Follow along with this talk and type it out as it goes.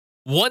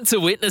Want to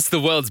witness the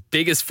world's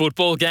biggest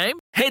football game?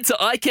 Head to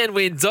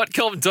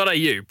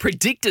iCanWin.com.au,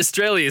 predict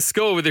Australia's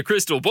score with a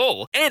crystal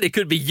ball, and it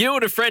could be you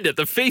and a friend at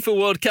the FIFA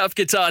World Cup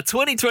Qatar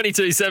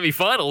 2022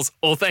 semi-finals,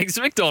 all thanks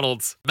to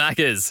McDonald's.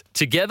 Maccas,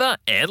 together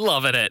and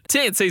loving it.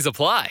 TNCs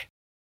apply.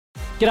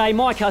 G'day,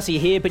 Mike Hussey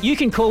here, but you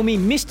can call me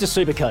Mr.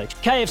 Supercoach.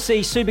 KFC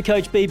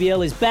Supercoach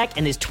BBL is back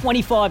and there's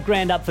 25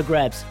 grand up for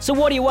grabs. So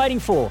what are you waiting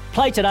for?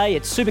 Play today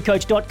at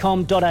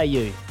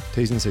supercoach.com.au.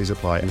 T's and C's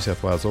apply. New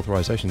South Wales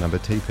authorisation number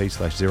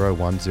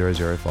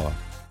TP/01005.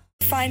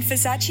 Find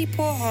Versace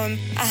Pour Homme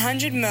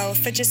 100ml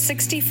for just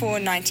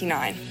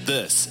 $64.99.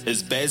 This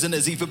is Baz and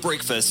Izzy for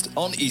breakfast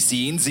on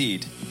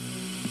SENZ.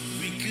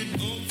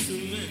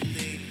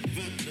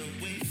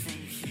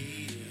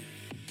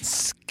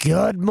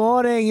 Good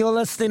morning, you're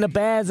listening to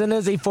Baz and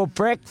Izzy for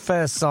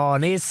breakfast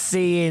on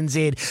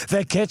SENZ.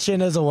 The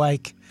kitchen is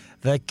awake.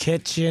 The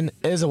kitchen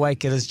is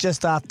awake. It is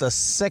just after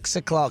 6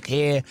 o'clock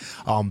here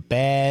on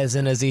Baz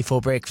and Izzy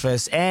for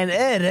breakfast, and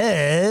it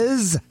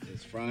is...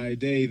 It's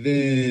Friday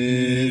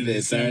then,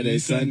 it's Saturday,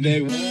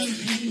 Sunday.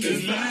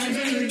 It's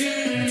Friday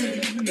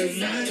again, it's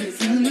Friday,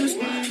 Sunday.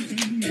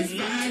 It's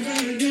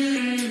Friday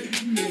again,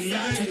 it's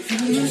Friday,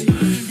 Sunday.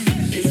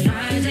 It's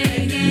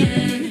Friday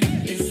again,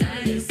 it's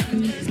Saturday,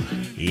 Sunday.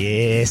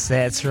 Yes,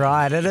 that's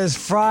right. It is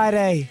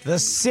Friday, the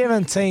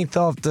 17th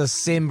of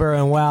December,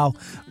 and well,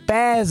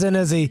 Baz and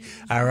Izzy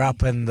are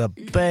up in the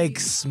big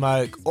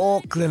smoke.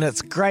 Auckland,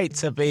 it's great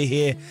to be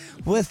here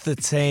with the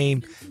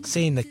team,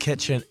 seeing the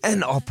kitchen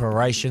in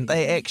operation.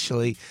 They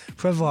actually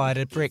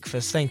provided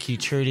breakfast. Thank you,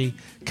 Trudy.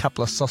 A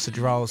couple of sausage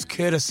rolls,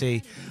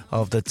 courtesy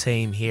of the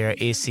team here at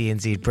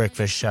SENZ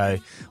Breakfast Show.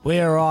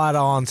 We're right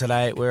on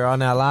today. We're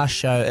on our last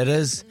show. It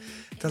is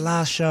the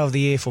last show of the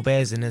year for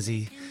Baz and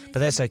Izzy, but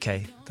that's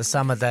okay. The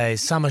summer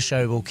days, summer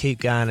show will keep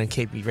going and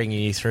keep bringing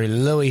you through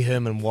Louis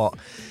Herman Watt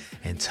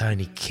and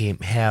Tony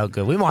Kemp. How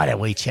good. We might have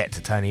a wee chat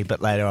to Tony a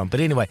bit later on.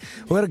 But anyway,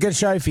 we've got a good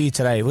show for you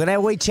today. We're going to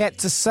have a wee chat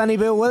to Sonny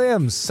Bill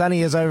Williams.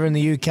 Sonny is over in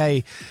the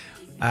UK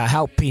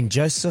helping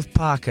Joseph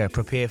Parker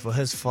prepare for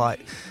his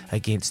fight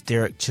against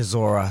Derek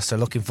Chisora. So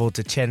looking forward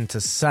to chatting to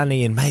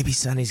Sonny, and maybe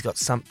Sonny's got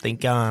something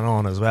going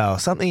on as well.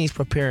 Something he's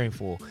preparing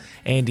for.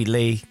 Andy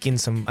Lee, getting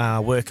some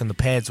work on the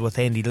pads with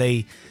Andy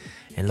Lee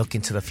and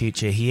looking to the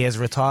future. He has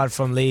retired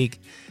from league.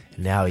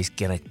 Now he's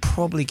going to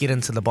probably get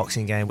into the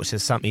boxing game, which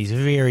is something he's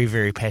very,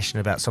 very passionate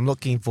about. So I'm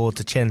looking forward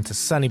to chatting to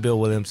Sonny Bill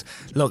Williams.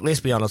 Look,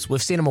 let's be honest,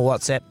 we've sent him a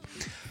WhatsApp.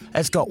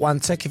 It's got one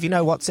tick. If you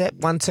know WhatsApp,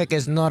 one tick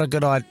is not a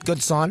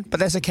good sign, but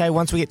that's okay.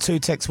 Once we get two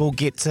ticks, we'll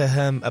get to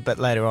him a bit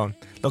later on.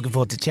 Looking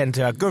forward to chatting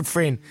to our good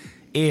friend,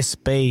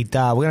 SB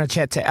Dar. We're going to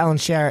chat to Alan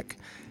Sharrock.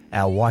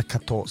 Our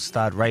Waikato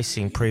Stud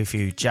Racing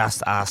preview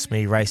just asked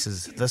me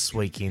races this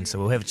weekend, so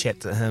we'll have a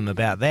chat to him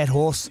about that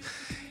horse.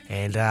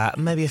 And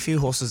maybe a few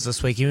horses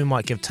this week. We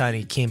might give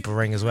Tony Kemp a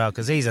ring as well,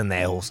 because he's in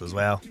that horse as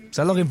well.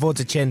 So looking forward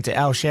to chatting to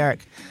Al Sharrock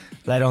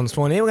later on this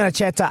morning. Then we're going to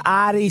chat to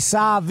Ardie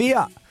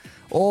Savea,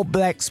 All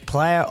Blacks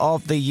Player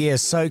of the Year.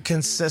 So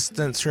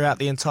consistent throughout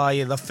the entire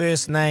year. The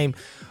first name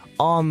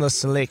on the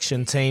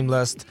selection team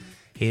list.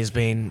 He has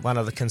been one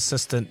of the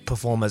consistent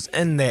performers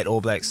in that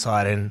All Blacks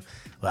side. And,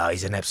 well,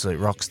 he's an absolute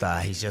rock star.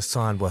 He's just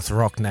signed with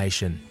Rock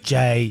Nation,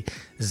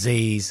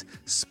 Jay-Z's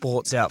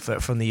sports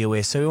outfit from the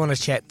US. So we want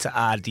to chat to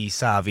Ardie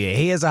Savea.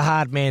 He is a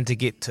hard man to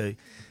get to.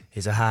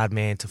 He's a hard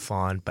man to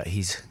find, but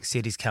he's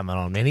said he's coming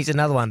on. And he's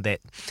another one that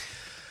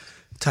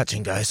touch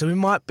and go. So we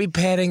might be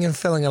padding and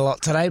filling a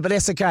lot today, but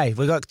that's okay.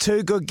 We've got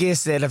two good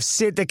guests that have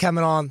said they're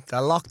coming on.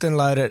 They're locked and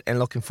loaded and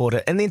looking forward to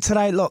it. And then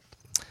today, look,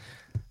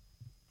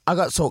 I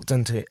got talked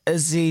into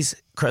Izzy's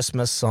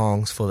Christmas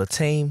songs for the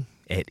team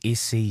at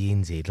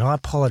SENZ. And I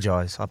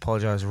apologise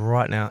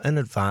right now in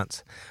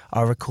advance.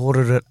 I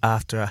recorded it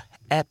after an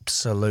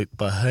absolute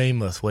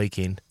behemoth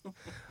weekend.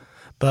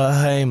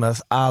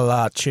 Behemoth a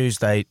la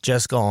Tuesday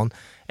just gone,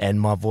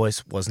 and my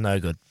voice was no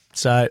good.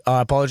 So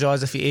I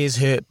apologise if your ears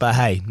hurt, but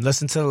hey,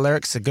 listen to the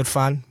lyrics. They're good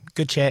fun,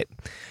 good chat.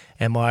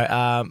 And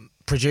my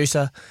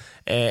producer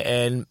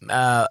and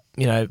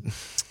you know,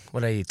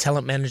 what are you,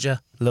 talent manager,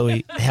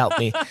 Louis, helped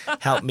me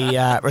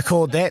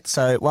record that.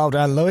 So well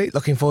done, Louis.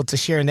 Looking forward to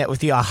sharing that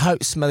with you. I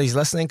hope Smithy's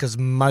listening, because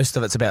most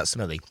of it's about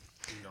Smithy.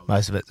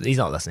 Most of it, he's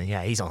not listening.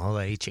 Yeah, he's on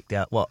holiday. He checked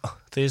out,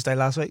 Thursday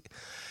last week?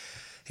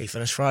 He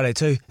finished Friday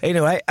too.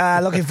 Anyway,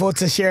 looking forward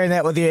to sharing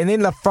that with you. And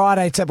then the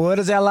Friday tipple. It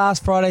is our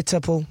last Friday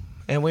tipple.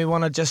 And we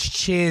want to just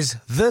cheers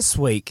this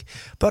week,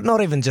 but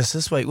not even just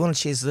this week. We want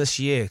to cheers this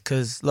year,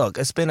 because, look,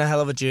 it's been a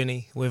hell of a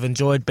journey. We've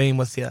enjoyed being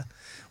with you.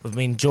 We've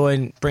been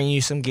enjoying bringing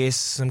you some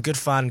guests, some good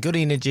fun, good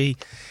energy.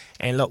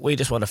 And, look, we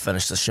just want to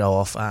finish the show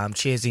off.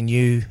 Cheersing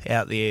you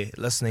out there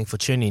listening, for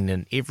tuning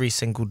in every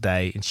single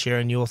day and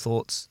sharing your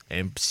thoughts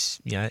and,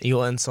 you know,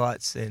 your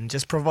insights, and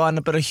just providing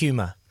a bit of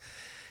humour.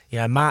 You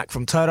know, Mark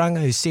from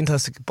Tauranga, who sent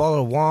us a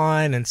bottle of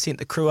wine and sent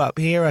the crew up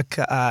here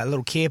a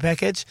little care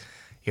package.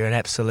 You're an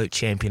absolute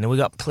champion. And we've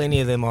got plenty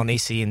of them on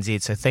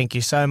SENZ, so thank you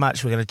so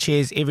much. We're going to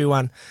cheers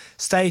everyone.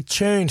 Stay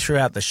tuned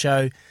throughout the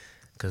show,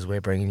 because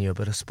we're bringing you a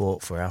bit of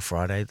sport for our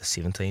Friday, the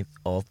 17th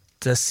of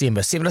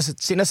December. Send us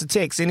a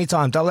text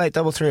anytime,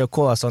 8833, or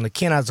call us on the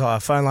Kennards Hire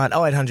phone line,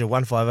 0800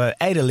 150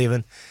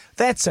 811.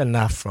 That's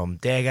enough from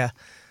Dagger.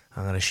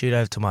 I'm going to shoot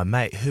over to my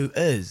mate, who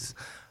is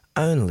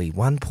only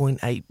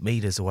 1.8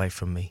 metres away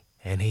from me,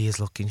 and he is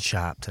looking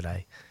sharp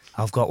today.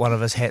 I've got one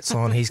of his hats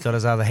on, he's got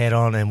his other hat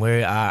on, and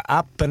we are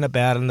up and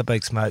about in the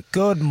big smoke.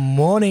 Good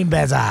morning,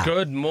 Bazza.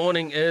 Good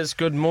morning,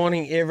 Good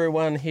morning,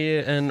 everyone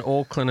here in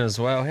Auckland as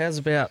well. How's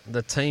about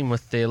the team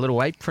with their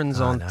little aprons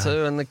on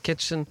too in the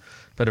kitchen?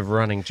 Bit of a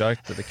running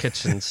joke that the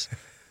kitchen's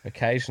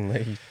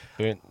occasionally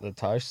burnt the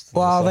toast.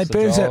 Well, they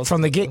burnt it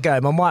from the get-go.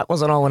 My mic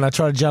wasn't on when I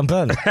tried to jump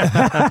in.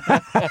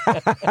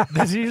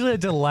 There's usually a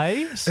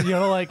delay, so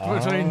you're like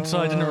between, so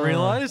I didn't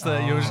realise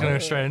that you were just going to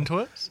go straight into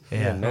it.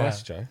 Yeah,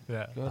 nice, Joe.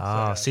 Yeah.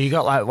 Oh, so you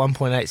got like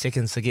 1.8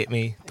 seconds to get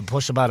me to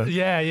push the button.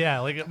 Yeah,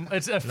 like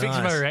it affects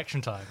my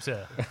reaction times,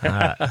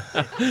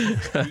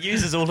 It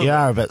uses all of You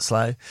are a bit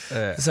slow.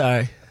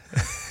 Sorry.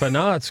 But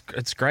no,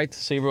 it's great to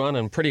see everyone,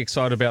 and pretty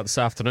excited about this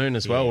afternoon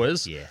as well,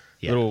 Wiz. Yeah.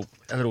 A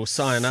little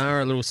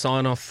sayonara, a little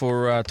sign-off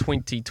for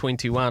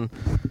 2021.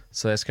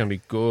 So that's going to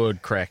be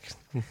good crack.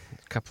 A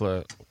couple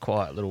of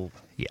quiet little...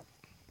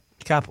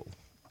 Couple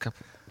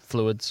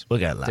fluids We'll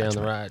go large, down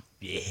the mate. road.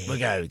 Yeah. We'll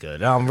go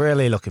good. I'm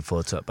really looking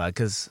forward to it, bud,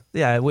 because,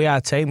 we are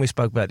a team. We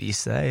spoke about it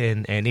yesterday,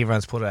 and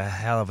everyone's put a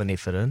hell of an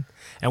effort in.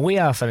 And we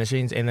are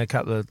finishing, and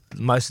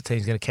most of the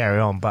team's going to carry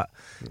on, but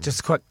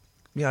just a quick,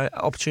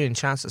 opportunity and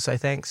chance to say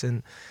thanks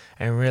and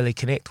really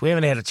connect. We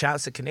haven't had a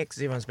chance to connect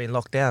because everyone's been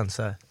locked down,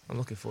 so I'm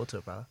looking forward to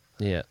it, brother.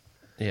 Yeah.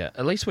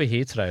 At least we're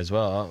here today as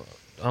well.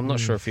 I'm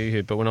not sure if you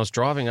heard, but when I was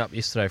driving up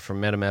yesterday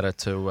from Matamata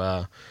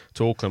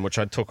to Auckland, which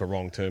I took a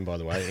wrong turn, by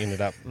the way, ended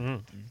up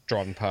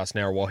driving past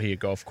Narawahia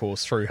Golf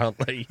Course through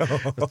Huntly.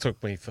 It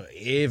took me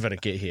forever to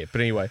get here. But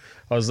anyway,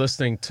 I was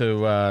listening to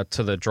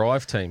the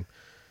drive team,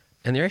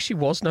 and there actually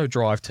was no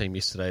drive team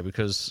yesterday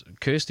because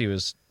Kirsty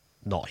was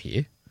not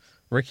here,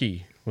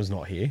 Ricky was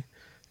not here,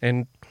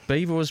 and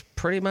Beaver was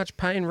pretty much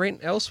paying rent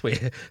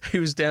elsewhere. He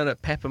was down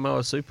at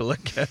Papamoa Super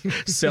Liquor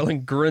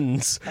selling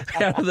grins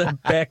out of the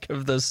back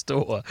of the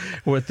store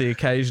with the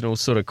occasional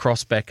sort of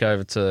cross back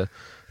over to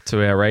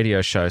our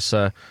radio show.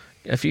 So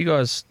if you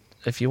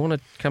want to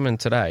come in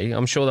today,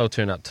 I'm sure they'll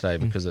turn up today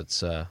because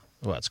it's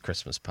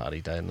Christmas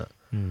party day, isn't it?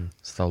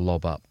 So they'll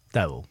lob up.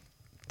 They will.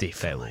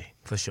 Definitely.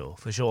 For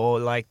sure.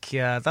 Like,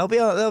 they'll be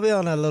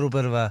on a little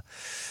bit of a...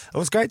 It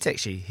was great to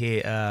actually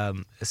hear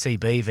see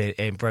Beaver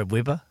and Brad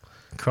Weber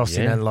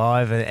crossing in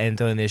live and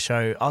doing their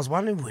show. I was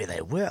wondering where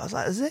they were. I was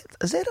like, is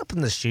that up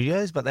in the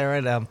studios? But they're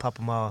at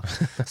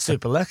Papamoa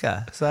Super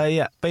Liquor.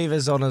 So,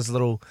 Beaver's on his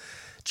little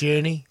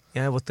journey,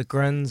 with the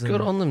grins. Good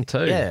on them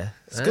too. Yeah,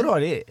 it's a good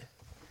idea.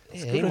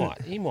 Yeah,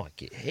 he might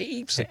get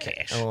heaps of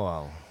cash. Oh,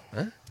 well.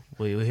 Huh?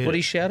 We heard Would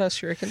he it. shout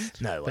us, you reckon?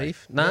 No way.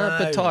 Beef? Nah,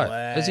 but tight.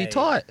 way. Is he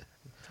tight?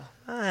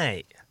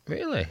 Mate,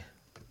 Really?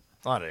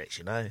 I don't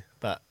actually know,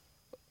 but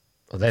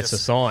Well, that's a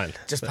sign.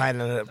 just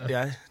painting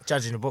it,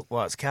 judging a book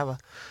by its cover.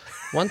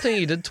 One thing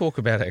he did talk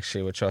about,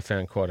 actually, which I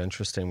found quite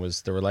interesting,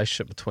 was the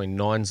relationship between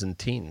 9s and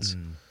 10s.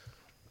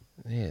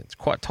 Yeah, it's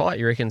quite tight.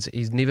 You reckon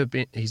he's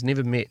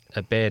never met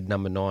a bad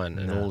number 9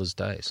 in all his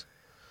days.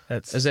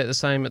 Is that the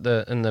same in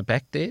the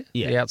back there?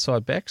 Yeah. The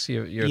outside backs?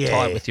 You're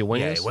tight with your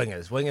wingers?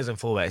 Yeah, wingers and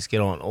fullbacks get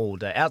on all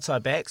day.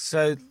 Outside backs,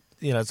 so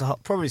it's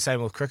probably the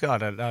same with cricket. I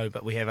don't know,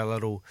 but we have our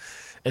little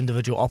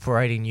individual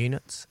operating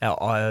units, our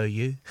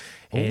IOU,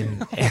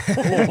 and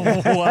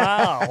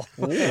Wow.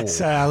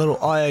 so our little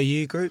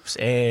IOU groups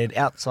and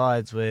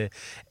outsides where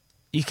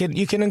you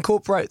can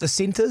incorporate the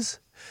centres.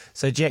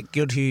 So Jack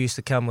Goodhue used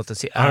to come with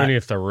the Only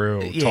if they're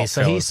real top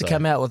so he fellas, used to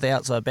come out with the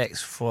outside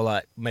backs for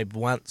like maybe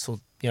once, or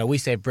we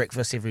used to have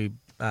breakfast every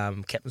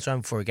captain's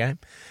room before a game.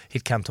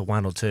 He'd come to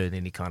 1 or 2, and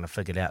then he kind of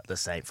figured out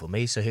this ain't for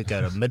me. So he'd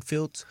go to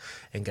midfields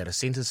and go to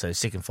centres. So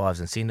second 5s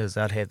and centres,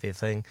 they'd have their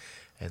thing,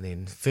 and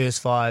then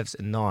first 5s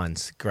and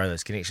 9s grow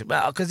those connections.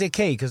 But because they're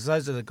key, because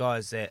those are the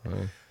guys that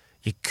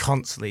you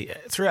constantly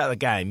throughout the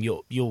game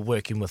you're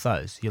working with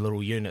those your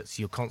little units.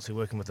 You're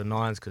constantly working with the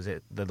 9s because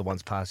they're the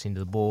ones passing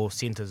the ball.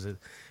 Centres are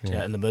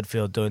in the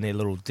midfield doing their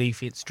little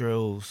defence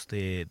drills,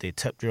 their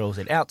tip drills,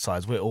 and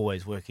outsides we're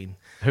always working.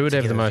 Who would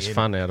have the together most at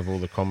fun out of all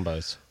the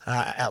combos?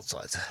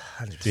 Outsides,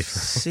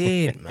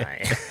 100%,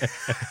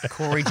 mate.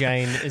 Corey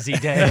Jane, Izzy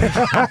Day.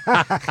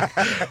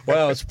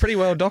 Well, it's pretty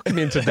well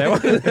documented, that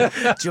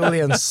one.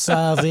 Julian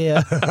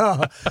Savia.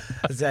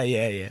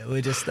 So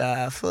we just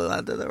flew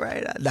under the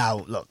radar.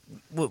 No, look,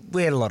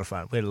 we had a lot of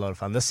fun.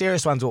 The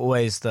serious ones were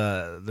always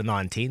the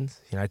 9-10s,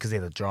 because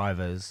they're the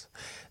drivers.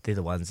 They're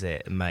the ones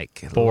that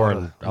make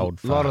Boring a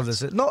old lot of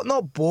farts. this.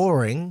 Not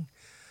boring,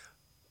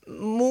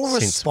 more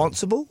Sensible.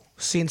 responsible,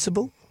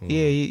 sensible.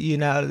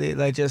 Yeah,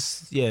 they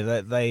just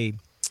they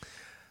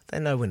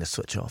know when to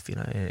switch off,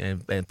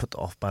 and put the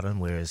off button,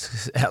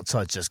 whereas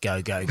outside just go,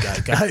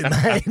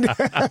 mate.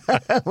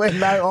 We're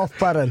no off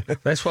button.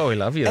 That's why we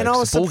love you. And though, I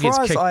 'cause the ball was gets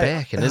surprised kicked I-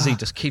 back, and Izzy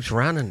just keeps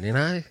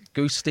running.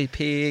 Goose step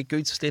here,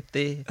 goose step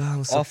there,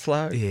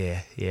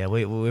 offload. Yeah,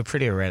 we're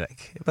pretty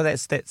erratic, but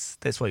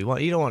that's what you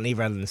want. You don't want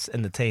anyone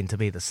in the team to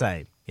be the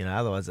same.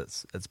 Otherwise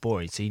it's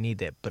boring. So you need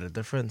that bit of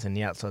difference, and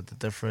the outsides are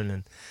different,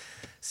 and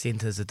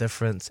centres are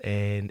different,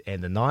 and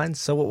the nines.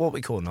 So what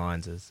we call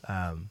nines is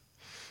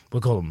we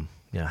call them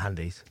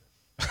hundies.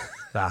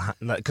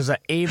 Because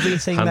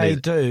everything they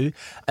do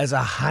is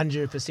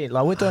 100%.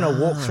 Like we're doing a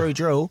walk-through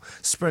drill,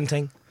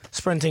 sprinting,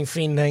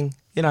 fending,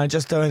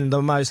 just doing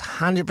the most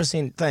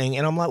 100% thing.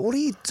 And I'm like, what are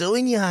you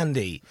doing, you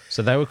hundy?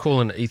 So they were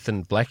calling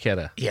Ethan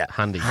Blackadder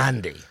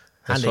Hundy.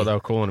 That's what they were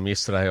calling him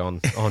yesterday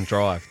on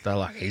Drive. They're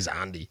like, he's a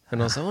hundy.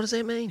 And I was like, what does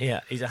that mean?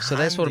 Yeah, he's a hundy. So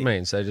that's what it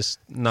means. They just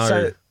know.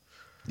 So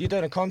you're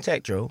doing a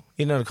contact drill.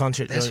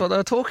 That's what they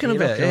were talking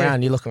about.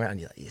 You look around,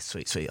 you're like, yeah,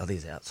 sweet. Oh,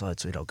 there's outside,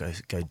 sweet. I'll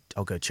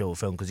go chill with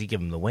film, because you give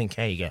him the wink.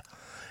 Hey, you go.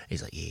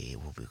 He's like, yeah,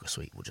 we'll be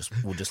sweet. We'll just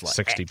like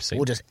 60%.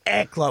 We'll just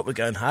act like we're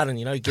going hard, and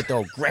you get the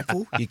old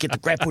grapple. You get the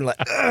grapple, like,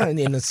 and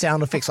then the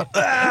sound effects like,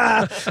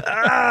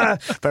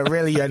 but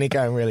really you're only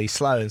going really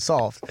slow and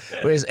soft.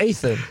 Whereas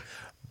Ethan,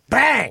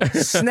 bang,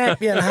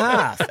 snap you in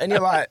half, and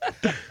you're like,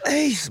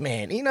 ease,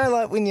 man.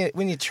 Like when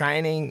you're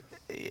training,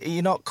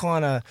 you're not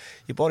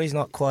your body's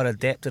not quite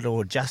adapted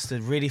or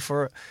adjusted, ready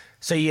for it.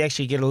 So you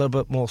actually get a little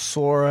bit more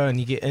sorer, and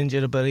you get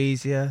injured a bit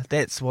easier.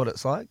 That's what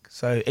it's like.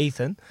 So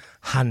Ethan,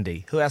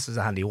 hundy. Who else is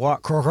a hundy?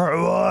 White Crocker,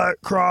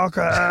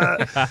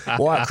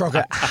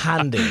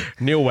 hundy.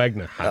 Neil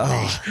Wagner,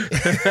 hundy.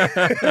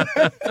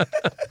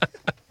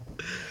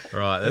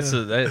 Right,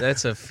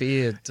 that's a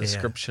fair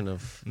description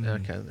of.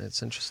 Okay,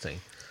 that's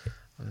interesting.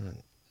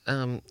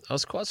 I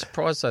was quite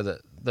surprised though that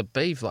the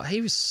beef, like,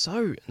 he was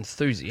so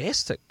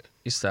enthusiastic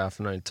yesterday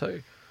afternoon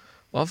too.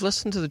 Well, I've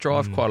listened to the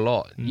drive quite a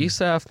lot.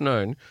 Yesterday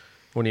afternoon,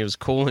 when he was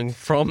calling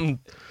from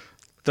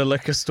the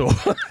liquor store,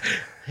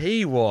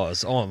 he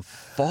was on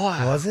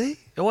fire. Was he?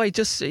 Oh,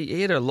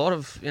 he had a lot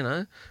of,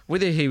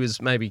 whether he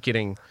was maybe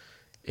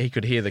he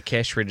could hear the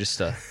cash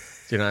register,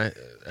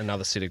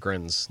 another set of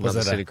grins,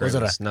 another set of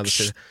grins, another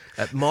set.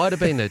 It might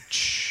have been a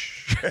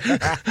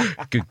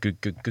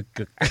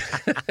good.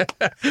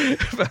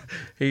 But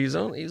he's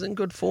in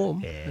good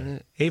form. Yeah.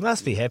 He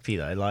must be happy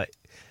though, like,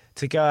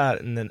 to go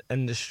out in an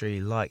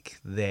industry like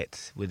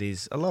that where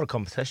there's a lot of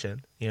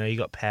competition. You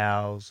got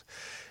Powell's,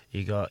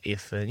 you got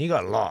Effin, you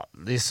got a lot.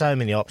 There's so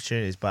many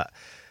opportunities, but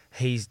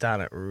he's done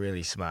it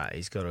really smart.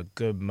 He's got a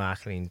good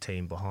marketing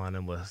team behind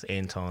him with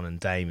Anton and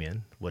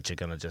Damien, which are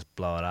going to just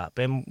blow it up.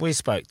 And we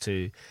spoke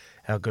to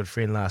our good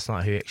friend last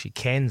night who actually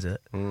cans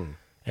it, and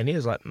he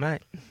was like,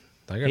 mate,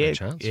 they got a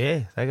chance.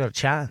 Yeah, they got a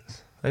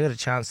chance. They got a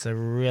chance to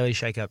really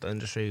shake up the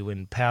industry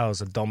when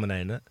Powers are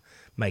dominating it,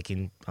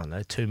 making,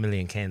 2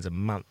 million cans a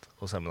month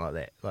or something like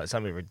that. Like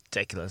something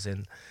ridiculous,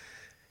 and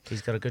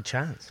he's got a good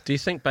chance. Do you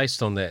think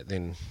based on that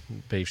then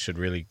Beef should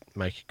really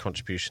make a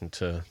contribution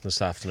to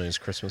this afternoon's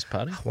Christmas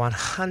party?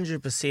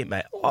 100%,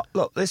 mate. Oh,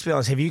 look, let's be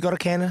honest, have you got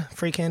a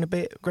free can of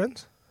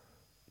grins?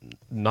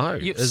 No.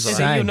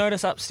 You'll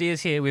notice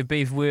upstairs here where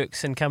Beef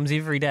works and comes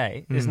every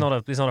day, there's not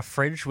a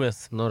fridge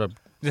with...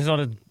 There's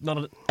not a.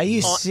 Are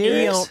you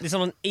serious? There's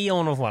not an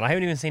eon of one. I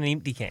haven't even seen an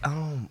empty can.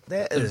 Oh,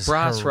 that is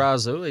brass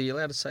razu. Are you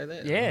allowed to say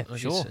that? Yeah,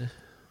 sure.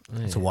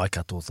 It's a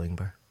Waikato thing,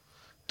 bro.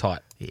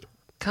 Tight. Yeah.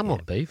 Come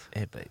on, Beef.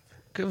 Yeah, Beef.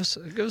 Give us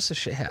a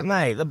shout,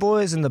 mate. The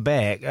boys in the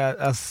back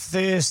are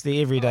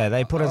thirsty every day.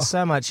 They put in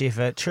so much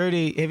effort.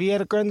 Trudy, have you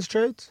had a grins,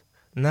 Trudes?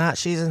 Nah,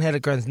 she hasn't had a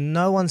grins.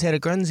 No one's had a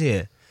grins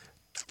here.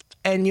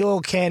 And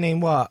you're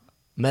canning what?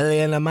 $1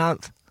 million a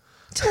month?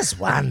 Just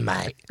one,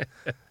 mate.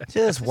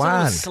 Just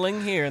one. A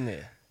sling here and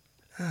there.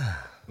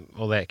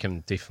 Well, that can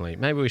definitely...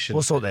 Maybe we should...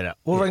 We'll sort that out.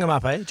 We'll ring them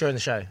up, during the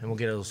show, and we'll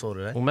get it all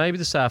sorted, Well, maybe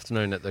this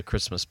afternoon at the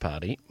Christmas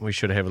party, we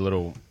should have a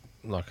little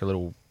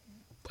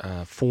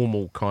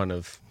formal kind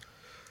of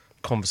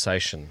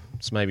conversation.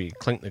 So maybe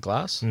clink the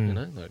glass, ding,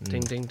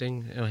 ding,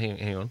 ding. Oh,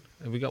 hang on.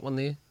 Have we got one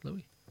there,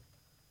 Louis?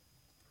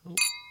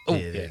 Oh,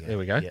 yeah, there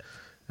we go. Yeah.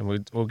 And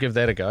we'll give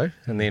that a go,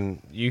 and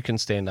then you can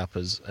stand up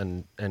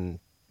and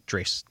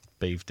dress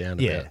Beef down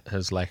about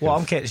his lack of... Well,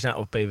 I'm catching up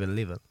with Beef at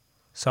 11.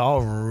 So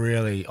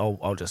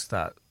I'll just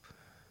start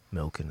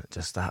milking it.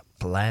 Just start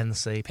planting the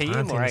seed.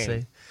 PM or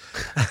AM?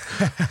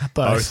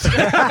 Both.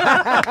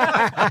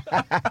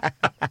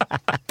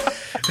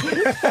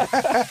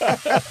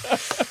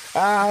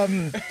 I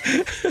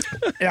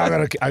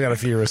got a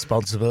few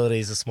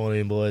responsibilities this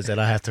morning, boys, that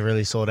I have to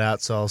really sort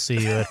out. So I'll see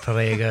you at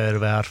Parego at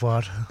about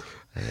what?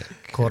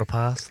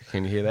 15:15.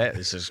 Can you hear that?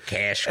 This is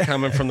cash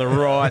coming from the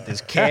right.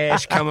 There's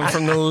cash coming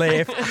from the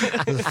left.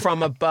 There's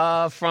from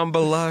above, from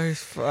below.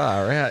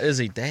 Far out.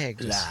 Izzy Dag.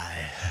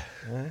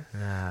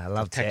 I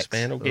love tax.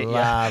 Man will get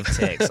love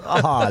tax.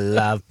 Oh, I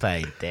love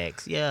paying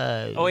tax.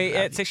 Yeah. Oh,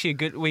 it's actually a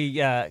good. We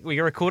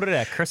recorded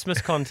our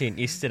Christmas content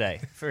yesterday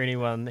for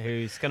anyone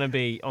who's going to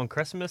be on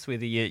Christmas,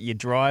 whether you're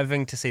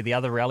driving to see the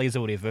other rallies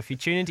or whatever. If you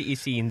tune into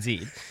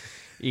SENZ,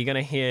 you're going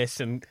to hear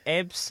some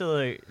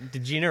absolute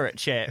degenerate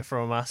chat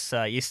from us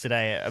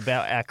yesterday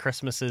about our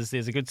Christmases.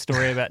 There's a good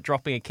story about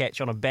dropping a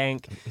catch on a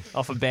bank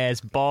off a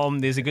Baz bomb.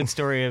 There's a good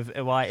story of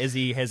why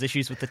Izzy has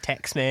issues with the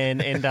tax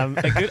man, and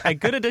a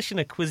good addition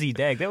of Quizzy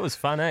Dag. That was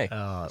fun, eh?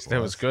 Oh,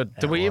 that was good.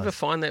 Did we ever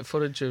find that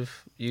footage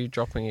of you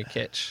dropping a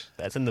catch?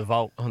 That's in the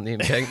vault on the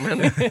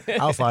embankment.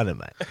 I'll find it,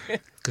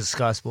 mate, because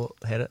Sky Sport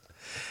had it.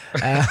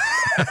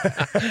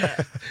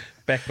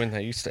 Back when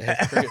they used to have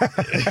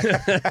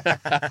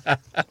cricket.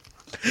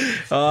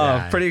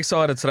 Pretty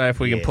excited today if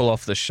we can pull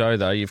off the show,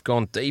 though. You've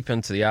gone deep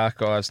into the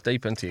archives,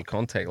 deep into your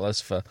contact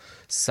list for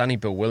Sonny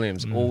Bill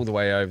Williams, all the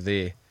way over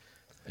there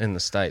in the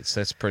States.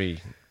 That's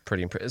pretty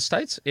impressive.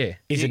 States? Yeah.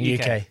 He's in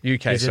UK.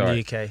 He's in the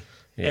UK.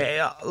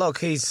 Yeah, look,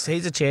 he's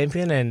a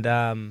champion, and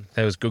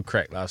that was good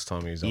crack last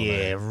time he was on.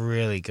 Yeah,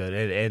 really good,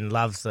 and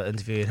loves the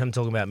interview and him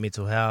talking about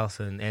mental health,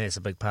 and it's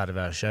a big part of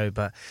our show.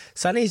 But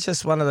Sonny's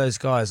just one of those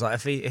guys. Like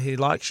if he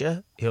likes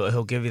you,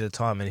 he'll give you the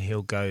time, and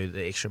he'll go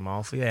the extra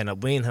mile for you.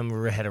 And we and him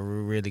had a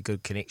really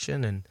good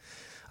connection, and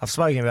I've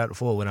spoken about it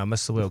before. When I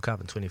missed the World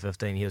Cup in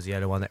 2015, he was the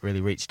only one that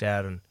really reached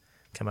out and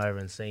come over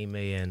and see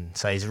me, and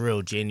so he's a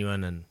real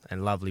genuine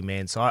and lovely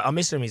man. So I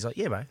messaged him. He's like,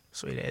 yeah, bro,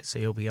 sweet ad, so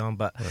he'll be on.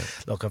 But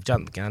look, I've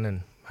jumped the gun,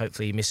 and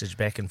hopefully he messaged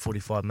back in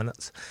 45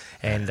 minutes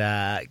and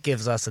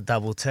gives us a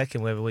double tick,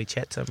 and whether we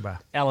chat to him, bro.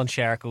 Alan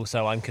Sharrock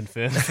also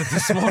unconfirmed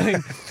this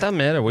morning. Doesn't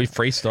matter, we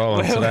freestyle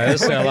on today.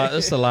 This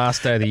is the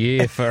last day of the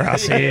year for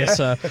us here,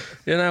 so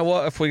you know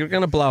what, if we're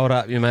going to blow it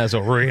up, you may as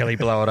well really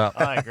blow it up.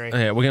 I agree.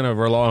 Yeah, we're going to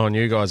rely on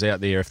you guys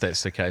out there if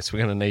that's the case.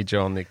 We're going to need you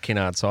on the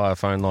Kennards Hire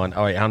phone line,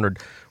 0800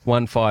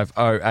 150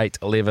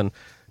 811.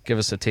 Give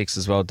us a text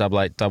as well,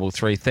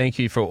 8833. Thank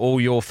you for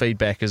all your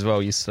feedback as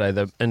well yesterday.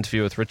 The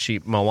interview with Richie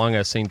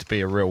Mwanga seemed to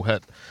be a real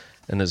hit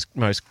in his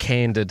most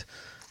candid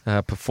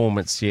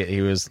performance yet.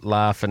 He was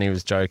laughing, he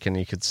was joking.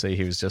 You could see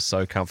he was just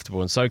so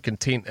comfortable and so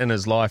content in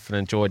his life, and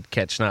enjoyed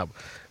catching up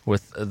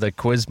with the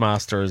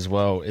quizmaster as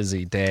well,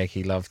 Izzy Dag.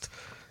 He loved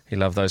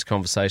those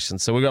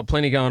conversations. So we've got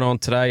plenty going on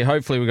today.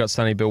 Hopefully we've got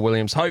Sonny Bill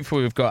Williams.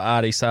 Hopefully we've got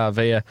Artie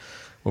Savia.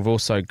 We've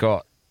also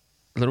got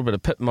a little bit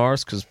of Pip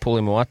Morris because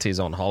Paulie Moati's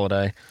on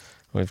holiday.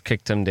 We've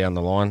kicked him down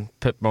the line.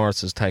 Pip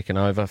Morris has taken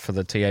over for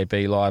the TAB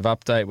live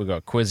update. We've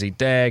got Quizzy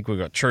Dag. We've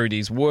got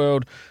Trudy's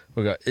World.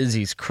 We've got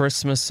Izzy's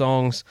Christmas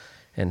songs.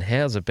 And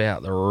how's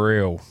about the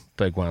real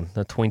big one,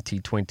 the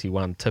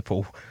 2021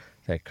 tipple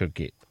that could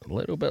get a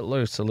little bit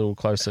loose, a little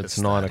closer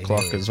to 9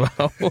 o'clock as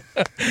well.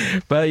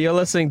 But you're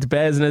listening to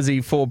Baz and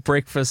Izzy for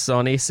breakfast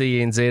on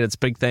SENZ. It's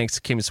big thanks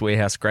to Chemist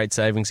Warehouse. Great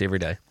savings every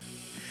day.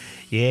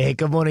 Yeah,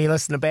 good morning. You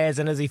listen to Baz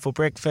and Izzy for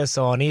breakfast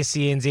on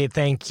SENZ.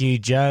 Thank you,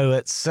 Joe.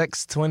 It's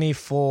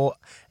 6:24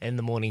 in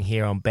the morning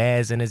here on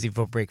Baz and Izzy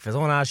for breakfast. I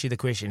want to ask you the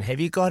question. Have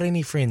you got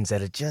any friends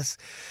that are just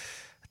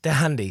the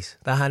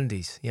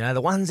hundies, you know,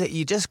 the ones that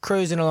you're just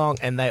cruising along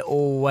and they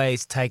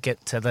always take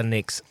it to the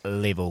next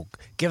level?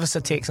 Give us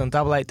a text on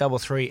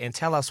 8833 and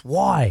tell us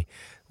why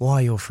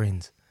your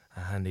friends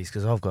Hundies,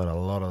 because I've got a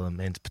lot of them,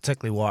 and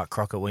particularly Wyatt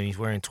Crockett when he's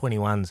wearing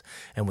 21s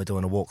and we're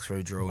doing a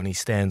walkthrough drill and he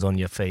stands on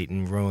your feet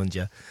and ruins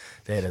you.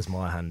 That is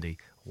my Hundy,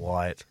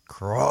 Wyatt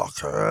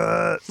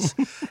Crockett.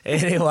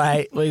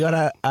 Anyway, we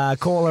got a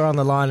caller on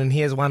the line, and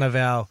here's one of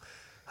our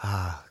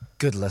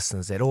good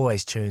listeners that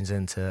always tunes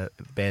into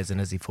Baz and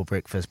Izzy for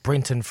breakfast,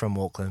 Brenton from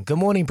Auckland. Good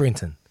morning,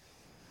 Brenton.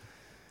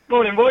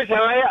 Morning, boys.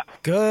 How are you?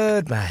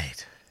 Good,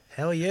 mate.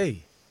 How are you?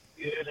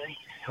 Good.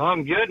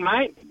 I'm good,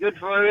 mate. Good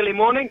for early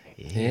morning.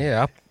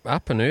 Yeah,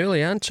 up and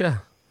early, aren't you?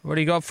 What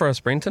do you got for us,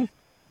 Brenton?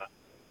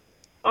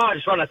 I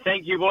just want to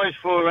thank you boys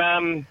for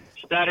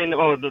starting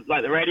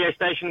the radio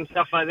station and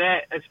stuff like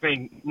that. It's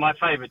been my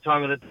favourite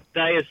time of the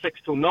day is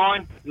 6 till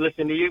 9.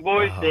 Listening to you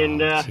boys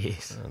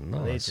Nice.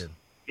 Legend.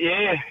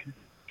 Yeah,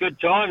 good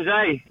times,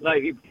 eh?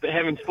 Like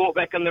having sport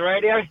back on the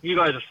radio. You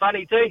guys are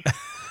funny too.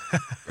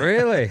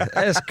 Really?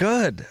 That's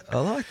good. I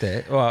like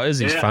that. Well,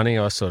 Izzy's funny.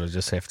 I sort of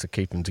just have to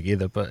keep him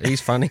together, but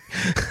he's funny.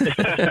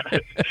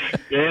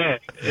 Yeah,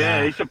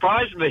 he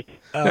surprised me.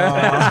 We're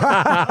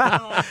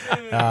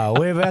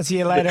about to see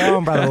you later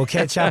on, brother. We'll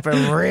catch up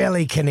and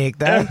really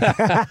connect, eh?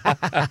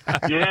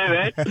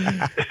 Yeah,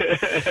 man.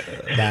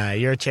 Nah,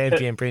 you're a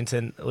champion,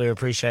 Brenton. We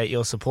appreciate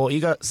your support. You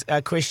got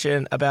a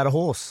question about a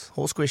horse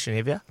question,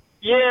 have you?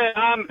 Yeah,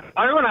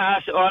 I don't want to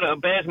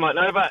ask, Baz might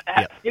know, but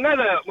you know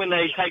when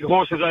they take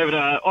horses over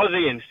to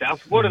Aussie and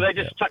stuff, what do they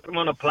just chuck them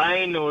on a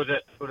plane or do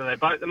they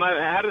boat them over?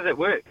 How does it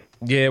work?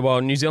 Yeah, well,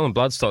 New Zealand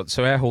Bloodstock.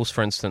 So our horse,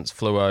 for instance,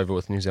 flew over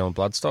with New Zealand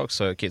Bloodstock,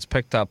 so it gets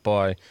picked up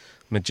by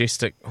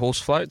Majestic horse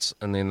floats,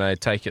 and then they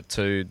take it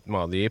to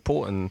the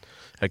airport, and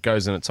it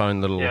goes in its own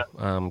little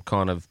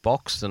kind of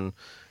box and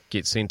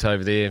gets sent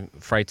over there,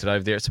 freighted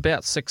over there. It's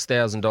about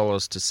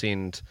 $6,000 to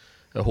send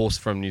a horse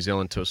from New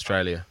Zealand to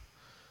Australia.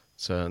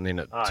 So and then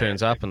it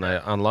turns up and they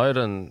unload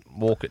and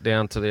walk it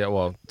down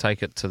to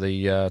take it to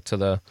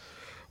the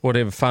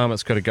whatever farm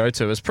it's got to go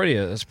to. It's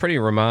pretty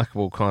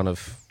remarkable kind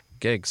of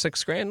gig.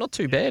 $6,000, not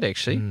too bad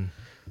actually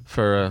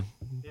for a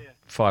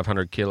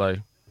 500 kilo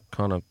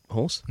kind of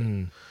horse.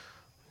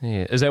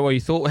 Yeah, is that what you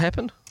thought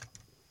happened?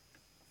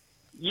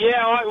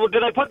 Well, do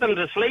they put them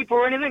to sleep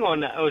or anything, or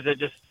is it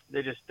just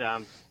they're just?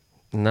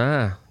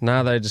 Nah,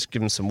 they just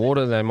give them some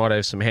water. They might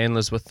have some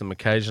handlers with them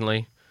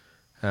occasionally,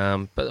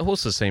 but the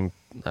horses seem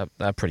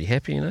they're pretty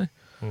happy, you know.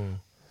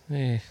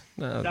 Yeah,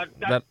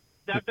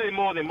 They'll do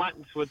more than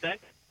once, would they?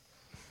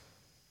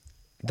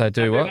 They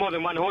do They'll what? do more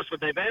than one horse, would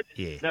they, Baz?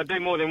 Yeah. They'll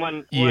do more than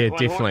one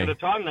definitely. horse at a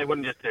time. They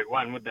wouldn't just do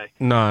one, would they?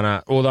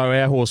 No. Although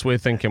our horse, we're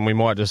thinking we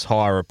might just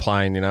hire a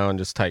plane, you know, and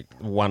just take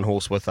one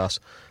horse with us.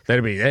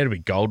 That'd be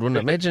gold, wouldn't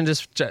it? Imagine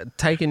just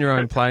taking your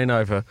own plane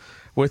over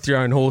with your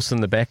own horse in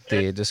the back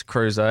there, just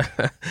cruise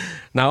over.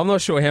 No, I'm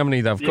not sure how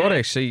many they've got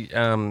actually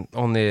on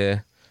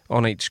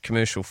each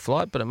commercial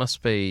flight, but it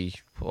must be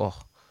a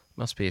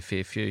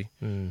fair few.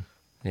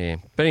 Yeah,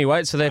 but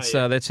anyway, so that's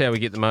how we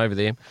get them over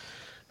there.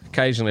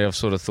 Occasionally, I've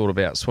sort of thought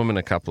about swimming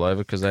a couple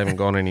over because they haven't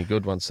gone any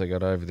good once they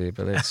got over there.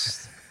 But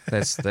that's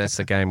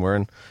the game we're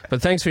in.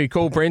 But thanks for your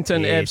call,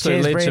 Brenton. Yeah,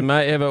 Absolute cheers, legend,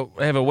 mate.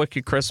 Have a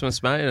wicked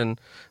Christmas, mate,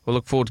 and we'll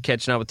look forward to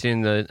catching up with you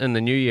in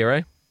the new year,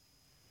 eh?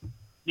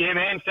 Yeah,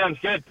 man, sounds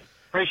good.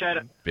 Appreciate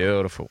it.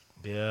 Beautiful.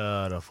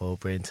 Beautiful,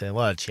 Brenton.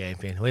 What a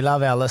champion. We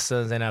love our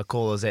listeners and our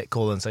callers that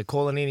call in. So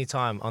call in any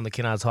time on the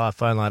Kennards Hire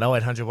phone line,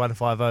 0800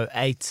 150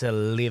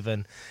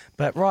 811.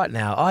 But right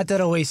now, I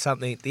did a wee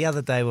something the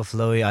other day with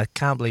Louis. I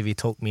can't believe he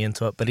talked me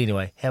into it. But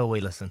anyway, have a wee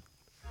listen.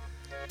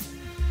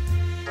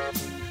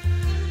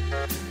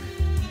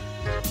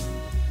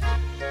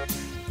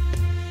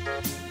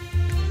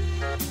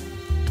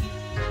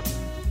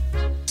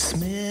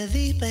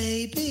 Smithy,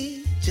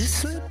 baby, just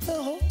slip the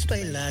horse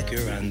play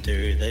lager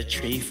under the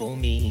tree for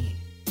me.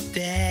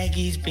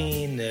 Daggy's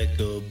been a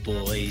good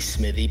boy,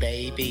 Smithy,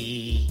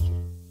 baby.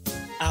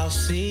 I'll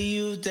see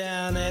you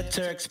down at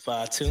Turk's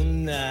Bar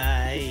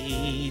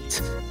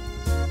tonight.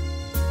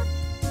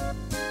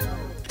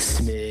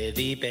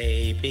 Smithy,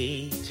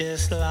 baby,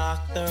 just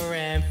lock the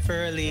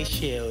Ranfurly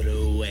Shield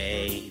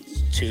away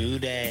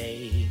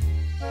today.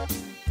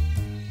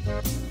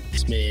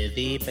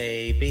 Smithy,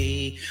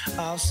 baby,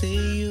 I'll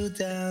see you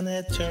down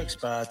at Turk's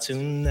Bar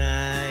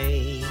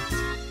tonight.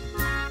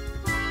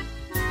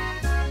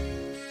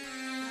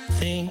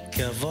 Think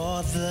of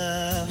all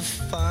the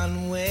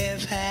fun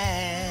we've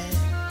had,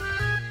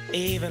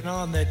 even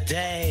on the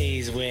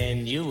days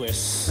when you were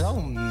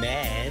so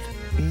mad.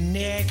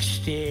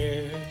 Next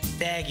year,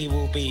 Daggy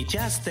will be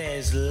just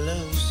as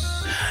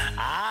loose.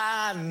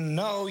 I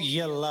know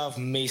you love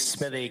me,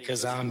 Smithy,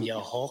 'cause I'm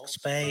your Hawke's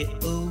Bay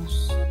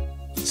Oos.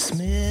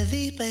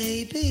 Smithy,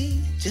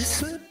 baby, just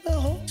slip the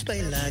Hawke's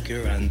Bay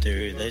lager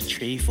under the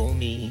tree for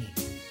me.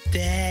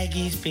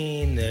 Daggy's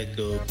been a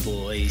good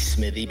boy,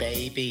 Smithy,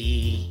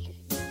 baby.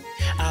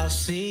 I'll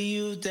see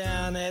you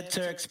down at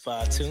Turk's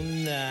Bar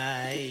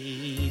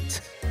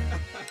tonight.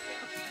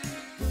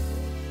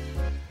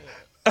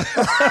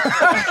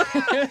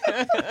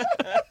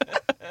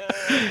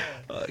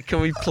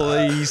 Can we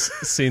please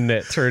send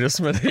that through to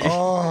Smithy?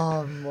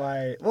 Oh,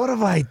 mate. What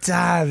have I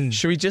done?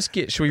 Should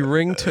we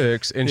ring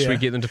Turks and should we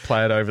get them to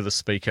play it over the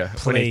speaker?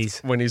 Please.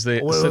 When he's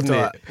there. We'll sitting do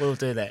there. it. We'll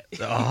do that.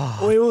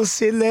 Oh. We will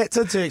send that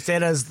to Turks.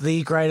 That is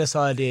the greatest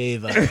idea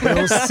ever. We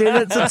will send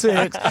it to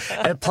Turks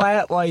and play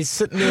it while he's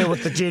sitting there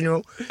with the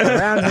general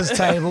around his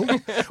table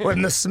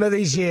when the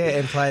Smithy's here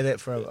and play that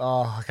for him.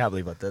 Oh, I can't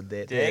believe I did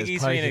that.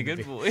 Daggy's been a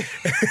good boy.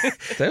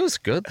 That was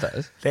good,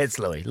 though. That's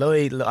Louis.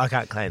 Louis, I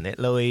can't claim that.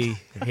 Louis,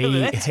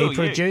 he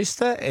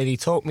produced it and he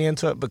talked me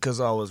into it because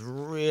I was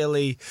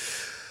really...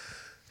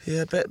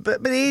 Yeah,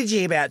 but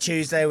edgy about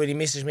Tuesday when he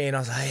messaged me and I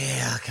was like,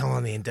 yeah, come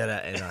on then, did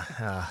it. And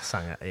I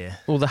sung it, yeah.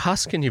 Well, the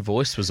husk in your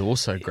voice was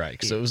also great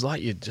because it was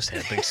like you just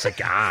had a big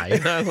cigar, you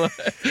know?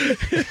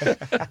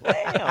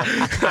 Wow.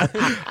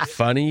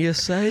 Funny you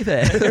say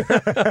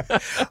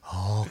that.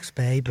 Hawke's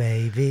Bay,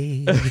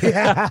 baby.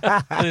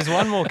 There's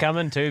one more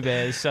coming too,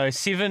 Baz. So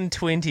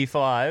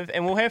 7:25,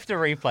 and we'll have to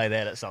replay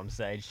that at some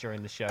stage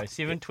during the show.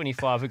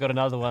 7:25, we've got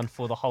another one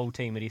for the whole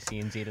team at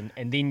SENZ,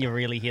 and then you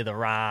really hear the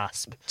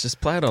rasp.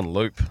 Just play it on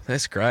loop.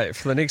 That's great.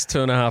 For the next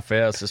 2.5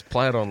 hours, just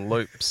play it on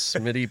loop,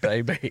 Smitty,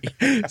 baby.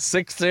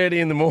 6:30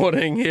 in the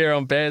morning here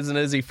on Baz and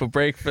Izzy for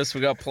breakfast.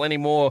 We've got plenty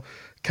more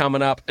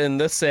coming up in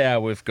this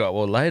hour.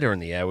 Later in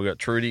the hour, we've got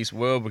Trudy's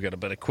World. We've got a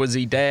bit of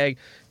Quizzy Dag.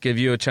 Give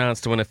you a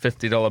chance to win a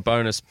 $50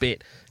 bonus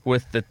bet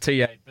with the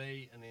TAB.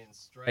 And then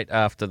straight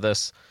after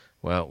this,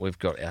 well, we've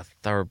got our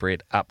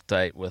Thoroughbred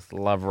update with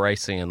Love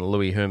Racing and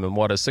Louis Herman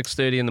Water.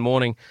 6:30 in the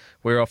morning,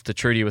 we're off to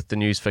Trudy with the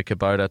news for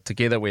Kubota.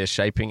 Together, we are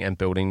shaping and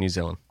building New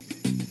Zealand.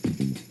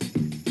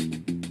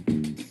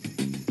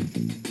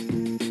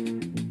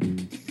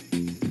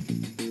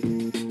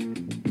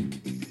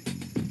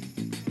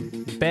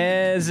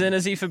 Baz and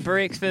Izzy for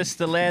breakfast.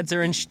 The lads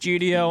are in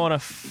studio on a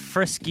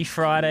frisky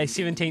Friday,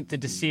 17th of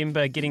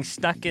December, getting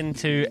stuck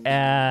into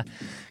our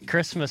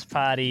Christmas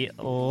party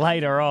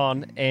later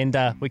on, and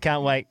we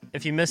can't wait.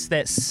 If you missed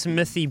that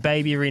Smithy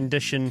Baby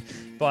rendition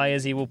by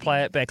Izzy, we'll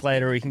play it back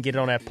later, or you can get it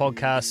on our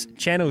podcast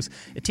channels.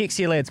 A text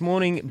here, lads.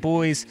 Morning,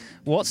 boys.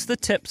 What's the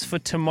tips for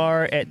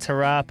tomorrow at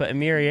Tarapa?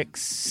 Amiri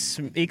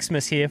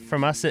Xmas here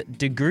from us at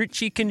De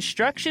Grucci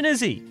Construction,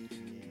 Izzy.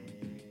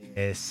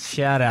 Yes,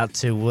 shout out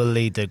to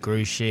Willie de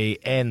Gruchy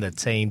and the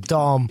team.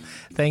 Dom,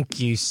 thank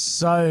you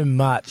so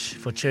much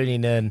for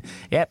tuning in.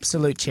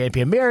 Absolute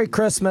champion. Merry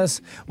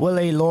Christmas,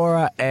 Willie,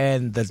 Laura,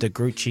 and the de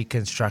Gruchy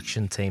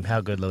construction team.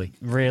 How good, Louis?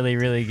 Really,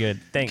 really good.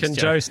 Thanks, Can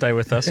Joe. Joe stay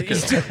with us?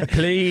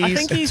 Please I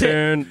think he's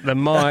turn the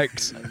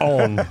mics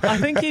on. I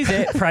think he's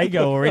at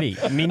Prego already,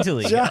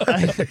 mentally. Joe.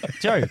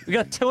 Joe, we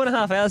got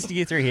 2.5 hours to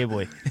get through here,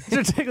 boy.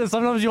 It's ridiculous.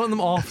 Sometimes you want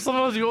them off.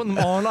 Sometimes you want them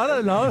on. I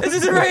don't know. This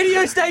is a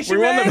radio station,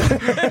 man.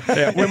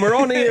 When we're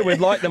on here, we'd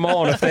like them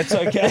on if that's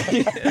okay.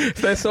 If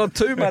that's not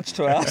too much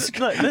to ask.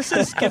 Look, this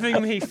is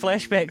giving me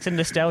flashbacks and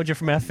nostalgia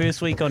from our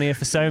first week on air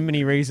for so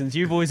many reasons.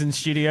 You boys in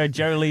studio,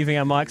 Joe leaving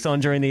our mics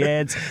on during the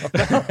ads,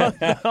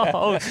 the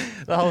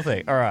whole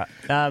thing. All right.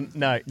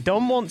 No,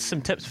 Dom wants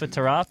some tips for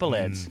Tarapa,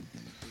 lads.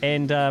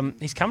 And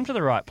he's come to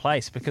the right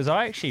place because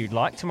I actually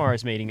like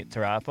tomorrow's meeting at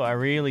Tarapa. I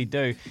really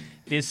do.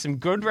 There's some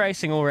good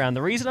racing all around.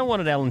 The reason I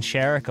wanted Alan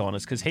Sharrock on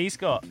is because he's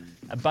got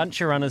a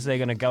bunch of runners they're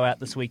going to go out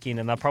this weekend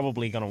and they're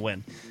probably going to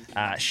win.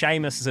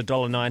 Seamus is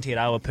 $1.90 at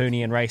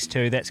Awapuni in race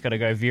 2. That's got to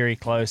go very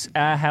close.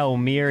 Ahel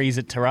Mary's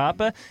at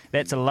Tarapa.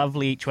 That's a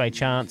lovely each-way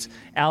chance.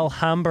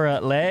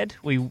 Alhambra Lad,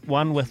 we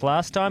won with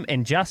last time.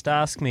 And Just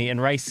Ask Me in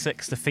race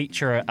 6, the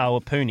feature at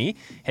Awapuni,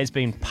 has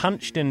been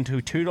punched into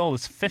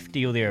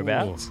 $2.50 or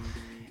thereabouts. Ooh.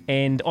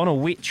 And on a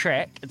wet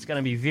track, it's going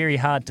to be very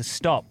hard to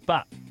stop.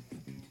 But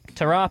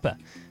Tarapa,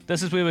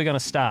 this is where we're going to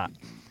start.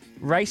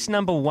 Race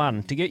number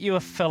 1, to get you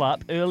a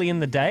fill-up early in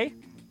the day,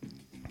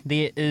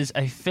 there is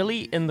a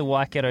filly in the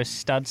Waikato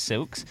Stud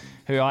Silks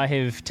who I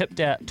have tipped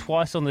out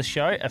twice on the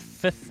show, a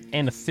 5th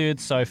and a 3rd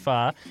so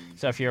far.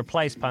 So if you're a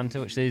place punter,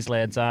 which these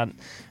lads aren't,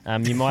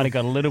 you might have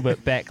got a little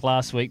bit back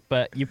last week,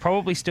 but you're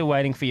probably still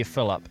waiting for your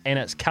fill-up. And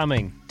it's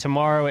coming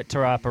tomorrow at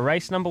Tarapa.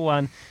 Race number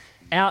 1.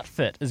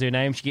 Outfit is her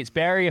name. She gets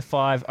barrier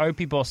 5,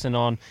 Opie Boston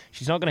on.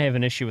 She's not going to have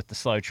an issue with the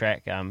slow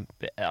track.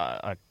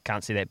 I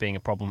can't see that being a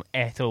problem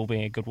at all,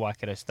 being a good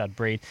Waikato stud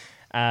breed.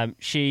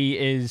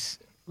 She's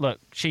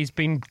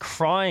been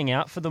crying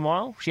out for the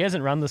mile. She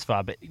hasn't run this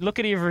far, but look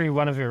at every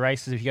one of her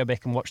races. If you go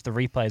back and watch the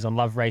replays on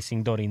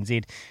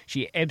loveracing.nz,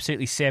 she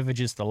absolutely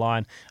savages the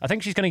line. I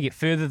think she's going to get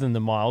further than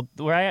the mile.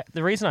 The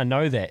reason I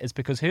know that is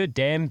because her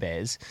dam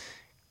Baz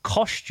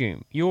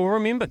Costume. You'll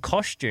remember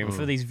Costume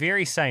for these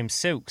very same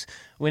silks,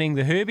 winning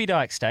the Herbie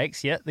Dyke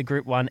Stakes, the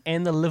Group 1,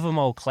 and the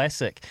Livermore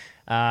Classic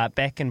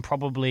back in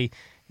probably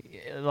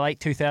late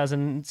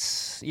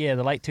 2000s. Yeah,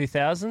 the late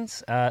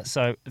 2000s.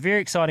 So, very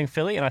exciting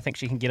filly, and I think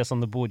she can get us on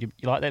the board. You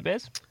like that,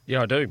 Baz?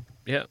 Yeah, I do.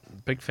 Yeah,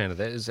 big fan of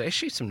that. There's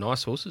actually some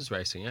nice horses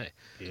racing, eh?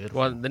 Beautiful.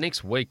 Well, the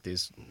next week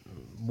there's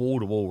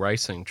wall-to-wall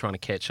racing, trying to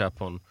catch up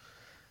on...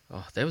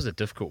 Oh, that was a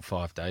difficult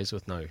 5 days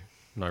with no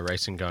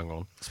racing going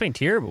on. It's been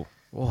terrible.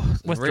 Oh,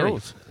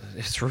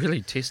 it's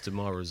really tested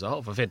my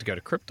resolve. I've had to go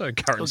to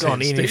cryptocurrency. We've gone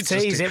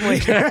NFTs, haven't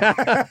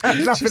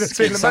we? Nothing to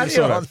spend the money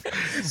on.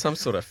 Some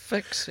sort of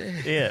fix.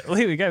 Yeah, well,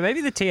 here we go.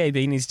 Maybe the TAB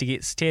needs to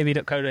get,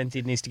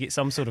 TAB.co.nz needs to get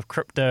some sort of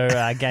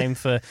crypto game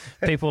for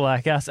people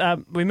like us.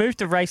 We move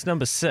to race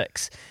number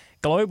 6.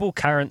 Global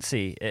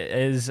Currency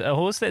is a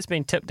horse that's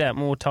been tipped out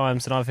more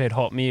times than I've had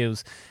hot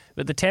meals.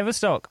 But the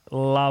Tavistock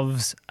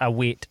loves a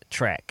wet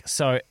track.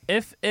 So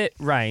if it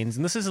rains,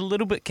 and this is a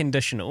little bit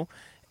conditional,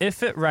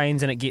 if it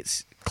rains and it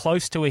gets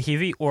close to a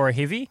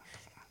heavy,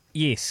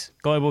 yes,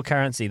 Global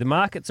Currency. The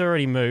market's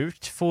already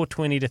moved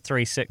 420 to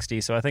 360,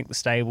 so I think the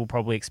stable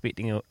probably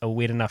expecting a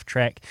wet enough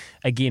track.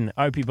 Again,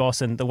 Opie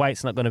Boston, the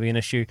weight's not going to be an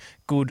issue.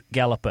 Good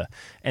galloper.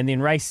 And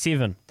then race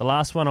 7, the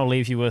last one I'll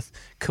leave you with.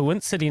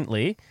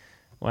 Coincidentally,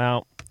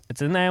 well,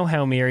 it's in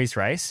Hail Mary's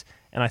race,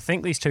 and I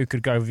think these two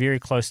could go very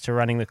close to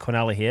running the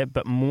Quinella here,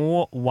 but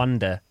more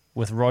wonder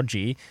with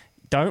Rogie.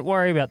 Don't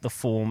worry about the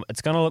form.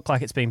 It's going to look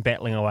like it's been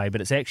battling away, but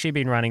it's actually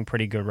been running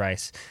pretty good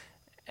race.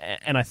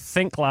 And I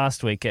think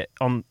last week it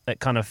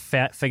kind of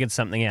figured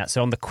something out.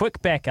 So on the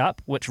quick back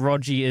up, which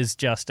Rogie is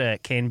just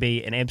can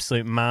be an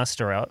absolute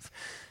master of,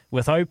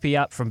 with Opie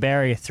up from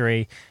barrier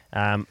 3,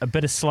 a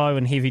bit of slow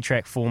and heavy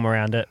track form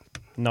around it,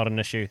 not an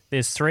issue.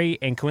 There's 3,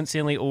 and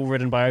coincidentally all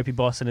ridden by Opie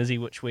Boss and Izzy,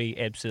 which we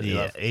absolutely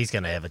love. Yeah, he's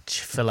going to have a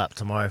fill up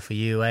tomorrow for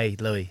you,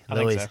 Louis? I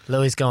think so.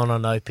 Louis going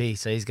on Opie,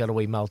 so he's got a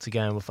wee multi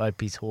going with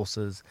Opie's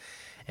horses,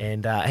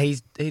 and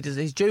he's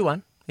due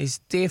one. He's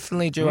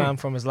definitely due one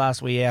from his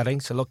last wee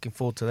outing, so looking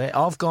forward to that.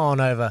 I've gone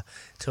over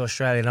to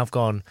Australia and I've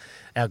gone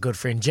our good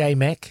friend J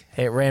Mac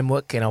at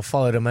Ramwick, and I've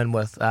followed him in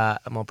with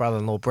my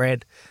brother-in-law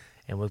Brad.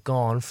 And we've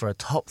gone for a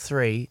top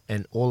 3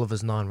 in all of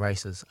his 9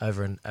 races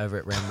over at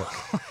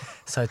Ramwick.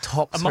 So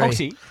top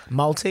 3.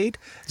 Multied.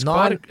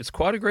 It's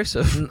quite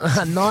aggressive.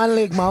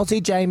 9-leg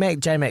multi. J-Mac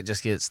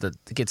just gets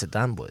it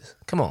done, boys.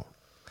 Come on.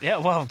 Yeah,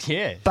 well,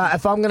 yeah. But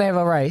if I'm going to have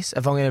a race,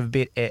 if I'm going to have a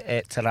bet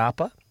at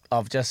Tarapa,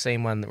 I've just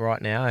seen one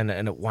right now, and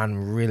it won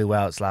really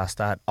well its last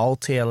start.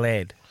 Altair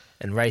Lad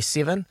in race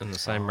 7. In the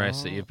same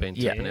race that you've been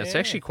tipping. Yeah. It's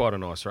actually quite a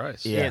nice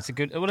race. Yeah, it's a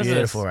good... What is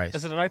beautiful this? Race.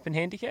 Is it an open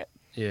handicap?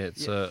 Yeah,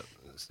 it's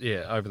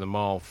over the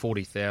mile,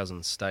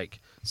 40,000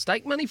 stake.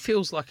 Stake money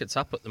feels like it's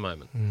up at the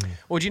moment.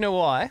 Well, do you know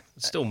why?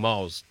 It's still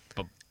miles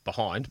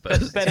behind,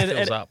 but, But it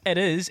feels up. it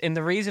is, and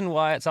the reason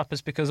why it's up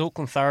is because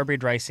Auckland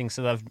Thoroughbred Racing,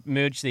 so they've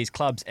merged these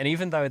clubs, and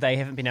even though they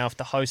haven't been able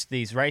to host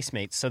these race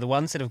meets, so the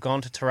ones that have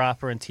gone to Te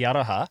Rapa and Te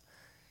Aroha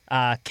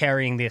are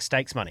carrying their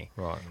stakes money.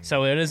 Right.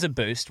 So it is a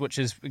boost, which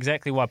is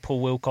exactly why Paul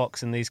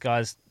Wilcox and these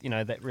guys,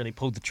 that really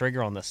pulled the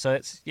trigger on this. So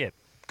it's,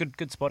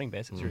 good spotting,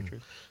 Bass. It's very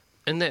true.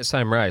 In that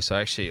same race,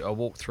 I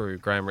walked through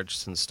Graham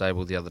Richardson's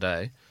stable the other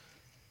day.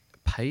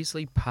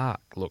 Paisley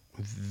Park looked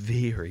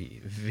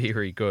very,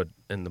 very good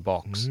in the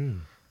box.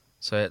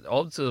 So at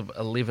odds of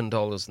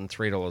 $11 and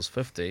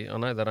 $3.50, I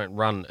know they don't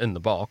run in the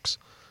box,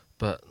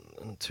 but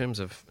in terms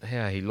of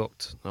how he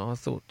looked, I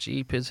thought,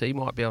 jeepers, he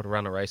might be able to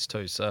run a race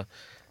too. So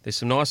there's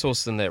some nice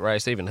horses in that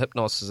race. Even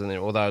Hypnos is in there,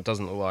 although it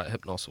doesn't look like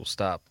Hypnos will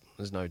start.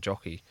 There's no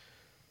jockey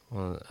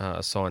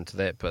assigned to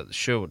that. But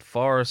Sherwood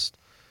Forest,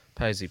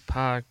 Paisley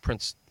Park,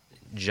 Prince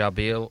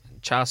Jabil,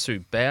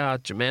 Chasu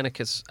Bao,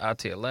 Germanicus,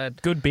 Artia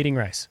Lad. Good betting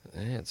race.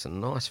 Yeah, it's a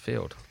nice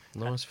field.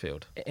 Nice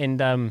field. And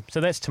so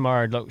that's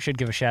tomorrow. Look, should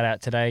give a shout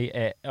out today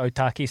at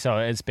Otaki. So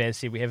as Baz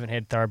said, we haven't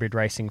had thoroughbred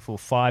racing for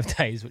 5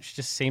 days, which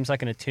just seems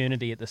like an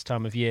eternity at this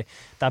time of year.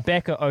 They're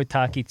back at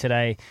Otaki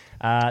today.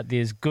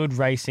 There's good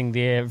racing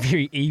there,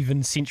 very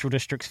even Central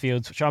Districts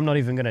fields, which I'm not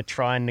even going to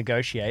try and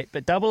negotiate.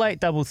 But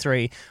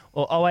 8833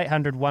 or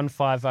 0800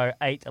 150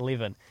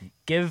 811.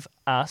 Give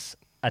us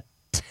a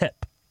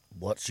tip.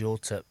 What's your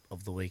tip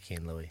of the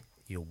weekend, Louis?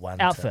 Your one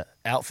Outfit. tip.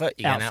 Outfit?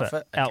 You going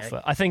outfit? Okay.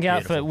 Outfit. I think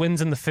Outfit Beautiful.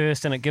 wins in the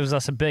first, and it gives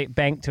us a big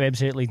bank to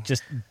absolutely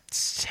just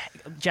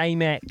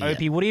J-Mac,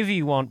 Opie, whatever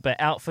you want, but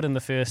Outfit in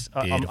the first.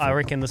 I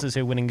reckon this is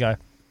her winning go.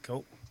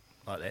 Cool.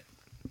 Like that.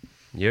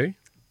 You?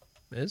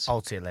 Is?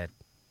 Altair Lad.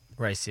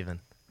 Race 7.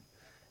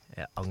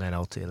 Yeah, I'm going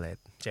Altair Lad.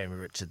 Jamie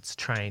Richards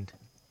trained.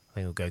 I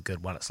think it'll go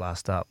good when it's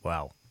last up.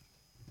 Wow.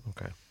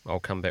 Okay. I'll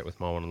come back with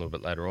my one a little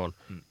bit later on.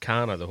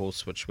 Kano, the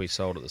horse which we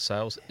sold at the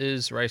sales,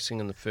 is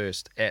racing in the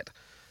first at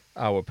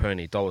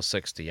Awapuni,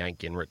 $1.60. Ain't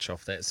getting rich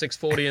off that.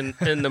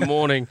 6:40 in the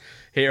morning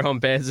here on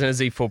Baz and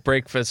Izzy for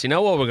breakfast. You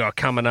know what we got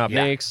coming up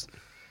next?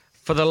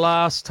 For the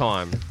last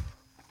time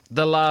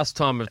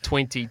of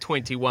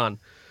 2021,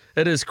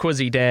 it is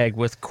Quizzy Dag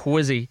with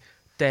Quizzy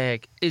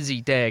Dag,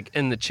 Izzy Dag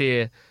in the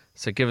chair.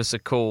 So give us a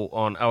call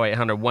on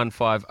 0800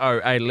 150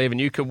 811.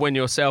 You could win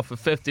yourself a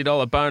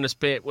 $50 bonus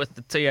bet with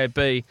the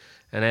TAB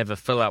and have a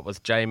fill up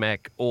with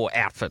J-Mac or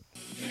Outfit.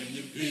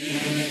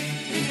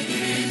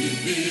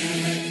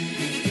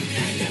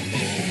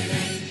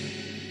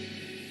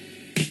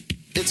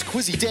 It's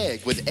Quizzy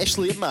Dag with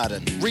Ashley and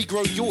Martin.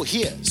 Regrow your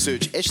hair.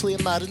 Search Ashley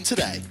and Martin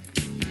today.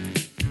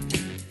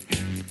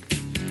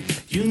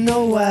 You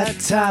know what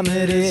time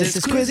it is,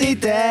 it's Quizzy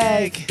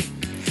Dag.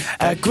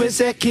 A quiz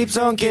that keeps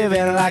on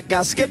giving like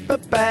I skip a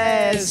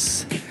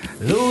Baz.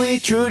 Louis,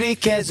 Trudy,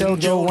 Kaz,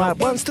 Joe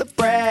wants to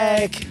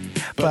brag.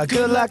 But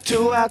good luck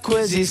to our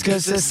quizzies,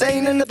 cause this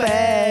ain't in the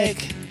bag.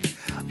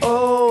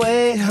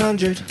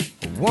 0800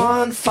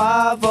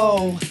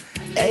 150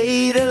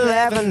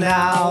 811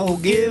 now,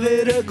 give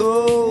it a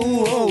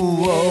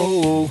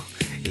go.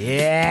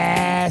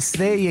 Yes,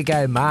 there you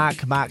go,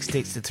 Mark. Mark's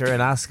texted through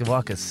and asked if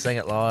I could sing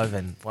it live,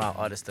 and well,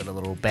 I just did a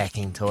little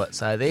backing to it.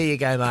 So there you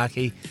go,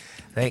 Marky.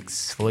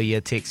 Thanks for your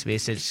text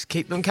message.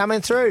 Keep them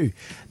coming through.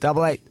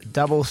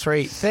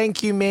 8833.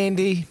 Thank you,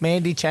 Mandy.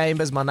 Mandy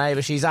Chambers, my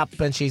neighbour. She's up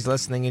and she's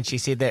listening, and she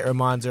said that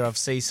reminds her of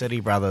Sea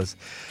City Brothers.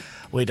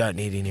 We don't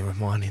need any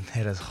reminding.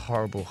 That is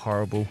horrible,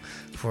 horrible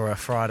for a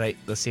Friday,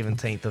 the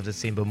 17th of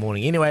December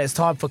morning. Anyway, it's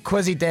time for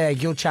Quizzy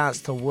Dag. Your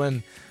chance to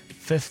win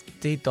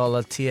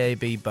 $50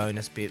 TAB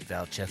bonus bet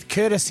voucher,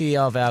 courtesy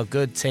of our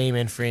good team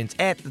and friends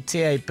at the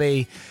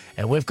TAB.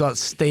 And we've got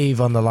Steve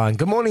on the line.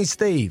 Good morning,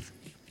 Steve.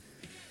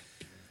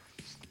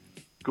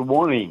 Good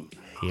morning.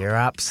 You're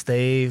up,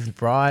 Steve,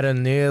 bright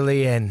and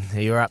early, and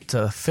you're up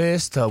to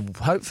first to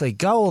hopefully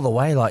go all the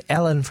way like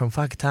Alan from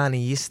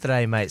Whakatane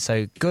yesterday, mate.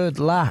 So good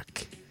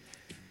luck.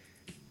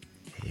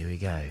 Here we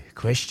go.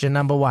 Question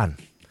number 1.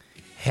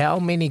 How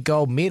many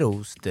gold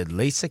medals did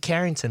Lisa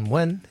Carrington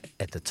win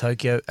at the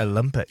Tokyo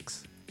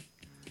Olympics?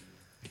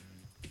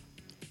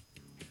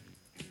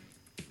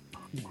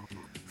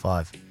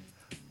 5,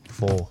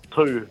 4.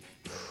 2.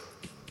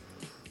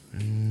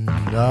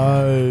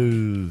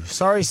 No.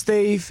 Sorry,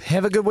 Steve.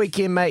 Have a good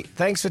weekend, mate.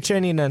 Thanks for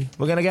tuning in.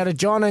 We're going to go to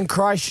John in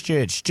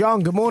Christchurch.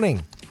 John, good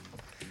morning.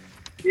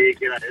 Yeah,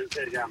 g'day. How's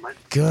it going, mate?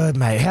 Good,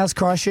 mate. How's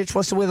Christchurch?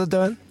 What's the weather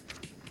doing?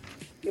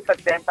 Yeah,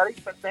 but damn, buddy.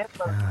 But damn,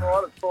 but it's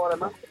all right. It's Friday,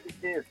 mate.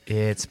 Yeah,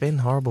 it's been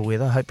horrible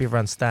weather. I hope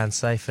everyone's staying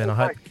safe, and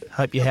I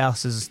hope your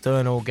house is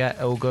doing all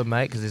good,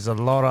 mate, because there's a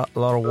lot of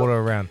water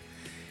around.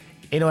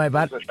 Anyway,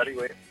 bud,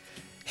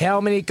 how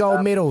many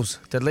gold medals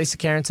did Lisa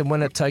Carrington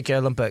win at Tokyo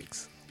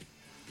Olympics?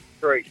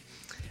 3.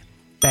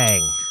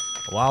 Bang.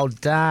 Well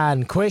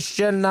done.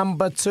 Question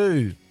number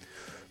 2.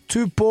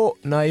 Tupou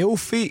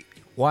Naofi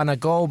won a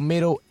gold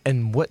medal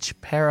in which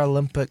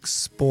Paralympic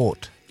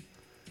sport?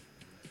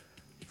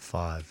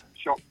 5.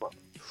 Shot put.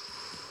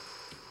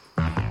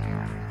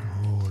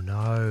 Oh,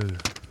 no.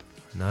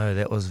 No,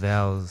 that was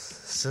Val's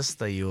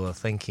sister you were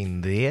thinking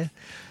there.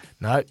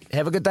 No,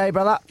 have a good day,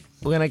 brother.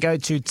 We're going to go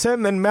to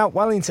Tim in Mount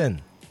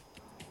Wellington.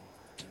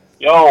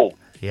 Yo.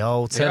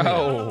 Yo, Timmy.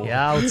 Yo.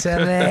 Yo,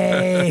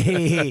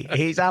 Timmy.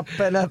 He's up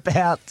and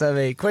about,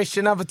 Timmy.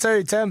 Question number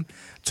 2, Tim.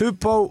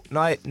 Tupou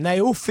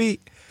Naofi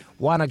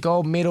won a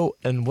gold medal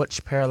in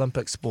which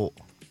Paralympic sport?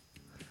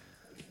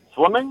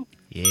 Swimming?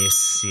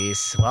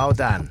 Yes. Well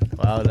done.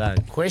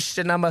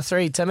 Question number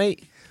 3, Timmy.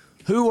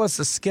 Who was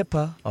the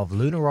skipper of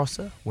Luna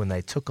Rossa when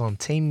they took on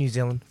Team New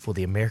Zealand for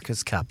the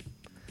America's Cup?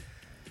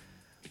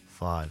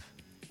 5,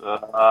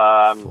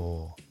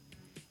 4.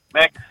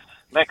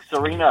 Max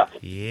Serena.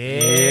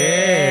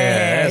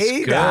 Yeah, that's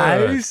he good.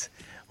 knows.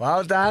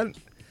 Well done.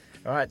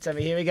 All right,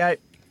 Timmy, here we go.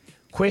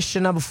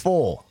 Question number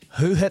 4.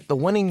 Who hit the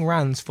winning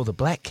runs for the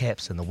Black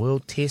Caps in the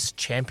World Test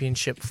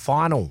Championship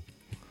final?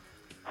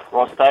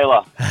 Ross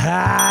Taylor.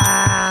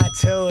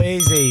 Too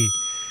easy.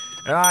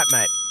 All right,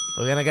 mate.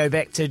 We're going to go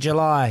back to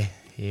July.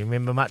 You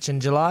remember much in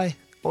July?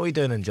 What are we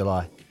doing in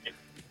July?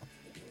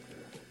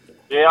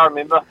 Yeah, I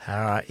remember.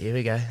 All right, here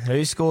we go.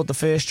 Who scored the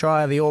first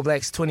try of the All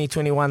Blacks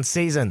 2021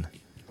 season?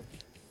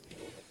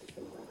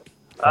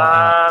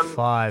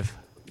 5,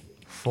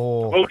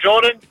 4. Will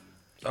Jordan.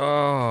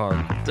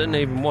 Oh, didn't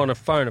even want to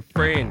phone a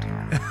friend.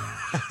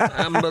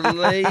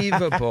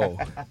 Unbelievable.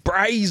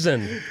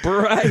 Brazen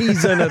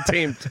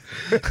attempt.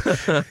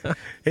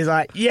 He's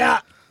like,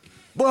 yeah,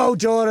 Will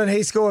Jordan,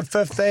 he scored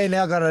 15,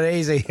 now got it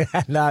easy.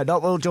 No,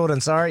 not Will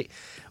Jordan, sorry.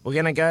 We're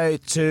going to go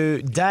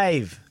to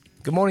Dave.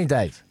 Good morning,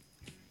 Dave.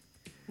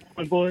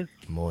 Hi, boys.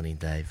 Morning,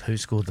 Dave. Who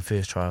scored the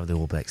first try of the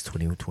All Blacks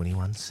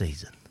 2021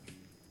 season?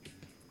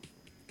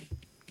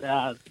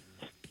 Can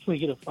we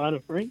get a phone a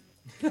friend?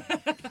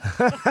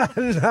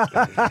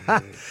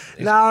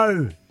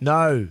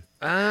 No.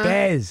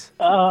 Baz.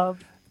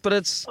 But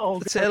it's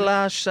our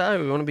last show.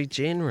 We want to be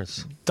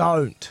generous.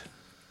 Don't.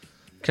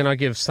 Can I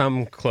give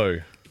some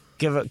clue?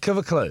 Give a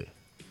clue.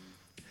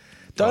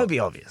 Don't be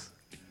obvious.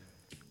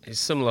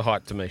 He's similar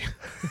height to me.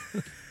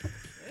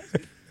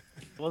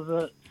 Was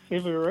it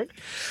February?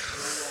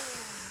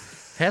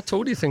 How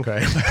tall do you think I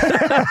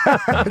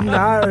am?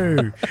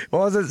 No.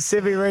 Wasn't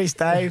Sevi Reece,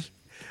 Dave.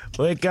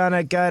 We're going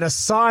to go to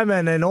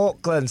Simon in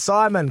Auckland.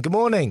 Simon, good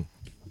morning.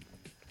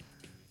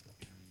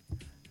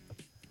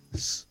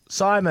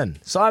 Simon,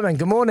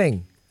 good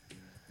morning.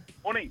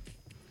 Morning.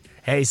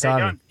 Hey,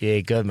 Simon. Yeah,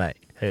 good, mate.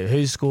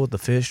 Who scored the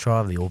first try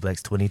of the All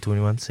Blacks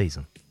 2021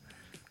 season?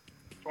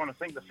 Trying to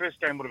think. The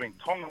first game would have been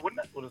Tonga,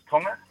 wouldn't it? Was it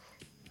Tonga?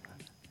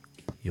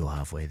 You're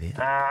halfway there.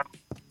 I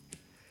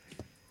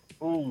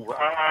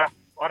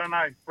don't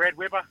know. Brad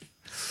Weber.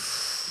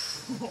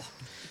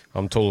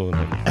 I'm taller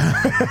than him.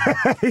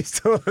 He's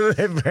taller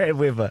than Brad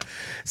Weber.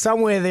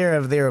 Somewhere there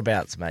or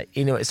thereabouts, mate.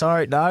 Anyway,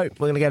 sorry, no.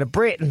 We're going to go to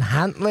Brett and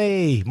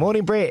Huntley.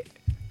 Morning, Brett.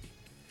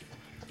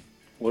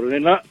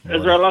 Morena.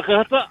 Israel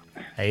Lakahata.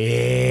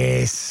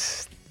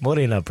 Yes.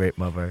 Morena, Brett,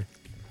 my bro.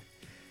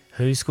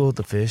 Who scored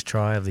the first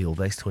try of the All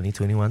Blacks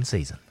 2021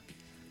 season?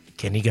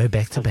 Can he go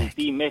back to back?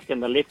 D-Mac in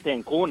the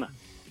left-hand corner.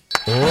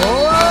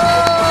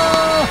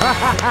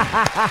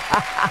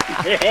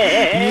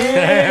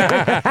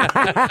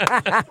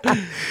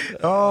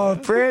 Oh,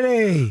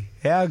 pretty.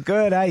 How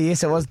good, eh?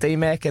 Yes, it was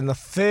D-Mac in the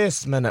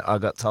first minute, I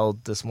got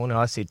told this morning.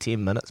 I said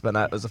 10 minutes, but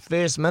no, it was the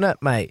first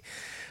minute, mate.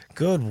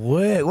 Good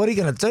work. What are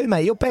you going to do,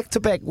 mate? You're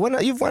back-to-back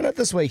winner. You've won it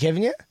this week,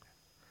 haven't you?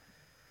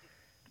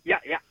 Yeah.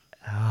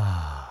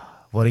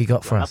 What do you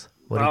got for us?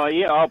 I'm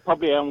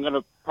going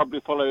to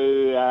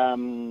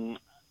follow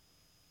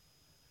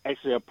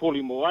actually a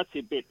Paulie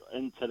Moati bet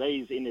in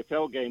today's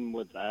NFL game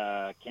with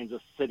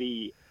Kansas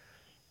City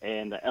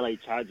and the LA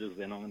Chargers.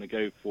 Then I'm going to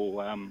go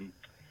for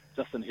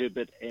Justin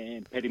Herbert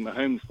and Patty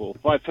Mahomes for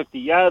 550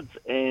 yards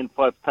and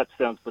 5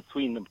 touchdowns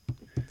between them.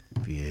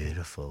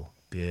 Beautiful.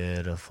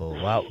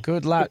 Well,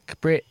 good luck,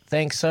 Brett.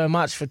 Thanks so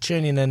much for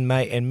tuning in,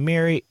 mate. And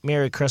Merry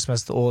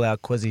Christmas to all our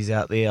quizzies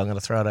out there. I'm going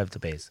to throw it over to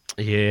Bez.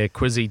 Yeah,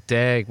 Quizzy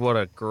Dag. What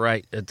a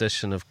great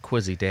edition of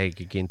Quizzy Dag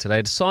again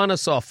today to sign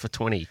us off for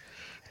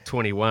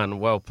 2021.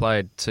 Well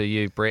played to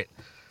you, Brett.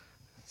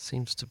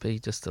 Seems to be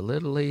just a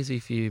little easy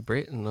for you,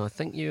 Brett, and I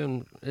think you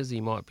and Izzy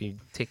might be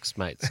text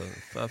mates, so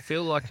I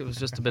feel like it was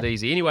just a bit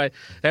easy. Anyway,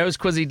 that was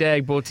Quizzy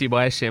Dag, brought to you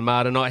by Ashley and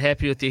Martin. Not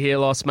happy with your hair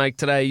loss, make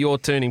today your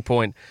turning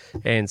point,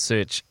 and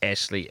search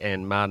Ashley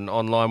and Martin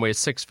online. We're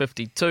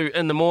 6:52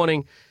 in the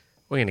morning.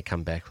 We're going to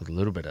come back with a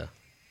little bit of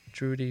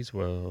Trudy's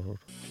World.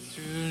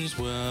 Trudy's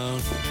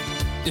World.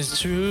 It's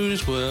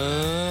Trudy's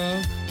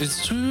World.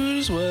 It's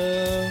Trudy's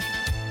World.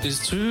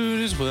 It's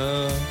Trudy's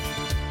World.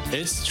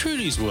 It's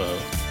Trudy's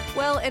World.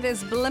 Well, it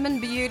is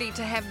blimmin' beauty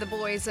to have the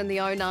boys in the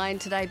 09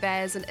 today,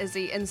 Baz and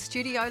Izzy, in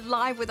studio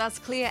live with us,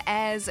 clear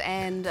as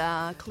and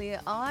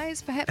clear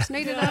eyes, perhaps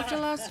needed after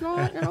last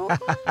night.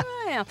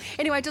 Yeah.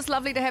 Anyway, just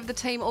lovely to have the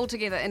team all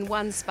together in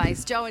one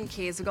space. Joe and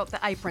Kez, we've got the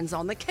aprons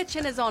on, the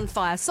kitchen is on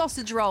fire,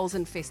 sausage rolls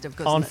and festive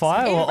goodness. On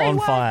fire or on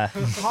fire?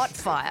 Hot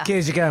fire.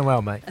 Kez, you're going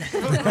well, mate.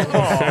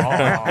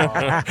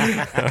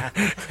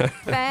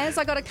 Baz,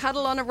 I got a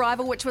cuddle on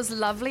arrival, which was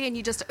lovely, and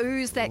you just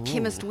oozed that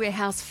Chemist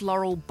Warehouse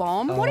floral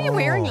bomb. What are you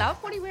wearing, love?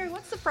 What are you wearing?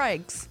 What's the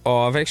frags?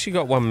 Oh, I've actually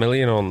got 1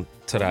 million on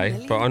today, 1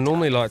 million but I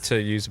normally like to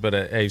use a bit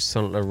of Yves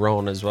Saint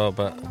Laurent as well,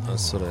 but I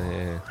sort of,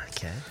 yeah.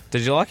 Okay.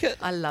 Did you like it?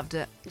 I loved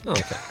it. Oh,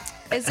 okay.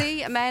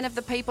 Izzy, a man of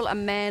the people, a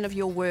man of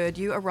your word.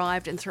 You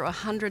arrived and threw a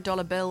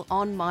 $100 bill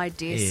on my desk.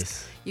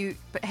 Yes. You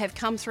have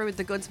come through with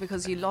the goods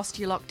because you lost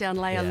your lockdown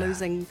layer, Yeah.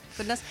 losing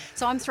goodness.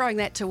 So I'm throwing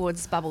that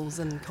towards bubbles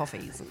and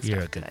coffees and stuff. You're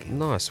a good today.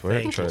 Nice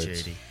work, Thank you, Jude.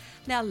 Judy.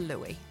 Now,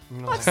 Louis,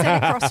 I've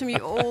sat across from you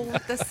all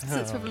this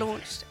since we've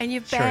launched, and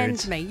you've banned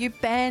Truth. me. You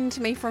banned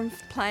me from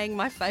playing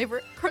my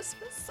favourite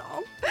Christmas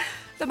song,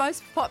 the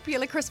most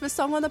popular Christmas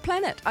song on the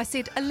planet. I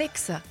said,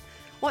 Alexa,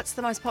 what's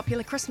the most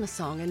popular Christmas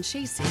song? And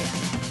she said,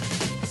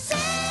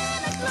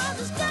 Santa Claus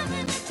is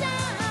coming to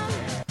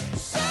town.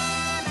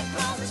 Santa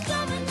Claus is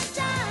coming to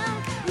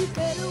town. You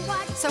better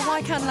watch so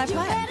why can't I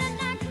play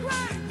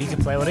it? You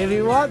can play whatever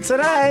you want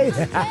today.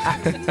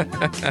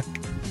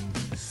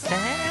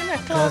 Santa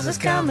Claus is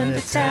coming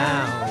to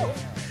town.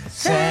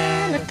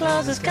 Santa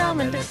Claus is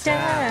coming to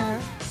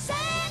town.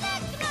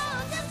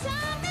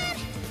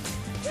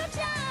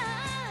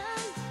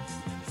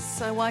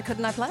 So why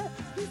couldn't I play it?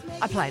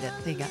 I played it.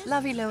 There you go.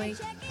 Love you, Louis.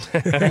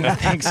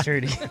 Thanks,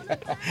 Trudy.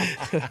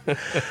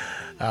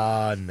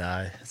 Oh,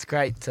 no. It's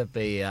great to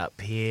be up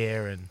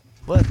here and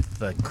with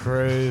the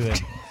crew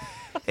and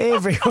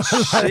everyone.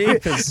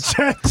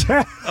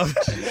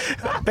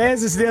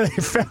 Baz has nearly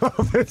fell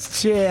off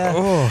his chair.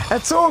 Oh.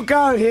 It's all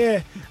go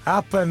here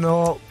up in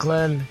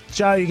Auckland.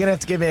 Joe, you're going to have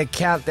to give me a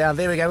countdown.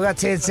 There we go. We've got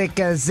 10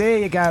 seconds. There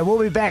you go. We'll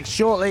be back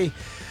shortly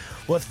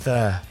with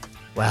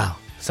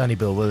Sonny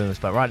Bill Williams.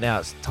 But right now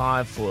it's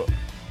time for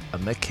a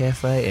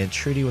McCafe and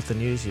Trudy with the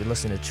news. You're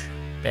listening to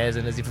Baz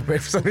and Izzy for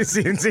breakfast on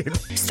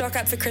SCNZ. Stock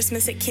up for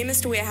Christmas at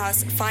Chemist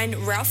Warehouse. Find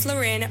Ralph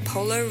Lauren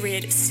Polo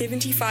Red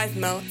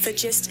 75ml for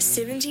just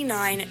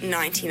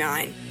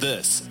 $79.99.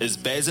 This is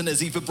Baz and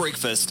Izzy for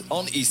breakfast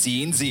on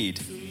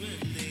SCNZ.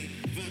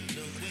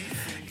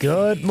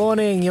 Good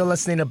morning. You're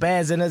listening to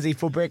Baz and Izzy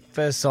for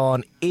breakfast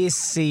on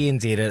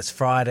SCNZ. It's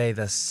Friday,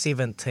 the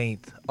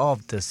 17th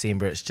of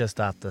December. It's just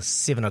after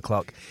 7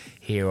 o'clock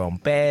here on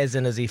Baz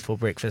and Izzy for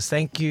breakfast.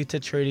 Thank you to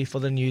Trudy for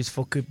the news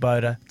for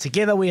Kubota.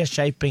 Together we are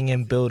shaping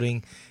and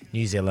building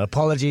New Zealand.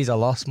 Apologies, I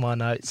lost my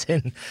notes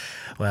and,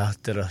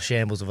 did a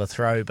shambles of a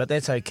throw, but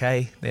that's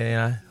okay.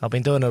 I've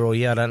been doing it all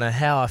year. I don't know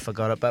how I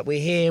forgot it, but we're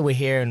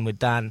here and we're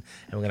done,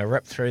 and we're going to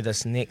rip through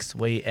this next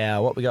wee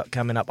hour. What we got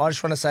coming up? I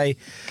just want to say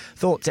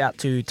thoughts out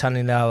to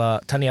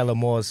Taniela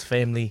Moore's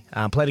family.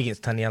 Played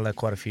against Taniela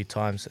quite a few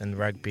times in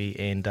rugby,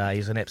 and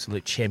he's an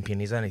absolute champion.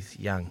 He's only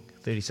young,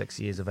 36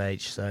 years of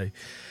age, so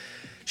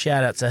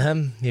shout out to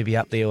him. He'll be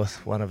up there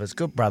with one of his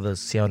good brothers,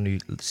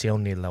 Sione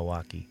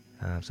Lawaki.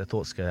 So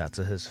thoughts go out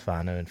to his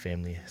whānau and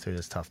family through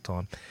this tough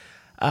time.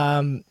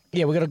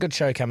 We've got a good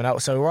show coming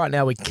up. So right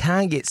now we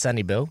can't get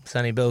Sonny Bill.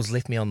 Sonny Bill's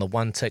left me on the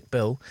one-tick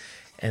bill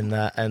in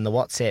the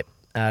WhatsApp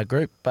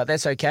group, but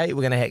that's okay.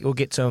 We'll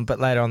get to him a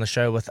bit later on the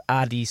show with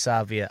Adi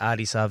Savia.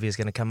 Adi Savia is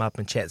going to come up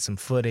and chat some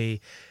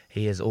footy.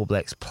 He is All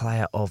Blacks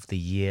Player of the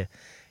Year,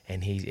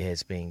 and he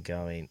has been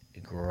going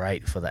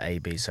great for the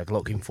AB. So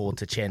looking forward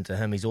to chatting to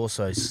him. He's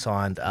also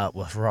signed up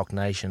with Rock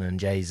Nation and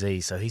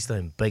Jay-Z, so he's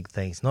doing big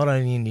things, not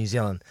only in New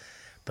Zealand,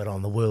 but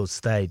on the world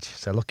stage.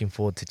 So looking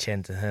forward to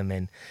chatting to him.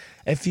 And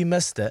if you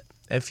missed it,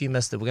 we're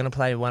going to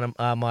play one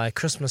of my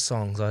Christmas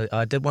songs.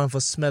 I did one for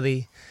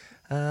Smithy.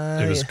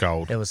 It was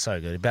gold. It was so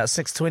good. About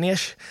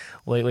 6:20ish,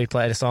 we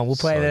played a song. We'll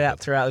play that out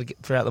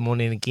throughout the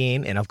morning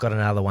again, and I've got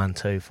another one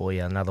too for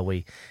you, another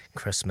wee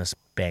Christmas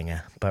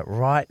banger. But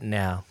right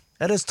now,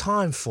 it is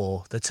time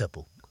for the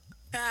tipple.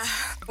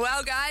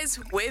 Well, guys,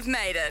 we've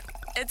made it.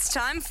 It's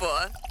time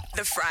for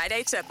the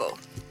Friday Tipple.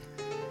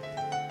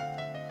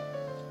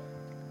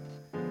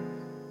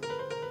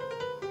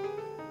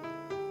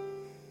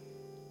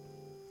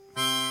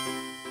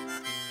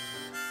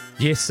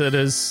 Yes, it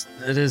is.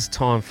 It is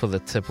time for the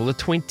tipple, the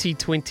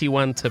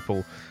 2021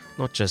 tipple.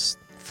 Not just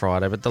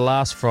Friday, but the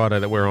last Friday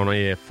that we're on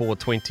air for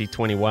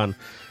 2021.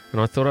 And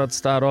I thought I'd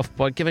start off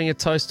by giving a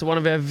toast to one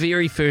of our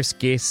very first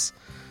guests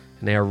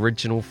and our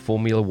original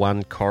Formula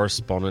One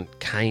correspondent,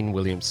 Kane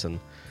Williamson,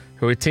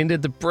 who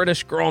attended the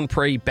British Grand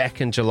Prix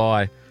back in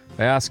July.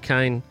 I asked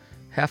Kane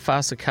how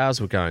fast the cars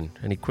were going,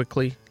 and he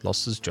quickly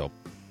lost his job.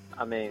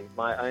 I mean,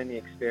 my only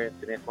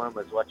experience in F1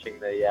 was watching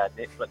the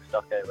Netflix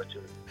doco, which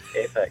was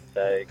epic.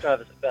 So I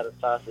drove about as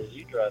fast as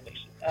you drove,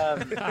 actually.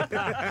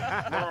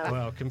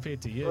 Well,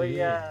 compared to you. Well,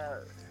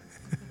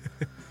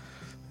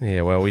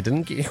 Yeah, well, we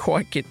didn't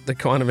quite get the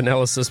kind of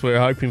analysis we were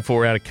hoping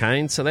for out of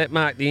Kane, so that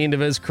marked the end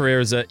of his career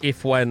as a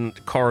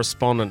F1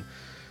 correspondent.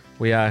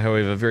 We are,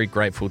 however, very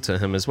grateful to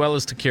him, as well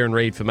as to Kieran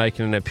Reid for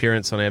making an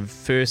appearance on our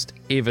first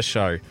ever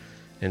show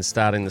and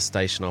starting the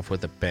station off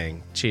with a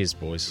bang. Cheers,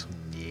 boys.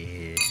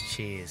 Yes,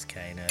 cheers,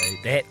 Kano.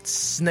 That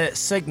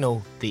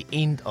signalled the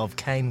end of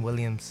Kane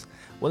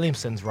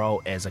Williamson's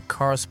role as a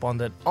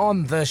correspondent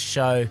on this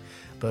show,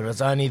 but it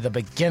was only the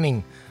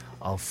beginning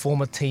of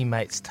former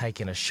teammates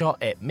taking a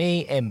shot at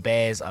me and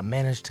Baz, I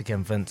managed to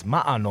convince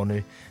Ma'a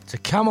Nonu to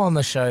come on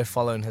the show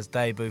following his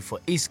debut for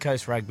East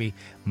Coast Rugby.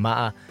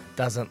 Ma'a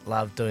doesn't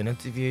love doing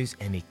interviews,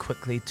 and he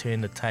quickly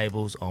turned the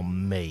tables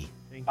on me.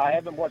 I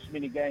haven't watched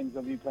many games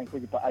of you playing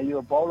cricket, but are you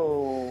a bowler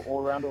or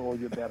all-rounder, or are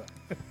you a batter?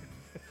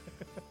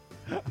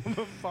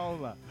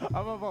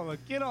 I'm a bowler.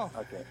 Get off.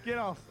 Okay. Get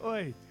off.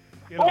 Oi.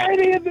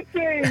 Brady in the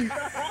team!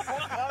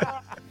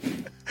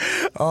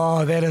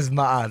 Oh, that is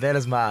Ma'a. That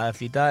is Ma'a.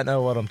 If you don't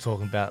know what I'm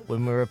talking about,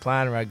 when we were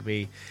playing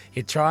rugby,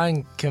 he'd try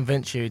and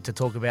convince you to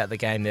talk about the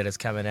game that is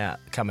coming up,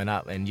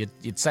 and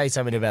you'd say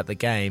something about the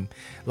game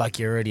like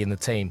you're already in the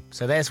team.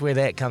 So that's where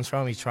that comes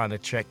from. He's trying to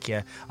trick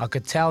you. I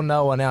could tell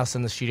no one else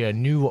in the studio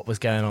knew what was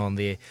going on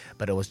there,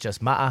 but it was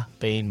just Ma'a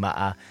being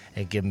Ma'a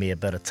and giving me a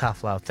bit of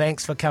tough love.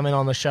 Thanks for coming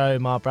on the show,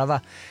 my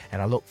brother,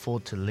 and I look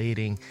forward to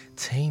leading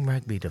Team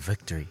Rugby to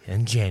victory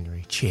in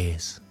January.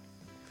 Cheers.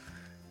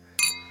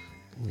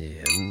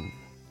 Yeah,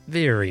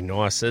 very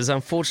nice.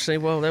 Unfortunately,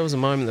 well, that was a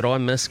moment that I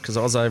missed because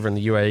I was over in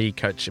the UAE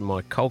coaching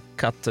my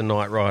Kolkata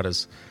Knight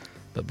Riders.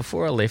 But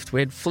before I left, we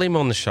had Flem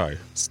on the show,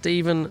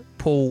 Stephen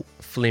Paul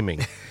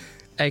Fleming,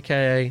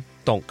 a.k.a.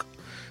 Donk.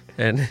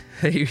 And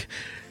he,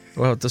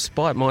 well,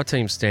 despite my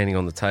team standing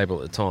on the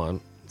table at the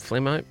time,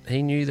 Flemo,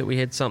 he knew that we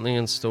had something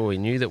in store. He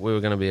knew that we were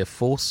going to be a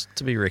force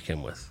to be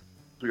reckoned with.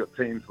 We've got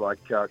teams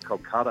like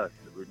Kolkata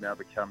that would now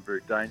become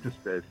very dangerous,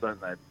 Bears, don't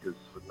they? Because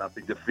with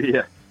nothing to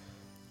fear.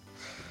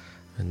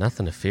 And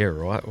nothing to fear,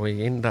 right?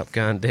 We ended up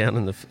going down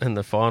in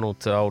the final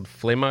to old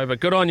Flemo. But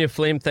good on you,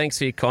 Flem. Thanks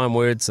for your kind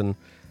words and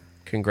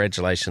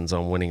congratulations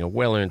on winning a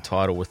well-earned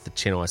title with the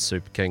Chennai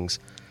Super Kings.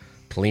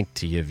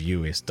 Plenty of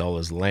US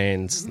dollars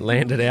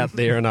landed out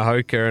there in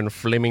Ahoka and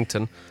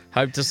Flemington.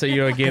 Hope to see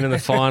you again in the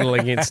final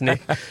against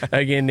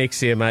again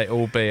next year, mate,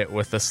 albeit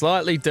with a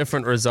slightly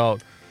different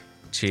result.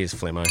 Cheers,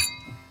 Flemo.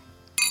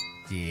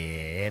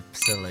 Yeah,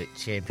 absolute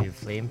champion,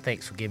 Flem.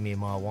 Thanks for giving me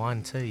my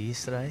wine too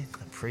yesterday.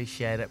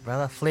 Appreciate it,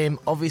 brother. Flem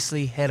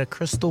obviously had a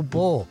crystal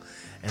ball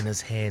in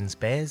his hands,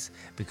 Baz,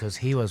 because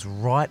he was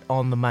right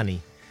on the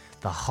money.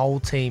 The whole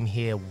team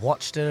here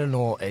watched it in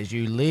awe as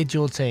you led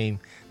your team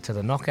to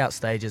the knockout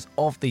stages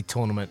of the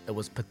tournament. It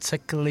was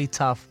particularly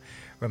tough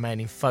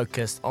remaining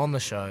focused on the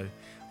show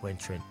when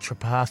Trent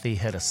Tripathi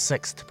hit a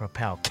six to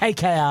propel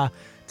KKR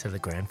to the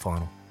grand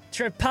final.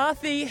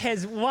 Tripathi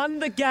has won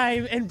the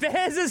game and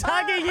Baz is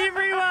hugging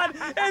everyone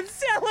in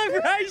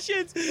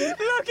celebrations.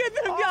 Look at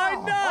them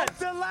go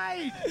nuts.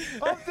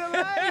 I'm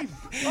delayed.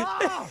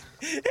 Oh,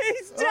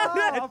 he's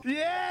done it.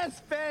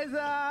 Yes, Baz.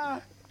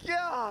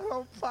 God,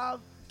 I'm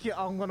pumped.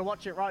 I'm going to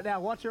watch it right now.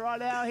 Watch it right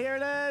now. Here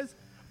it is.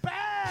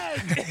 Bang!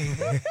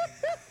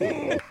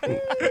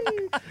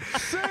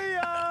 See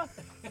ya.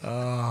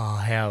 Oh,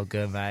 how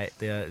good, mate.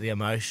 The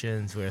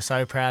emotions. We're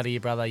so proud of you,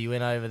 brother. You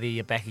went over there,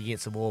 you're back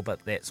against the wall,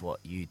 but that's what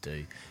you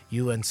do.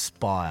 You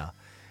inspire.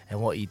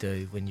 And what you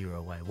do when you're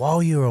away.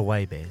 While you're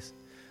away, Baz,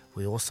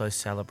 we also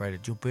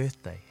celebrated your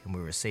birthday, and we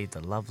received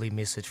a lovely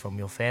message from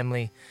your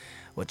family,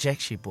 which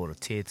actually brought a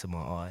tear to my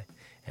eye,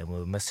 and we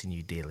were missing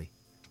you dearly.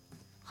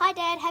 Hi,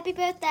 Dad. Happy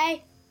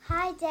birthday.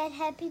 Hi, Dad.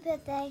 Happy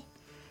birthday.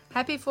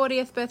 Happy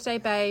 40th birthday,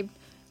 babe.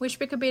 Wish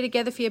we could be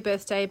together for your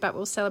birthday, but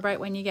we'll celebrate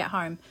when you get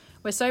home.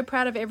 We're so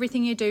proud of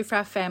everything you do for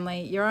our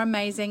family. You're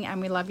amazing and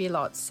we love you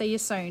lots. See you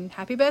soon.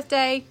 Happy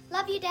birthday.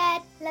 Love you,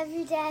 Dad. Love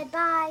you, Dad.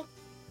 Bye.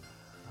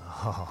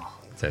 Oh,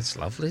 that's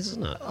lovely,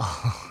 isn't it?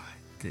 Oh,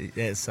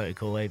 that's so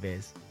cool, eh,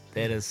 Baz?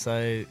 That is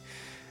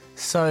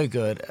so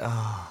good.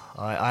 Oh,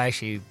 I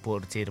actually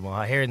brought a tear to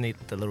my eye. Hearing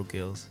the little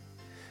girls,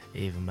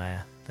 Eva and Maya,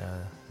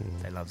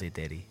 they love their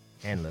daddy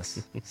and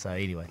Liz. So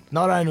anyway,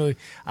 not only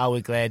are we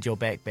glad you're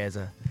back,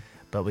 Bazza,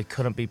 but we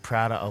couldn't be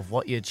prouder of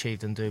what you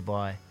achieved in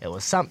Dubai. It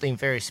was something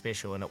very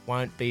special and it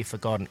won't be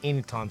forgotten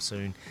anytime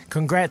soon.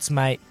 Congrats,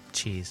 mate.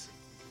 Cheers.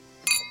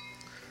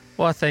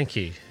 Why, thank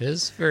you.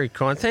 It's very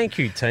kind. Thank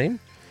you, team.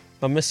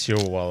 I missed you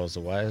all while I was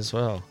away as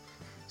well.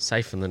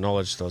 Safe in the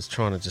knowledge that I was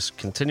trying to just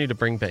continue to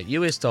bring back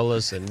US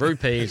dollars and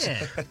rupees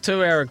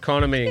to our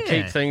economy and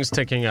keep things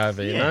ticking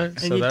over, you know?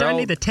 And you don't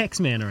need the tax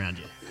man around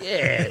you.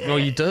 Yeah, well,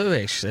 you do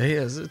actually.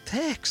 It's a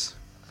tax.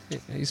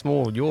 He's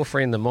more your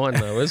friend than mine,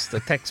 though, is the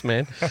tax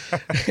man.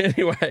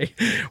 Anyway,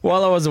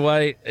 while I was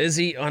away,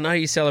 Izzy, I know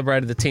you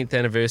celebrated the 10th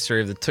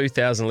anniversary of the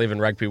 2011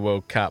 Rugby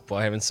World Cup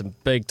by having some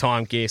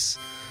big-time guests,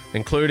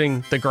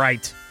 including the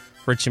great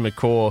Richie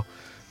McCaw.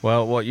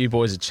 Well, what you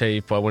boys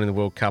achieved by winning the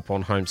World Cup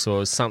on home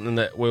soil is something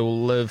that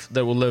will live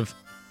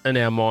in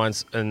our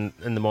minds and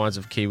in the minds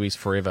of Kiwis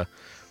forever.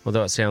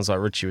 Although it sounds like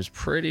Richie was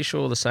pretty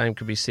sure the same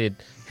could be said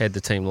had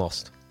the team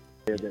lost.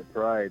 Yeah, that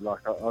parade. Like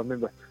I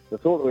remember the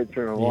thought that went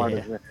through my mind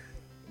is,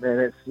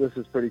 man, this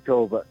is pretty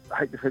cool. But I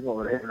hate to think what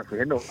would happen if we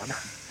hadn't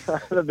won.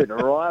 It'd have been a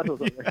riot or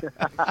something.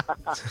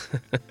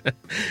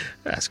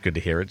 That's good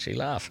to hear Richie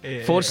laugh.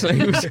 Yeah.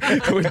 Fortunately,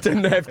 we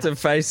didn't have to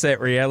face that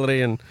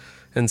reality, and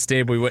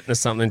instead we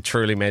witnessed something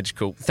truly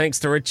magical. Thanks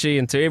to Richie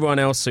and to everyone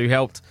else who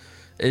helped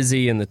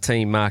Izzy and the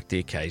team mark the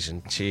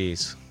occasion.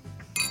 Cheers.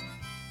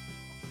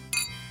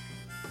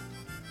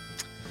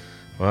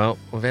 Well,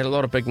 we've had a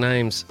lot of big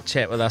names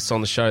chat with us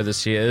on the show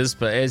this year,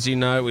 but as you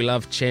know, we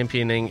love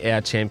championing our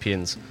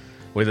champions,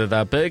 whether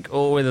they're big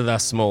or whether they're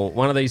small.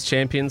 One of these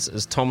champions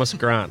is Thomas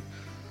Grant,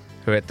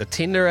 who at the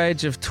tender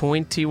age of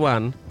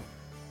 21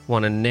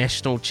 won a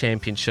national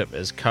championship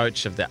as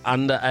coach of the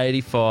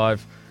under-85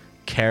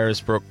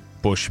 Carisbrook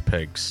Bush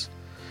Pigs.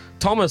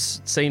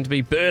 Thomas seemed to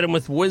be burdened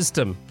with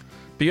wisdom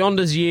beyond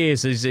his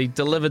years as he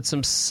delivered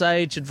some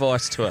sage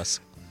advice to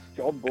us.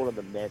 John brought in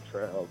the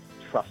mantra of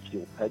trust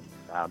your pig.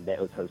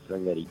 That was his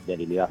thing that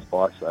he led us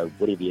by, so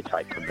whatever you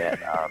take from that.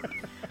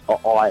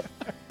 I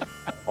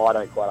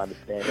don't quite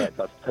understand that,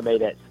 but to me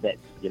that's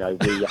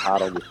wear your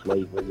heart on your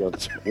sleeve. When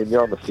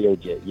you're on the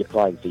field, you're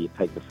playing for your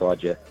pig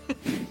beside you.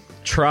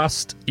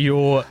 Trust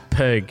your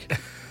pig.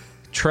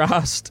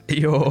 Trust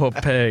your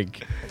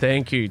pig.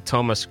 Thank you,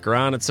 Thomas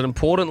Grant. It's an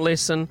important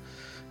lesson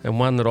and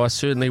one that I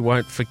certainly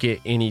won't forget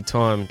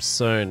anytime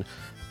soon.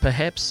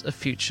 Perhaps a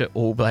future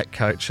All Black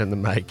coach in the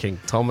making.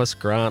 Thomas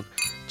Grant,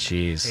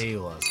 cheers. He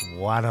was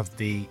one of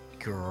the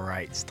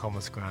greats,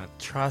 Thomas Grant.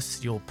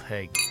 Trust your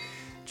pig.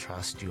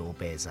 Trust your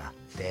bezza.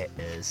 That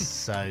is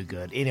so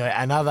good. Anyway,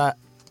 another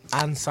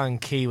unsung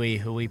Kiwi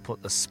who we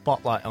put the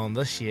spotlight on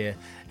this year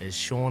is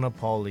Shauna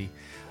Poley.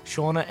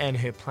 Shauna and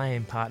her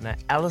playing partner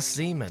Alice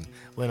Zeman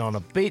went on a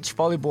beach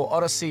volleyball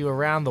odyssey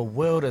around the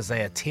world as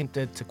they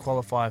attempted to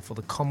qualify for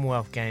the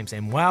Commonwealth Games,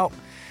 and well,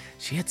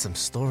 she had some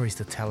stories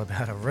to tell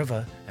about a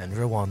river in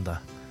Rwanda.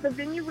 The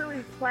venue where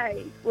we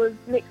played was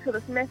next to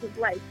this massive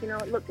lake.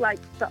 It looked like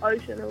the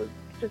ocean. It was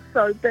just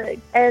so big.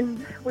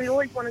 And we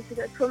always wanted to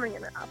go swimming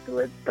in it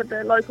afterwards, but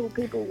the local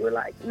people were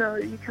like, no,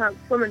 you can't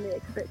swim in there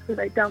because that's where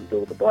they dumped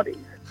all the bodies.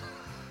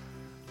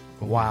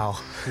 Wow.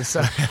 So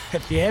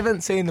if you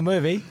haven't seen the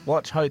movie,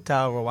 watch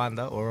Hotel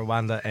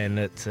Rwanda, and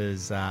it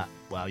is,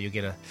 you'll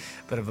get a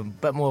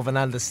bit more of an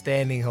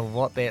understanding of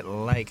what that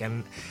lake,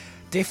 and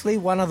definitely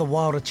one of the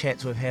wilder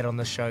chats we've had on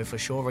the show for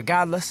sure.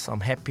 Regardless, I'm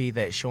happy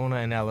that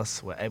Shauna and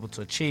Alice were able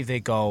to achieve their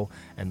goal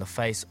in the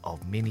face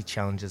of many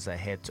challenges they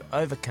had to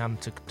overcome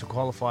to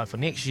qualify for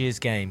next year's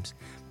games.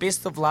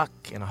 Best of luck,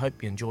 and I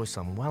hope you enjoy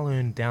some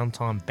well-earned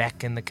downtime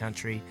back in the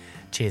country.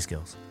 Cheers,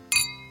 girls.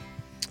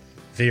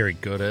 Very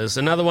good. Is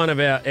another one of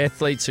our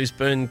athletes who's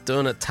been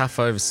doing it tough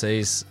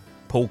overseas,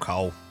 Paul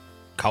Cole.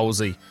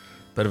 Colesy,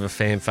 bit of a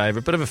fan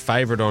favourite, bit of a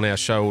favourite on our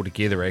show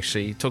altogether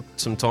actually. He took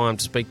some time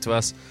to speak to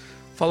us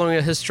following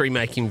a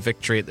history-making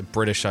victory at the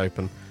British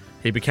Open.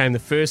 He became the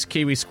first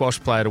Kiwi squash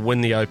player to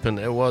win the Open.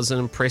 It was an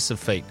impressive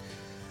feat,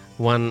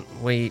 one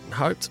we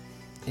hoped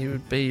he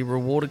would be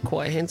rewarded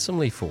quite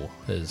handsomely for.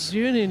 Do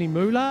you earn any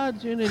moolah?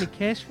 Do you earn any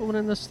cash for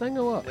winning this thing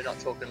or what? We're not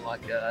talking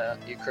like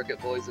you cricket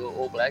boys or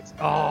All Blacks.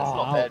 Oh. It's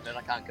not bad, man.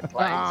 I can't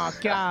complain. Oh,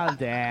 calm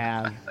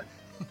down.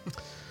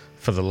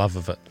 For the love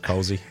of it,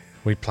 Colesy.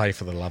 We play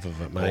for the love of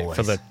it, mate.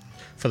 Always.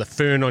 For the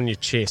fern on your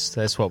chest,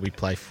 that's what we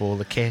play for.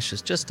 The cash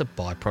is just a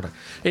byproduct.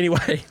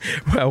 Anyway,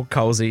 well,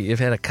 Colesy, you've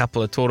had a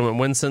couple of tournament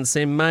wins since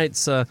then, mate.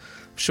 So I'm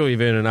sure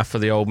you've earned enough for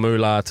the old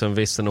moolah to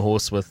invest in a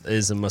horse with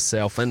Iz and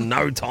myself in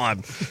no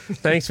time.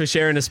 Thanks for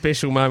sharing a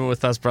special moment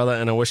with us, brother,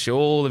 and I wish you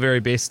all the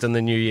very best in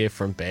the new year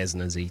from Baz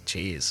and Izzy.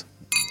 Cheers.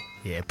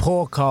 Yeah,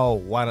 Paul Cole,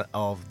 one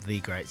of the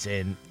greats,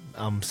 and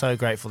I'm so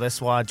grateful.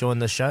 That's why I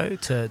joined the show,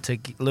 to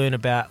learn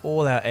about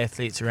all our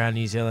athletes around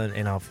New Zealand,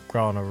 and I've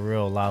grown a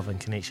real love and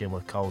connection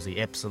with Colesy,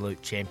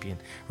 absolute champion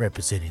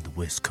representing the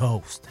West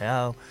Coast.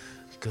 How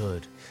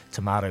good.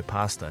 Tomato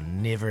pasta,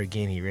 never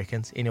again, he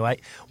reckons. Anyway,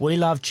 we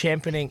love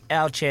championing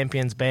our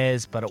champions,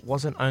 Baz, but it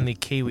wasn't only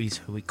Kiwis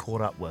who we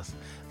caught up with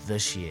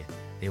this year.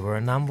 There were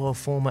a number of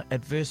former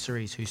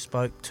adversaries who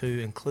spoke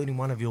to, including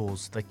one of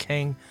yours, the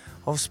king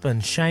of spin,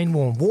 Shane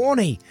Warne.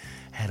 Warnie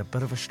had a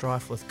bit of a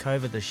strife with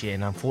COVID this year,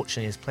 and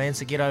unfortunately his plans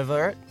to get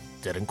over it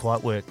didn't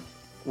quite work.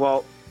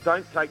 Well,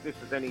 don't take this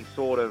as any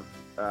sort of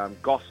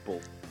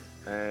gospel,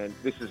 and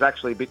this is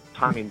actually a bit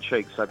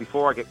tongue-in-cheek, so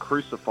before I get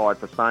crucified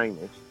for saying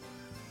this,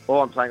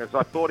 all I'm saying is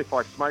I thought if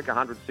I smoke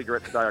 100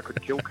 cigarettes a day I could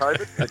kill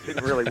COVID. It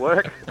didn't really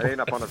work. I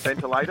ended up on a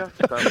ventilator,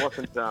 so it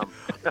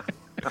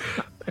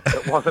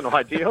wasn't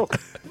ideal.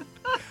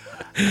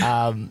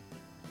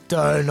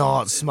 Do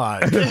not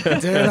smoke.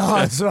 Do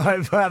not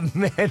smoke. But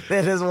man,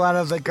 that is one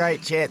of the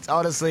great chats.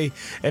 Honestly,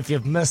 if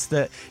you've missed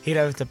it, head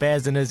over to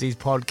Baz and Izzy's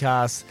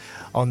podcast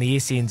on the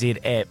SNZ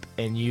app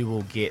and you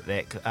will get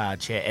that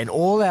chat and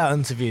all our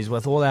interviews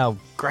with all our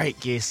great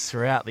guests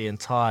throughout the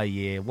entire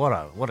year.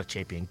 What a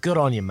champion. Good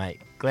on you, mate.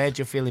 Glad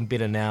you're feeling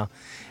better now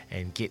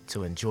and get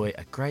to enjoy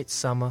a great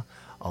summer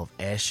of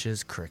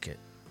Ashes cricket.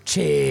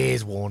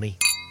 Cheers, Warnie.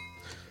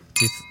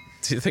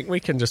 Do you think we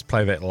can just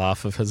play that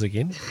laugh of his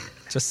again?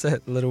 Just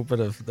that little bit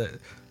of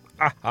that.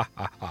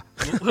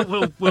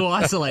 We'll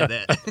isolate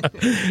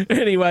that.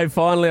 Anyway,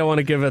 finally, I want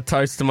to give a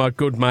toast to my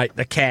good mate,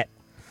 the cat,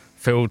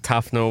 Phil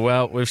Tufnell.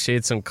 Well, we've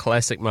shared some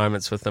classic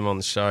moments with him on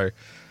the show,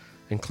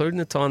 including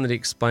the time that he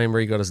explained where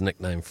he got his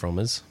nickname from.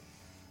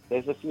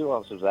 There's a few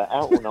answers there.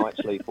 Out all night,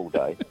 sleep all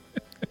day.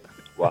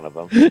 One of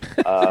them.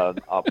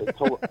 I've been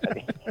taught.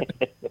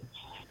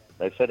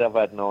 They said I've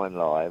had 9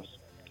 lives,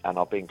 and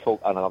I've been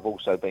caught, and I've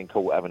also been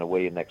caught having a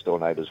wee in next door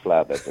neighbour's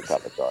flower beds a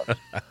couple of times.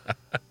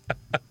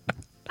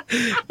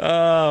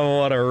 Oh,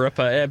 what a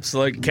ripper.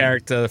 Absolute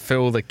character,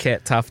 Phil the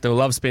Cat Tufnell.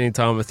 Love spending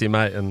time with you,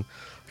 mate, and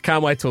I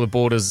can't wait till the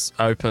borders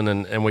open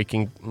and we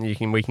can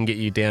get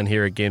you down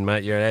here again,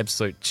 mate. You're an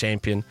absolute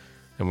champion,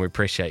 and we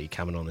appreciate you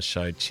coming on the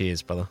show.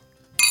 Cheers, brother.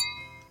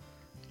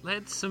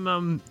 That's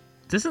some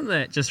isn't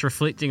that just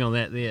reflecting on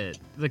that there?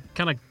 The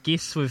kind of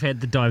guests we've had,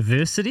 the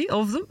diversity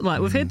of them. Like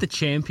we've had the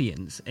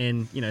champions,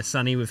 and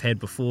Sonny we've had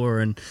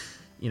before, and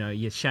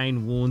your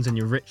Shane Warnes and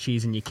your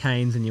Richies and your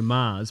Canes and your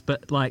Mars,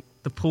 but like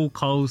the Paul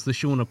Coles, the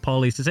Shauna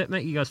Pollys, does that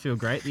make you guys feel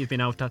great that you've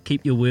been able to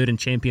keep your word and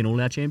champion all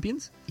our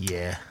champions?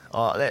 Yeah,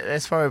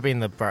 that's probably been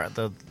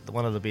the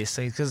one of the best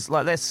things, because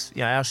like that's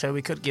our show.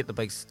 We could get the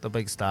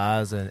big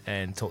stars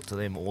and talk to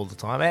them all the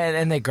time,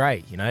 and they're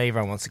great.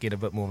 Everyone wants to get a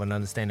bit more of an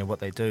understanding of what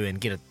they do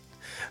and get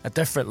a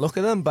different look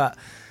at them, but.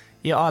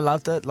 Yeah, I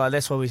loved it. Like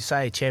that's what we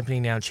say,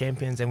 championing our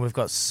champions, and we've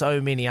got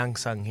so many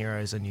unsung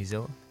heroes in New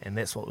Zealand, and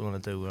that's what we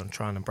want to do. We want to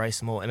try and embrace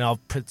them all. And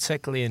I've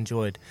particularly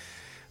enjoyed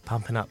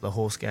pumping up the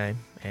horse game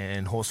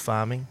and horse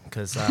farming,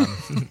 because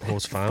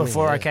horse farming.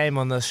 Before I came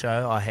on this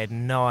show, I had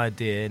no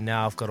idea.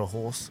 Now I've got a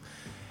horse,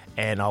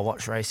 and I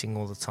watch racing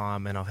all the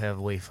time, and I've had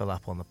a wee fill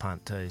up on the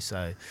punt too.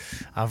 So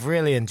I've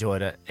really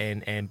enjoyed it.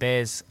 And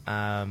Baz,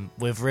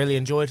 we've really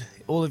enjoyed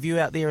all of you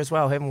out there as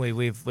well, haven't we?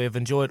 We've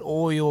enjoyed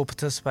all your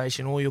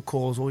participation, all your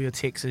calls, all your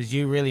texts.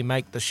 You really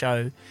make the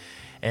show.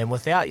 And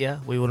without you,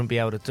 we wouldn't be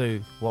able to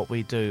do what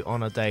we do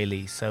on a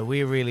daily. So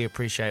we really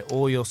appreciate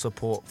all your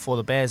support for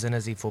the Baz and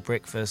Izzy for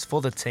breakfast, for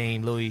the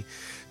team, Louis,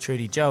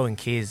 Trudy, Joe and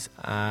Kez.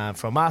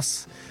 From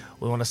us,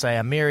 we want to say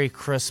a Merry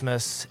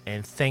Christmas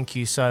and thank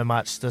you so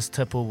much. This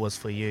tipple was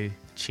for you.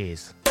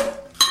 Cheers.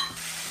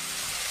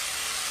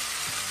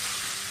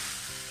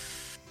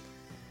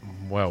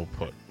 Well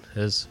put.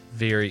 Is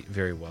very,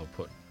 very well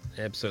put.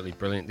 Absolutely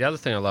brilliant. The other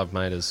thing I love,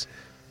 mate, is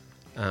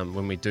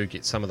when we do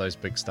get some of those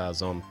big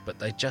stars on, but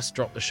they just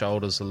drop the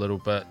shoulders a little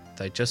bit.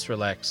 They just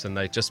relax and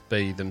they just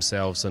be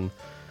themselves, and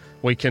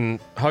we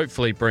can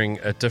hopefully bring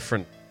a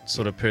different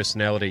sort of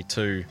personality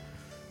to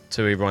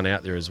everyone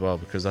out there as well,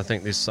 because I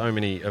think there's so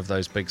many of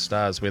those big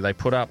stars where they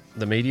put up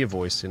the media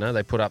voice,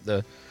 they put up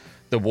the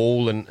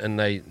wall and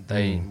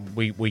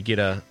we get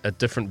a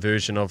different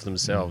version of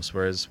themselves,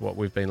 whereas what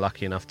we've been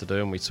lucky enough to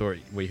do, and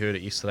we heard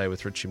it yesterday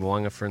with Richie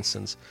Mo'unga, for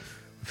instance,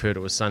 we've heard it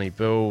with Sonny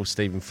Bill,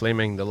 Stephen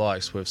Fleming, the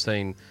likes we've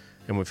seen,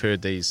 and we've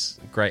heard these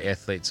great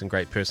athletes and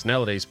great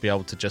personalities be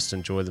able to just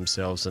enjoy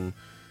themselves and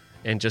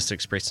just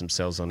express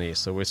themselves on air.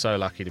 So we're so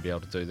lucky to be able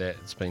to do that.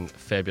 It's been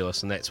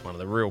fabulous, and that's one of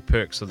the real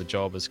perks of the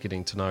job, is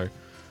getting to know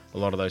a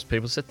lot of those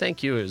people. So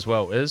thank you as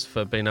well, Iz,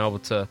 for being able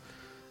to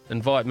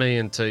invite me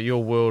into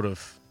your world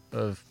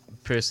of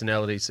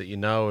personalities that you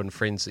know and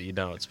friends that you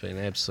know. It's been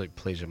an absolute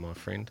pleasure, my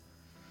friend.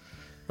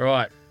 All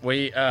right,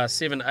 we are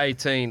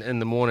 7:18 in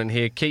the morning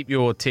here. Keep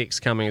your texts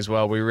coming as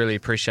well. We really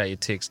appreciate your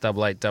texts,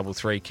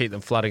 8833. Keep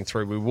them flooding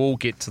through. We will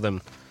get to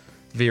them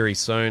very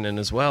soon. And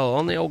as well,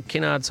 on the old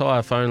Kennards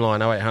Hire phone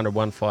line, 0800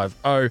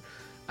 150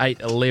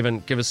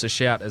 811. Give us a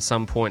shout at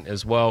some point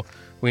as well.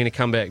 We're going to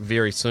come back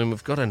very soon.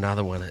 We've got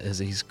another one of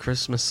Izzy's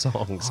Christmas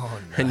songs,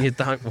 and you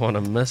don't want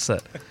to miss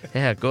it.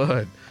 How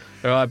good.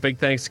 All right, big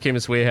thanks to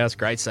Chemist Warehouse.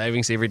 Great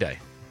savings every day.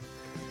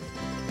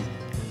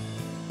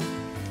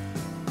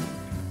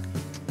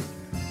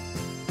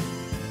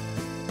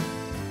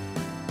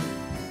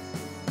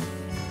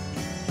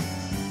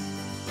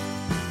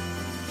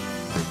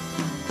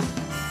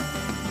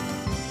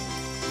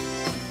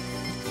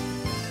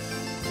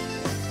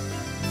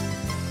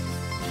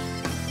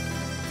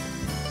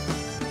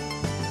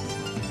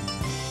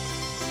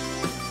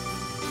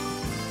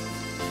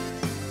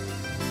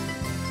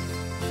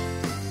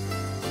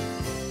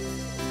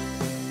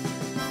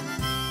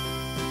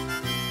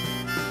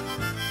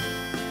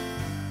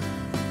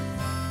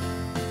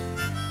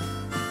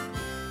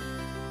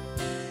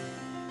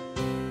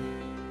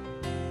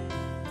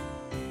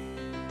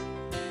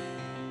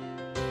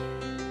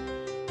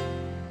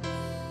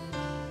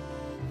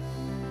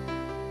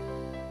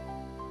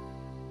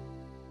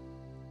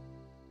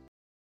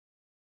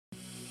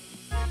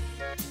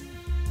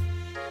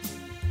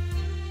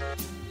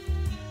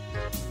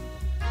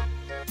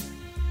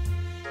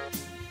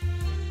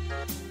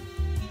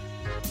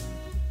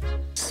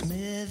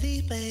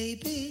 Smithy,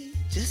 baby,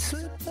 just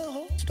slip the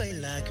hose play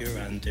lacquer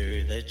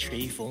under the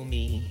tree for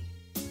me.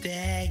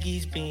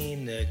 Daggy's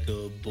been a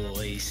good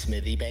boy,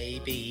 Smithy,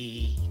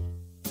 baby.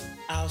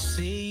 I'll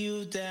see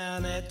you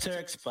down at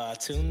Turk's Bar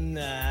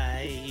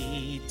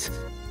tonight.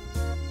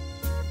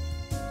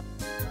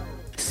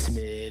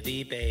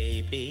 Smithy,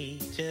 baby,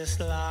 just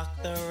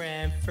lock the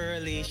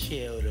Ranfurly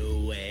shield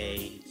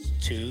away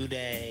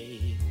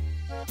today.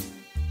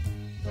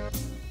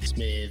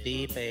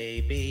 Smithy,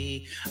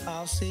 baby,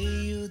 I'll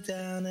see you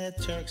down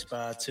at Turk's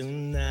Bar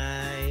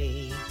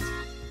tonight.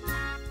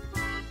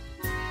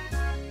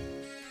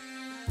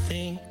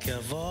 Think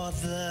of all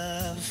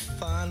the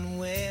fun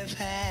we've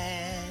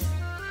had,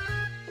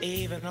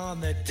 even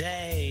on the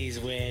days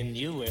when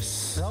you were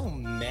so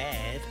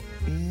mad.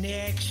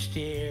 Next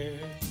year,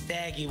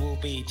 Daggy will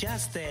be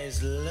just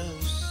as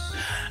loose.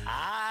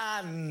 I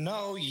I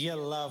know you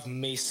love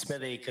me,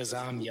 Smithy, 'cause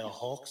I'm your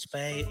Hawke's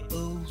Bay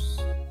ooze.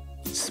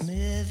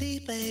 Smithy,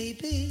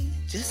 baby,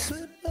 just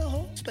slip the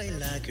Hawke's Bay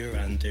lager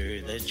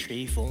under the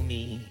tree for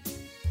me.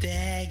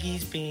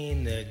 Daggy's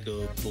been a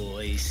good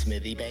boy,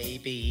 Smithy,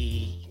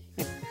 baby.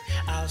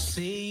 I'll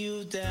see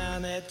you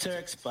down at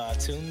Turk's Bar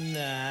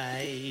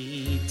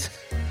tonight.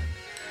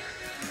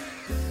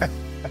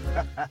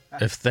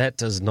 If that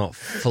does not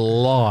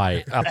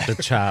fly up the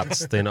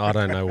charts, then I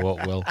don't know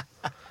what will.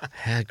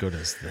 How good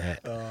is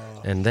that?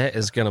 And that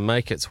is going to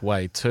make its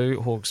way to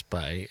Hawke's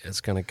Bay.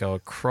 It's going to go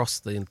across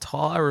the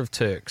entire of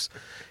Turks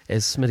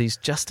as Smitty's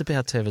just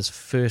about to have his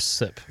first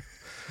sip.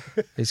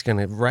 He's going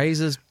to raise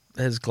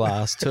his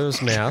glass to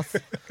his mouth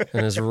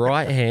in his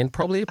right hand,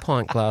 probably a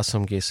pint glass,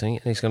 I'm guessing,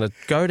 and he's going to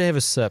go to have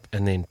a sip,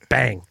 and then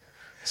bang,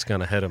 it's going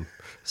to hit him.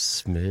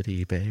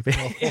 Smitty, baby.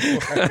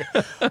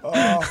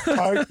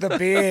 Poke the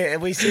bear.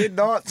 We said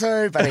not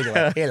to, but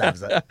anyway, he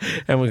loves it.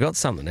 And we got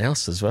something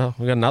else as well.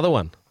 We got another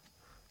one.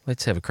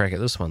 Let's have a crack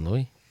at this one,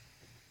 Louis.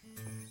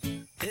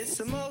 It's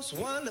the most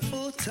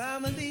wonderful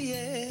time of the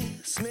year.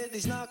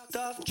 Smithy's knocked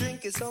off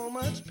drinking so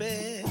much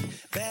beer.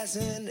 Baz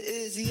and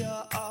Izzy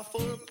are off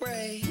for a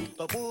break,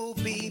 but we'll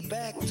be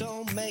back,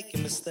 don't make a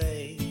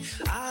mistake.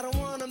 I don't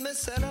want to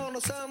miss out on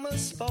a summer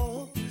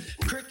sport,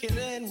 cricket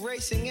and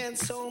racing and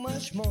so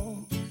much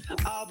more.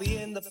 I'll be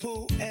in the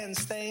pool and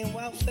staying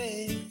well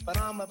fed, but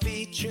I'ma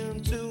be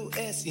tuned to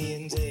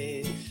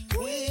SENZ.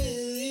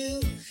 Will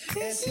you,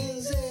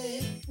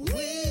 SENZ?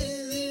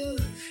 Will you,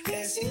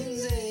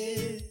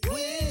 SENZ?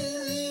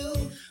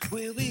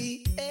 Will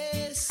be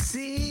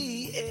SCNZ.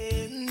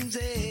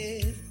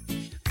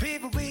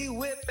 People be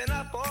whipping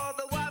up all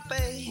the white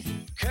bay.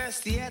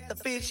 Kirsty at the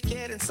beach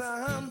getting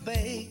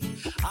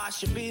sunbathed. I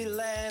should be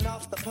laying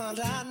off the punt,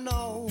 I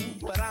know,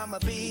 but I'ma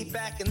be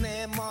backing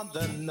them on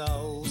the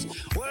nose.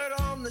 Word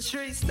on the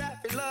streets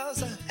that he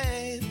loves a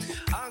hand.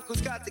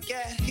 Uncle's got the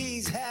gat,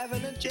 he's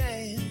having a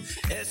jam.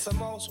 It's the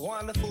most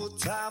wonderful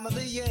time of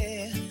the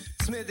year.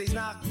 Smithy's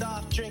knocked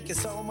off drinking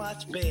so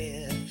much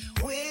beer.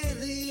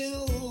 Will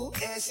you,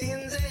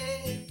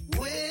 SNZ?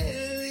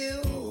 Will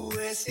you,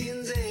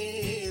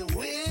 SNZ?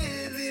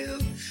 Will you?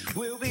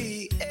 Will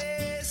be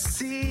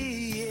SCNZ.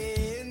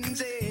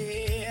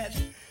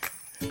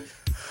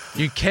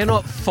 You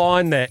cannot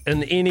find that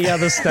in any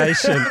other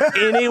station,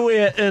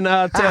 anywhere in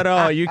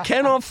Aotearoa. You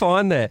cannot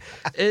find that.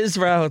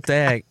 Israel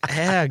Dag,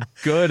 how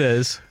good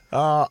is...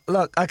 Oh,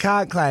 look, I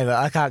can't claim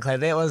it.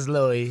 That was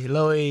Louis.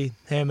 Louis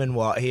Herman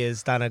Watt. He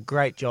has done a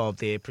great job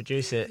there.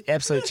 Producer,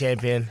 absolute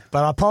champion.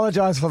 But I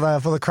apologise for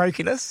the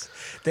croakiness.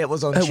 That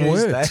was on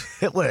Tuesday. Worked.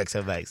 It works.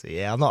 It makes it.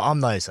 Yeah, I'm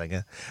no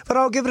singer. But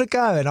I'll give it a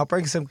go and I'll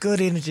bring some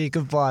good energy,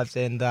 good vibes.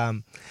 And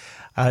I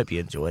hope you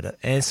enjoyed it.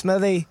 And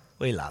Smithy,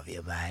 we love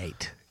you,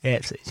 mate.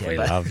 Absolute We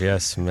champion. love you,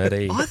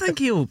 Smitty. I think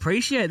he'll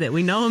appreciate that.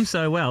 We know him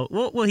so well.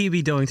 What will he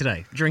be doing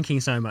today? Drinking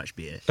so much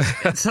beer.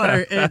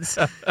 So it's,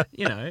 it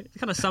kind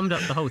of summed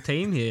up the whole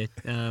team here.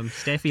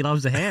 Staffy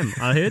loves a ham.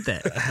 I heard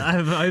that.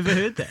 I've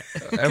overheard that.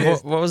 And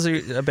what was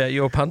it about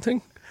your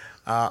punting?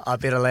 I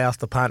better lay off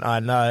the punt, I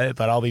know,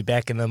 but I'll be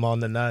backing them on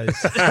the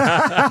nose.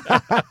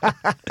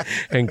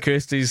 And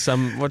Kirsty's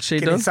what's she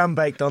Getting doing?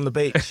 sunbaked on the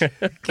beach.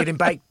 Getting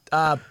baked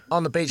on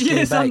the beach.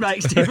 Yeah, getting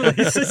baked. sunbaked.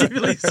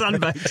 Definitely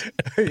sunbaked.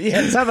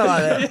 Yeah, something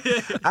like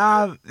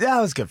that. Yeah,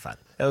 it was good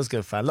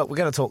fun. Look, we're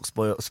going to talk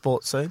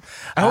sports soon.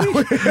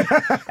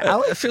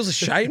 It feels a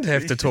shame to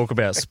have to talk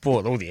about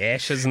sport, all the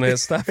ashes and that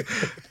stuff.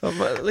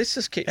 Let's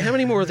just keep. How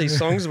many more of these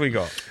songs have we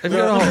got? Have we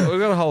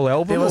got a whole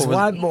album? There was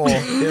one more.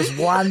 There's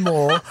one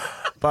more.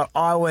 But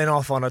I went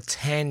off on a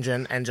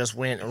tangent and just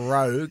went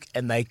rogue,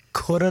 and they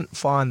couldn't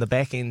find the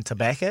back end to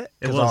back it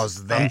because I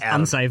was that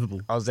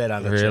unsavable. I was that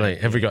under. Really?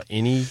 Have we got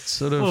any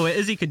sort of? Well,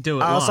 Izzy could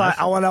do it. I was live. like,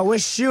 I want to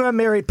wish you a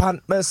merry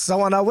punt, miss. I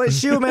want to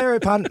wish you a merry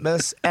punt,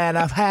 miss, and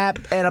a hap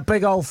and a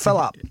big old fill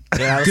up.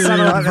 Good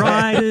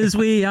riders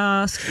we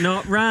ask,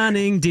 not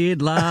running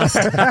dead last.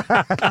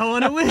 I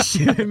want to wish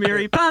you a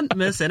merry punt,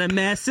 miss, and a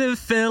massive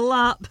fill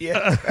up.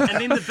 Yeah. And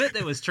then the bit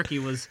that was tricky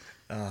was.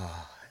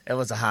 It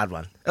was a hard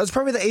one. It was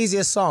probably the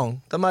easiest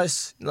song, the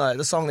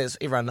song that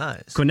everyone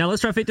knows.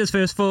 Quinellas trifecta's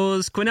first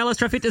fours, Quinellas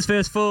trifecta's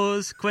first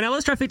fours,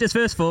 Quinellas trifecta's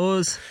first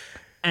fours,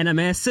 and a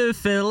massive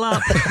fill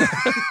up.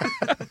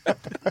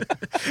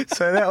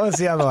 So that was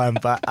the other one,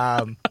 but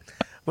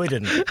we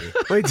didn't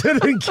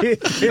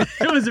get there.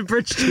 It was a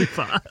bridge too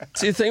far.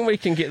 Do you think we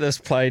can get this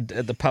played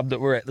at the pub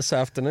that we're at this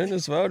afternoon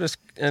as well? Just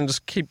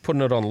keep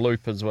putting it on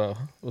loop as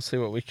well. We'll see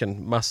what we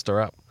can muster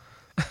up.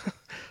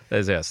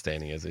 That's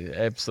outstanding, is he?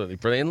 Absolutely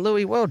brilliant. And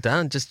Louis, well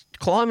done. Just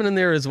climbing in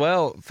there as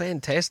well.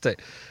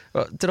 Fantastic.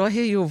 Well, did I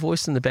hear your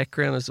voice in the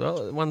background as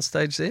well at one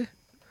stage there?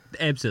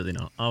 Absolutely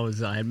not.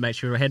 I had made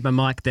sure I had my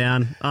mic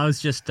down. I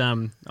was just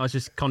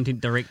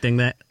content directing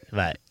that.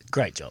 Mate,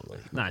 Great job, Lee.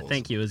 No,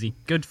 thank you, Izzy.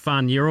 Good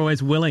fun. You're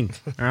always willing.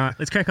 All right,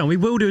 let's crack on. We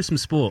will do some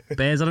sport.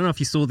 Baz, I don't know if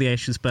you saw the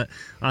Ashes, but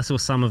I saw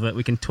some of it.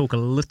 We can talk a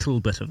little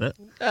bit of it.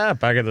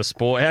 Bugger the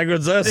sport. How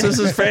good's this? This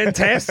is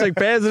fantastic.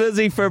 Baz and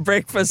Izzy for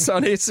breakfast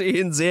on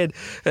SENZ.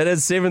 It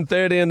is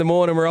 7:30 in the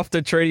morning. We're off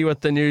to Treaty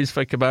with the news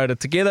for Kubota.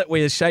 Together,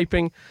 we are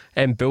shaping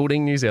and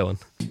building New Zealand.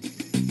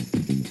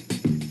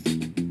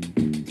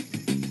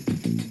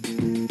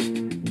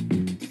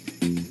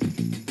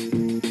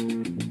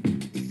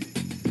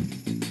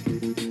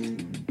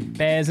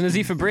 Baz and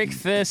Izzy for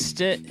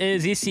breakfast. It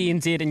is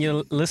SENZ and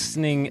you're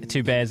listening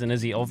to Baz and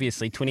Izzy,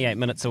 obviously 28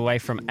 minutes away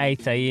from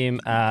 8 a.m.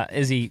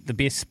 Izzy, the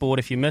best sport.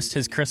 If you missed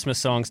his Christmas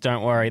songs,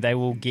 don't worry. They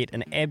will get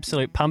an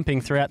absolute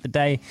pumping throughout the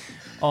day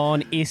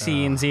on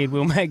SENZ.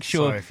 We'll make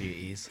sure... Sorry for your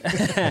ears.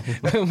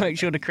 We'll make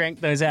sure to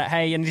crank those out.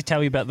 Hey, I need to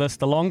tell you about this.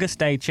 The longest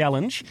day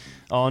challenge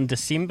on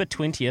December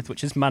 20th,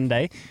 which is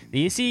Monday.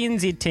 The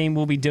SENZ team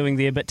will be doing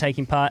there, but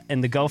taking part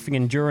in the golfing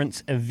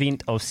endurance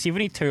event of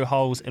 72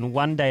 holes in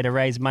one day to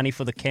raise money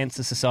for the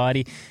Cancer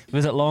Society.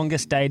 Visit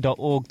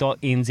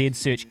longestday.org.nz,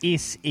 search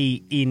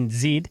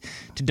SENZ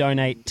to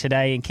donate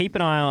today, and keep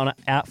an eye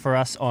out for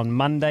us on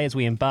Monday as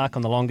we embark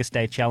on the longest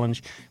day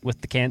challenge with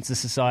the Cancer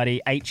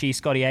Society.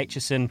 Scotty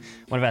Aitchison,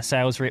 one of our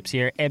sales reps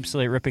here,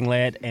 absolute ripping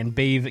lad, and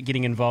Beav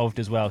getting involved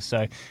as well.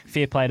 So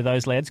fair play to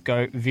those lads.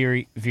 Go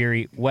very,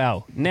 very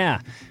well. Now,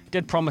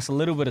 did promise a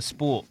little bit of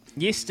sport.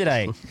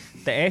 Yesterday,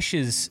 the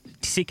Ashes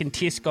second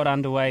test got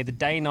underway. The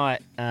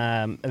day-night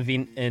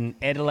event in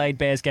Adelaide.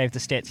 Baz gave the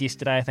stats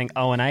yesterday, I think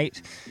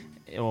 0-8,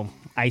 or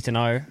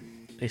 8-0.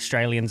 The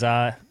Australians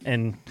are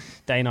in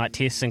day-night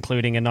tests,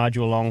 including a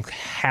Nigel Long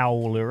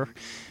howler.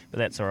 But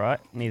that's all right.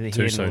 Neither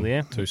here nor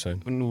there. Too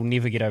soon. We'll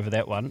never get over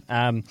that one.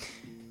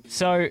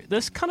 So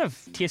this kind of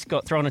test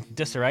got thrown into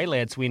disarray,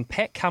 lads, when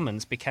Pat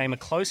Cummins became a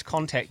close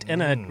contact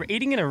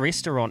eating in a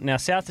restaurant. Now,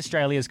 South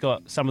Australia's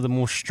got some of the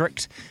more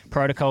strict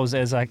protocols,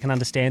 as I can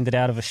understand it,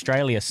 out of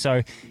Australia.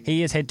 So he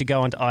has had to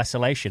go into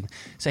isolation.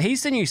 So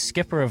he's the new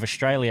skipper of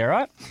Australia,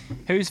 right?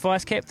 Who's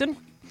vice captain?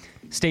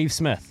 Steve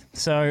Smith.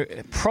 So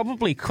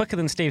probably quicker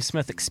than Steve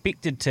Smith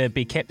expected to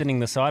be captaining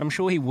the side. I'm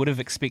sure he would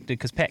have expected,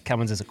 because Pat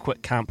Cummins is a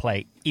quick, can't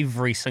play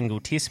every single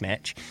test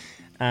match.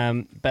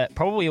 But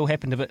probably all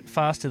happened a bit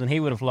faster than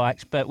he would have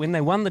liked. But when they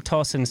won the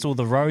toss and saw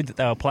the road that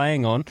they were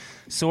playing on,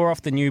 saw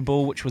off the new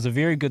ball, which was a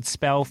very good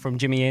spell from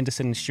Jimmy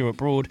Anderson and Stuart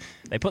Broad,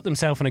 they put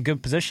themselves in a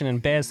good position.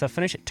 And Baz, they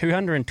finished at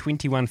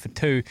 221 for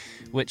 2,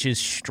 which is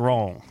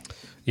strong.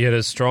 Yeah, it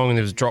is strong. And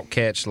there was a drop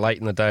catch late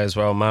in the day as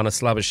well.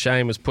 Marnus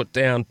Labuschagne was put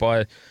down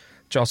by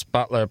Joss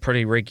Butler, a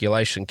pretty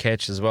regulation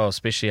catch as well,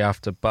 especially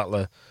after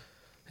Butler,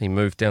 he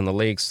moved down the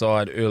leg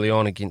side early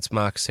on against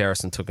Marcus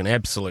Harrison, took an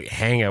absolute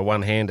hanger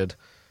one-handed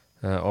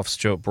off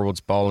Stuart Broad's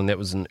bowling. That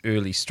was an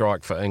early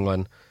strike for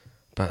England.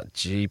 But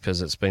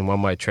jeepers, it's been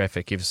one-way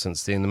traffic ever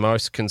since then. The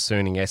most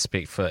concerning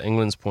aspect for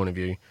England's point of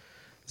view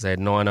is they had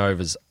 9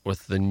 overs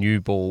with the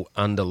new ball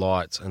under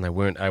lights, and they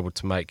weren't able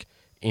to make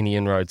any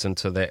inroads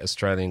into that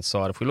Australian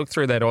side. If we look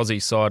through that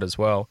Aussie side as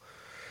well,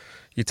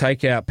 you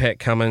take out Pat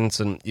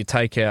Cummins and you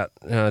take out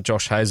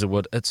Josh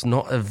Hazlewood, it's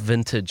not a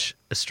vintage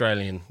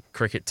Australian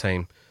cricket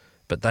team,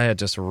 but they are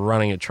just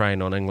running a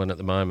train on England at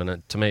the moment.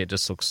 And to me, it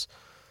just looks...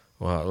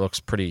 Well, it looks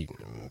pretty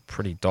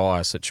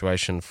dire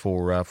situation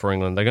for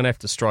England. They're going to have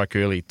to strike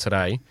early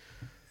today,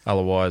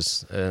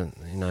 otherwise,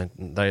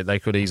 they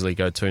could easily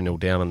go 2-0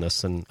 down in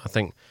this. And I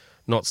think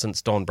not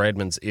since Don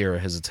Bradman's era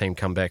has a team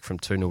come back from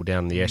 2-0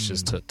 down in the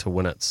Ashes to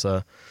win it.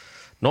 So,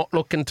 not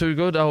looking too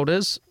good, old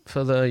Iz,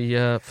 for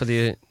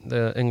the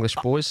English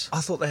boys.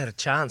 I thought they had a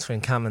chance when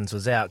Cummins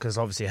was out, because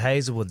obviously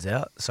Hazlewood's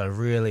out, so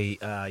really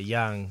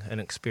young,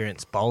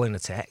 inexperienced bowling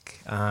attack.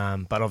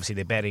 But obviously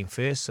they're batting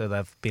first, so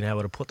they've been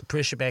able to put the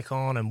pressure back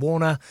on. And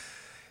Warner,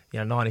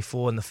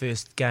 94 in the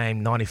first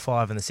game,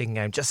 95 in the second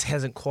game, just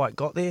hasn't quite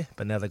got there.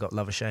 But now they've got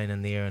Labuschagne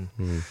in there, and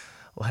well,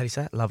 how do you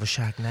say it?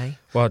 Labuschagne?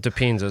 Well, it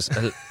depends. It's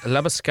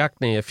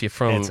Labuschagne if you're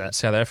from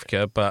South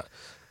Africa, but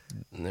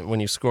when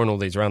you're scoring all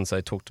these runs,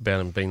 they talked about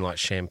him being like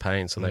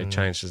champagne, so they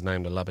changed his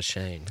name to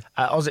Labuschagne.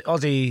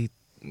 Aussie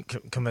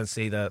convinced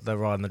they're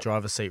riding the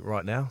driver's seat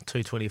right now.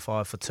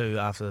 225 for 2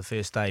 after the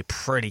first day.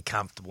 Pretty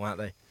comfortable, aren't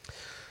they?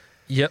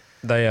 Yep,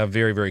 they are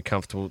very, very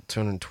comfortable.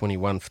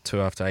 221 for 2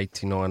 after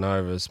 89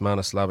 overs.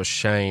 Marnus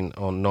Labuschagne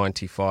on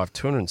 95,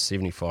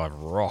 275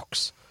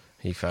 rocks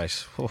he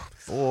faced. Oh,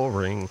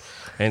 boring.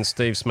 And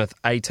Steve Smith,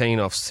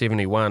 18 off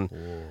 71.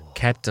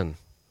 Captain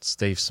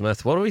Steve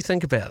Smith. What do we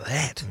think about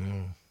that?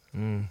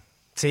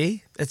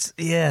 See, it's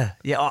yeah.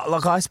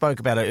 Like I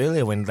spoke about it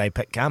earlier when they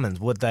picked Cummins.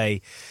 Would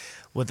they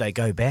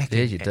go back?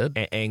 Yeah, you did.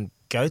 And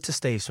go to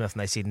Steve Smith,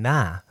 and they said,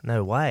 nah,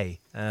 no way.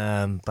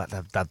 But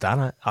they've done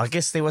it. I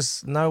guess there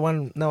was no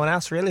one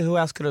else really. Who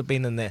else could have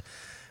been in there?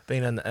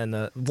 Been in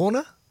the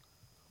Warner?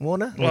 Well,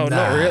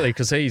 not really,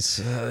 because he's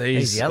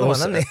the other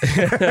also, one,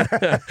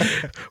 isn't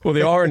he? Well,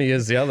 the irony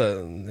is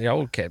the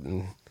old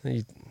captain,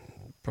 he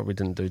probably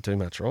didn't do too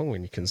much wrong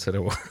when you consider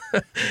what.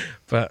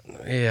 But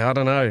yeah, I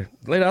don't know.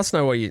 Let us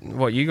know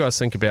what you guys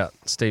think about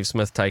Steve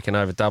Smith taking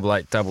over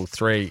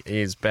 88-3.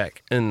 He is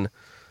back in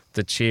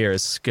the chair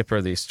as skipper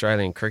of the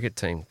Australian cricket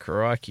team.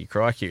 Crikey.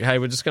 Hey,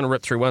 we're just going to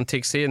rip through one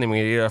text here and then we're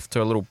going to get off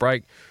to a little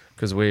break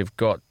because we've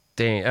got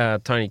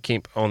Tony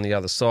Kemp on the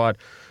other side.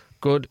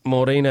 Good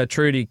Morena,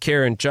 Trudy,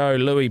 Karen, Joe,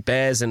 Louis,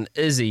 Baz and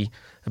Izzy.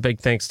 A big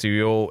thanks to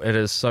you all. It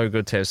is so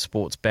good to have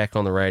sports back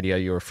on the radio.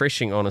 Your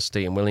refreshing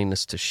honesty and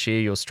willingness to share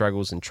your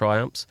struggles and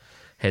triumphs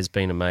has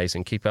been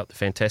amazing. Keep up the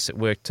fantastic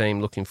work, team.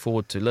 Looking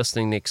forward to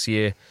listening next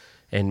year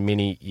and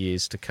many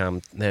years to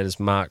come. That is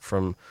Mark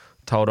from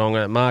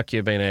Tauranga. Mark,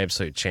 you've been an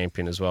absolute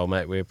champion as well,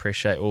 mate. We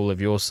appreciate all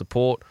of your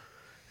support.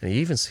 And he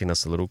even sent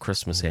us a little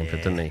Christmas hamper,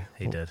 didn't he?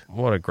 He did.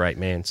 What a great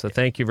man. So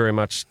thank you very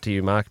much to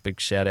you, Mark. Big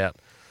shout out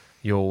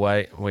your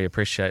way. We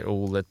appreciate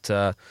all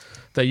that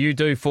you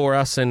do for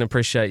us and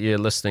appreciate you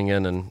listening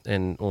in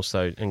and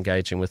also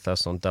engaging with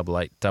us on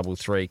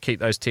 8833. Keep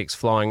those texts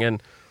flying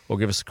in or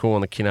give us a call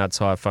on the Kennards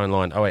Hire phone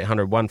line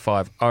 0800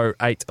 150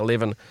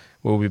 811.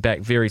 We'll be back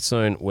very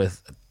soon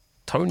with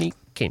Tony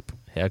Kemp.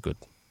 How good.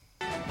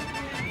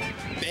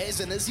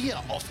 Baz and Izzy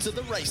are off to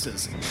the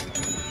races.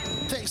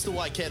 Thanks to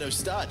Waikato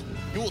Stud,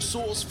 your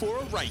source for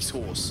a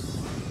racehorse.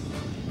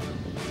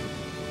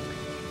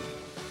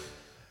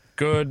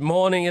 Good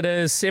morning. It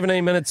is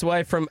 17 minutes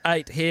away from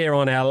 8 here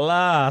on our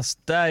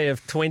last day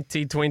of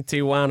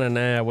 2021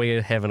 and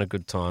we're having a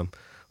good time.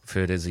 We've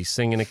heard Izzy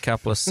singing a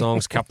couple of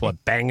songs, couple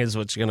of bangers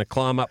which are going to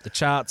climb up the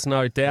charts,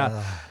 no doubt.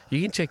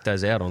 You can check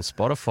those out on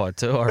Spotify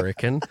too, I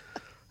reckon.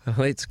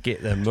 Let's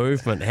get the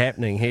movement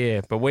happening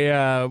here. But we've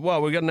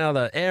got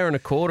another hour and a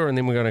quarter and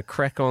then we're going to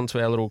crack on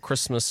to our little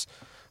Christmas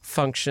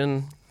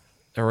function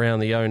around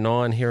the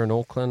 09 here in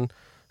Auckland.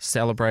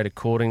 Celebrate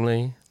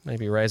accordingly.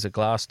 Maybe raise a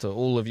glass to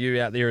all of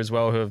you out there as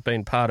well who have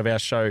been part of our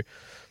show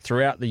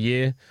throughout the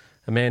year.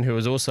 A man who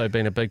has also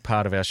been a big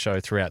part of our show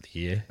throughout the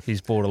year. He's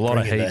brought a lot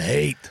of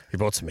heat. He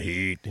brought some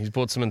heat. He's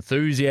brought some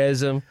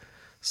enthusiasm,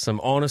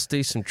 some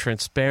honesty, some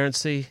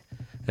transparency.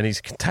 And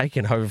he's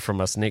taking over from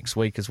us next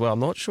week as well. I'm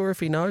not sure if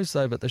he knows,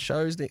 though, but the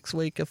shows next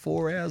week are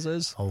 4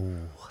 hours.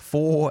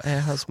 4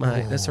 hours,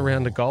 mate. That's a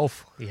round of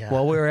golf. Yeah.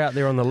 While we're out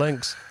there on the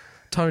links,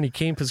 Tony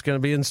Kemp is going to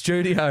be in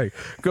studio.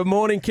 Good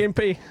morning,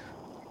 Kempy.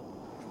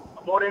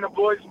 Morning,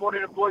 boys. I'm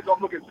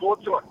looking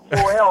forward to it.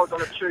 4 hours, I'm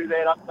going to chew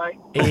that up, mate.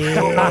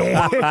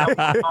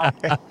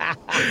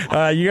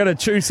 You're going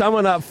to chew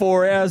someone up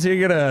 4 hours.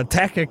 You're going to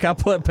attack a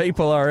couple of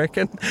people, I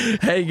reckon.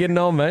 How you getting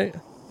on, mate?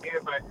 Yeah,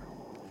 mate.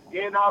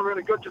 Yeah, no,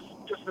 really good. Just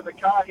in the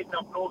car, heading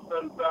up north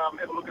and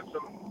have a look at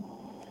some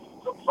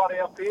fun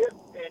out there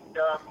and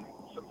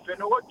some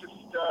whenua.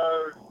 Just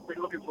been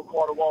looking for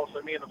quite a while,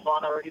 so me and the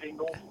whānau are heading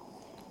north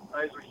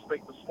as we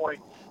speak this morning.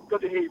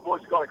 Good to hear you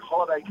boys got a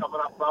holiday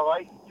coming up, though,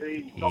 eh?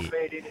 Gee, not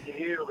bad in your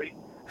hair, really.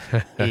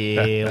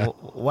 Yeah,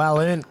 well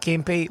earned,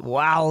 Kempy.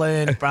 Well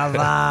earned,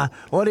 brother.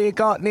 What do you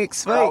got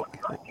next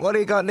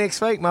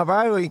week? My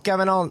bro? Are you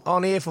coming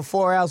on air for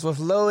 4 hours with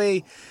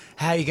Louis?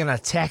 How are you going to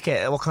attack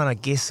it? What kind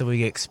of guests are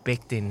we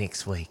expecting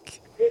next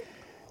week?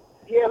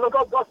 Yeah, look,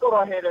 I thought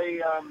I had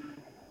a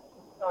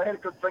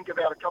good think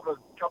about a couple of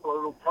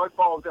little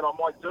profiles that I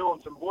might do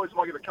on some boys.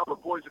 Might give a couple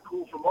of boys a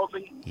call from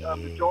Aussie.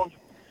 The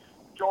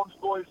John's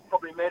boys,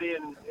 probably Matty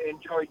and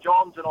Joey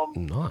Johns, and I'll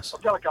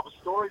tell a couple of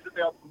stories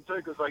about them too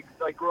because they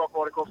grew up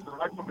right across the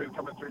road from me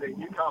coming through their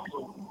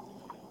Newcastle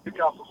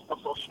stuff.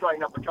 So I'll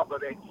straighten up a couple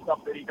of that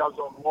stuff that he does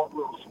on Light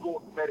Little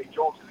Sport, Matty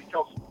Johns, because he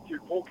tells a few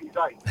porkies,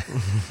 eh?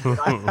 You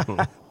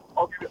know?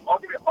 I'll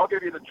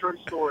give you the true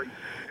story,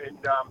 and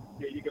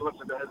you can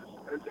listen to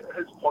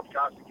his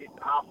podcast and get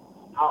half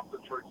the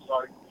truth.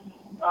 So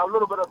a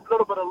little bit of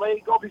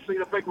league. Obviously,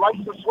 the big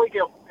race this week.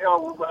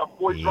 Our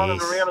boys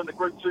running around in the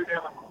Group 2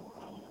 down at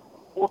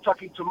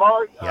Otaki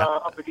tomorrow,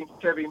 up against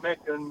Tavi Mack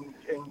and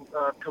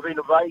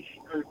Kavina Bay,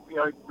 who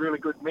really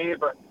good mare,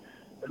 but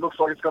it looks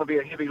like it's going to be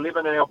a heavy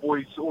 11. And our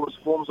boys, all his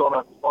forms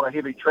on a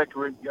heavy track.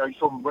 You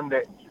saw them win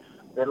that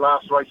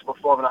last race by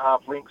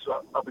 5.5 lengths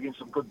up against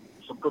some good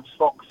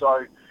stock.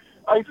 So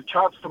he's a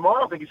chance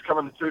tomorrow. I think he's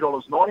coming to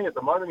 $2.90 at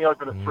the moment. He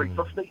opened at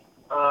 $3.50.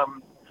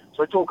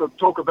 So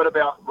talk a bit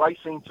about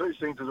racing too,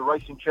 seeing as a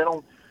racing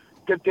channel.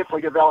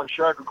 Definitely give Alan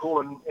Shark a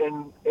call and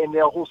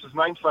our horse's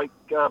namesake,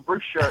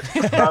 Bruce Shark.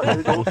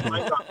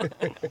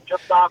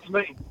 Just ask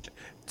me.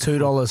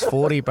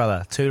 $2.40,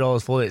 brother.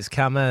 $2.40. It's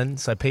come in,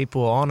 so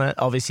people are on it.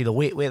 Obviously, the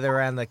wet weather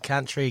around the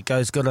country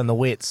goes good in the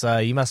wet, so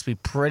you must be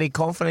pretty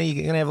confident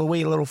you're going to have a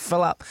wee little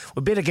fill up.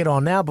 We better get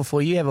on now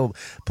before you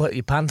put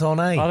your punt on,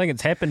 eh? I think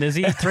it's happened, is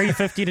he?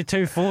 $3.50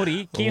 to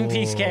 $2.40.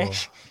 Kempy's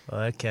cash.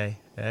 Okay.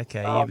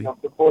 The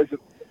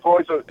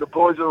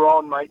boys are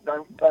on, mate.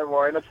 Don't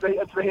worry. And it's the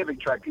heavy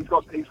track. He's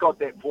got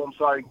that form,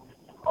 so I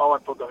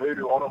won't put the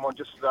hoodoo on him.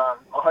 I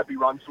hope he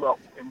runs well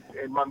and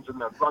runs in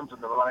the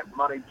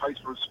money, pays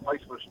for his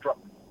truck.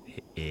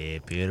 Yeah,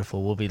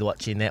 beautiful. We'll be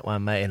watching that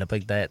one, mate, and a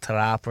big day at Te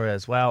Rapa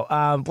as well.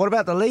 What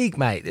about the league,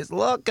 mate? There's a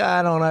lot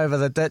going on over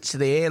the ditch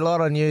there. A lot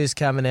of news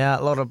coming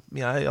out. A lot of,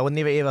 I would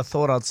never ever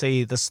thought I'd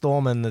see the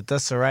Storm and the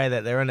disarray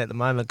that they're in at the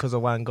moment because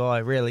of one guy,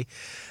 really.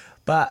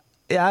 But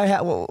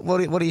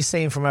what are you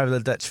seeing from over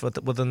the ditch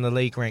within the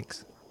league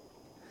ranks?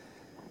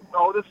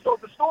 Oh, the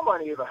Storm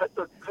only ever hit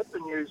the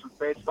news with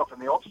bad stuff in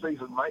the off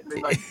season, mate. And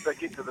then they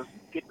get to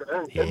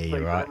in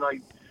season right. and they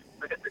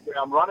hit the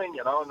ground running,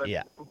 you know. And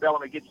then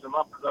Bellamy gets them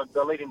up.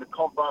 They're leading the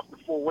comp after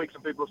 4 weeks,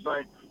 and people are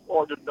saying,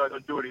 "Oh, I didn't know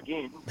they'd do it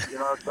again," you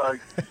know. So,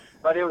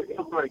 but he'll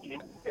do it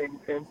again.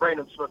 And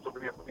Brandon Smith will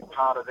be a big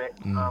part of that,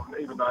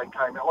 even though he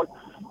came out.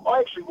 I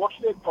actually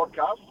watched that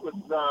podcast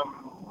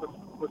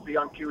with the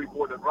young Kiwi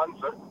boy that runs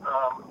it,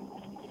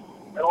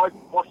 and I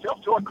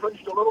myself too. I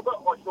cringed a little bit.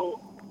 I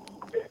thought.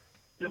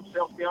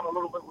 Himself down a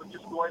little bit with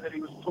just the way that he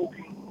was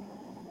talking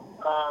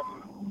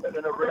in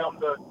and around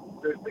the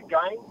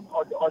game.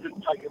 I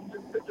didn't take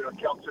into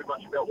account too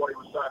much about what he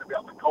was saying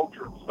about the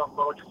culture and stuff,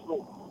 but I just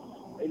thought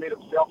he let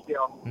himself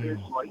down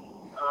personally.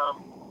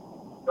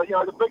 But, you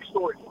know, the big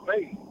story for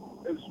me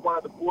is one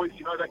of the boys,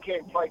 you know, they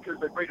can play because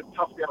they beat him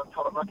tough down in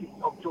Taranaki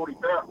of Geordie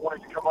Barrett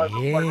wanting to come over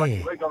and play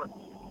rugby league on it.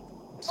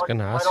 I was going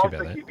to ask you about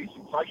that. I think he'd be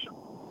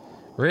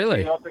sensational.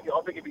 Really? Yeah, I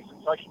think he'd be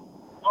sensational.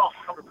 Oh,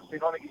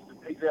 100%. I think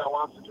he's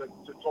our answer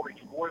to Tommy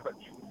Trbojevic.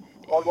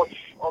 I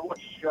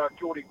watch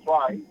Geordie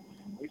play.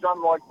 He's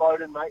unlike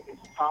Bowden, mate. He's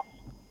tough.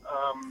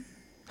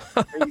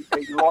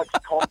 He likes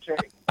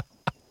contact.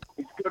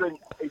 He's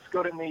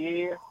good in the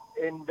air,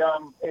 and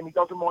he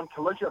doesn't mind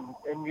collision.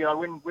 And you know,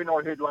 when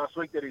I heard last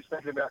week that he's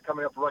thinking about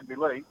coming up for rugby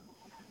league,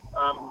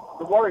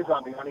 the Warriors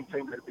aren't the only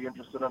team that'd be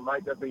interested in,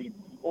 mate. They'd be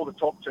all the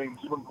top teams.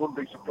 Wouldn't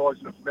be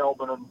surprised if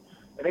Melbourne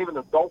and even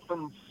the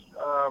Dolphins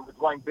with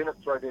Wayne Bennett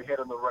throw their hat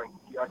in the ring.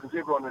 You know, because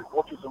everyone who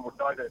watches him would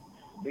know that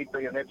he'd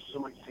be an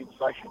absolute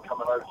sensation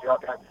coming over to our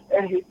game.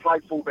 And he'd play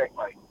fullback,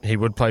 mate. He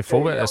would play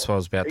fullback? That's what I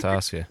was about to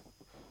ask you.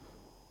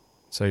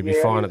 So he'd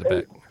be fine at the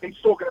back. He's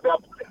talking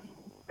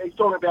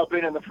about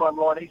being in the front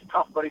line. He's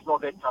tough, but he's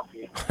not that tough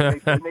yet.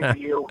 He needs a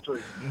year or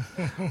two.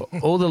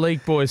 All the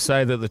league boys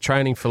say that the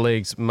training for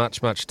league's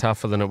much, much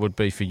tougher than it would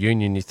be for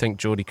union. You think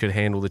Geordie could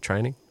handle the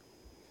training?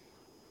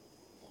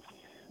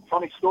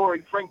 Funny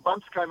story, Frank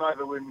Bunce came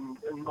over in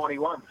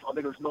 91. I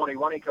think it was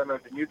 91 he came over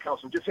to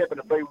Newcastle. Just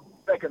happened to be,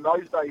 back in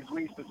those days,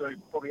 we used to do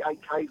probably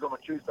 8Ks on a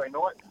Tuesday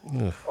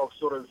night of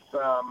sort of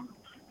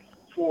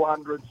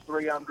 400s,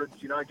 300s,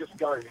 you know, just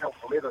go hell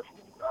for leather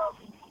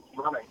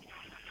running.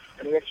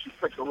 And he actually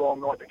picked the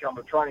wrong night to come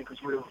to training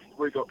because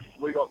we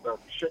got the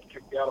shit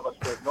kicked out of us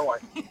that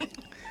night.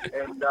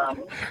 And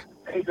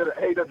he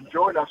didn't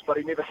join us, but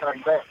he never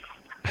came back.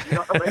 You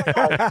know what I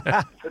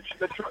mean? So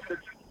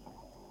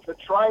the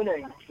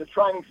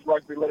training for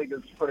rugby league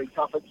is pretty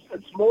tough.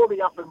 It's more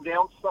the up and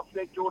down stuff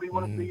that Geordie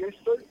wouldn't be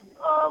used to,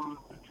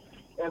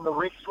 and the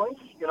wrestling.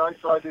 You know,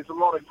 so there's a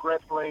lot of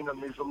grappling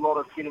and there's a lot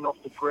of getting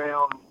off the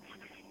ground.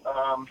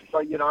 So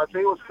you know, if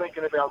he was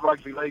thinking about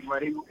rugby league,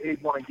 mate,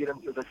 he'd want to get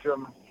into the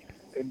gym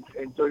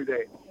and do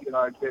that. You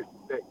know,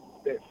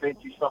 that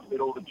fancy stuff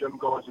that all the gym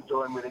guys are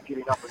doing, where they're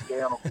getting up and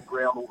down off the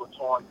ground all the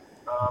time.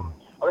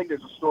 I think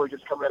there's a story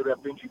just come out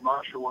about Benji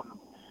Marshall and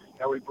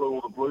how he blew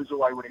all the Blues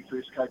away when he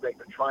first came back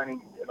to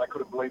training, and they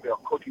couldn't believe how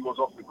quick he was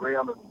off the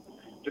ground and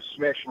just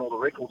smashing all the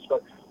records.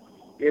 But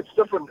yeah, it's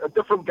a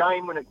different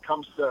game when it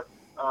comes to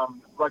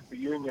rugby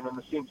union, in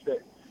the sense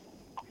that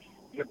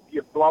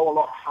you blow a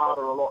lot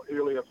harder, a lot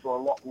earlier for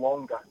a lot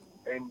longer,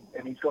 and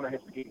he's going to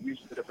have to get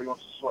used to it if he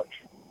wants to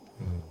switch.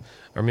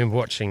 I remember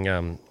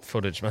watching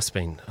footage. Must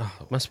be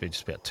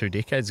just about 2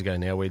 decades ago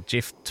now, where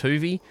Jeff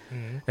Tuvey,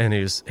 and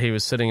he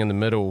was sitting in the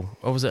middle.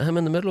 Oh, was it him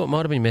in the middle? It might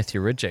have been Matthew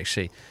Ridge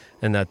actually.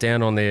 And they're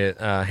down on their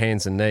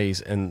hands and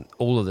knees, and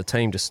all of the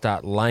team just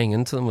start laying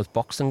into them with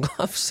boxing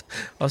gloves.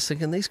 I was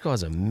thinking, these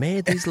guys are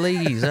mad. These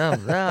leagues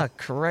they're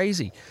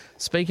crazy.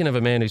 Speaking of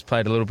a man who's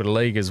played a little bit of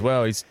league as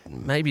well, he's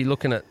maybe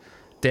looking at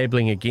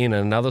dabbling again in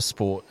another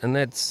sport, and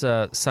that's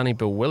Sonny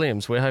Bill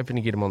Williams. We're hoping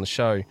to get him on the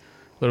show a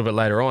little bit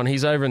later on.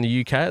 He's over in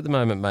the UK at the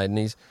moment, mate, and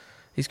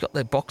he's got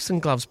their boxing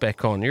gloves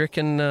back on. You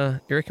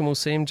reckon we'll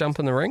see him jump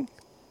in the ring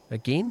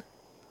again?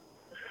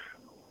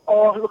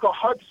 Oh, look, I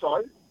hope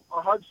so.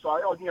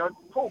 You know,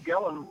 Paul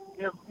Gallen.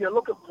 You know,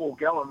 look at Paul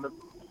Gallen.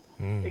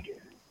 When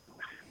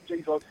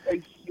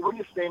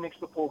you stand next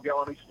to Paul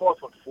Gallen, he's 5'4".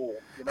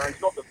 You know,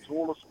 he's not the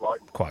tallest bloke.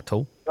 Quite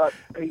tall. But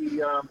he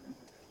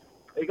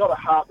got a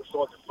heart the size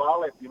of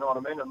Farlap. You know what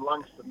I mean? And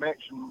lungs to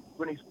match. And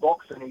when he's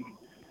boxing,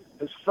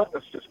 his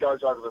fitness just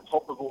goes over the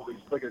top of all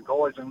these bigger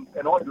guys. And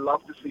I'd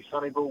love to see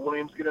Sonny Bill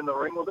Williams get in the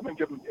ring with him and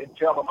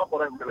towel him up. I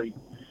don't really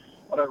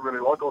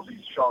like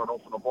Aussies showing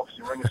off in a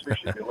boxing ring,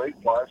 especially if they're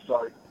league players.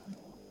 So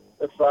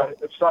if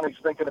Sonny's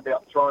thinking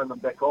about throwing them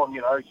back on, you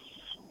know,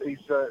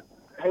 he's our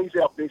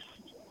best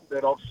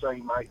that I've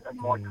seen, mate, in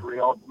my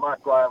career.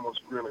 Mark Graham was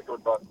really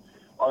good, but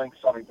I think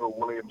Sonny Bill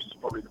Williams is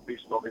probably the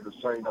best I've ever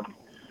seen. And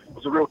it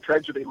was a real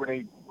tragedy when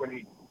he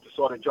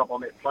decided to jump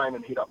on that plane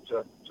and head up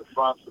to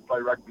France to play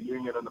rugby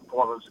union in the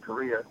prime of his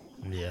career.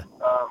 Yeah.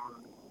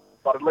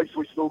 But at least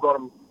we still got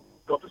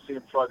to see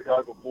him throw the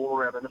oval ball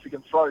around, and if he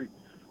can throw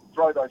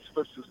those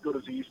fists as good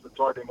as he used to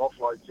throw them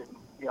offloads, and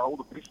you know, all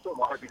the best to him.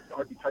 I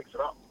hope he takes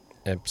it up.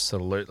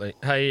 Absolutely.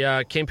 Hey,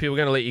 Kempy, we're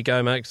going to let you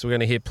go, mate, because we're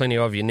going to hear plenty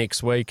of you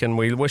next week, and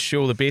we wish you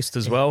all the best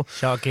as well.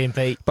 Shot,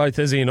 Kempy. Both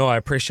Izzy and I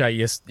appreciate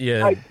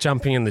you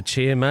jumping in the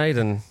chair, mate,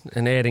 and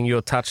adding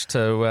your touch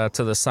to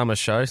the summer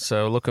show.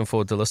 So looking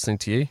forward to listening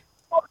to you.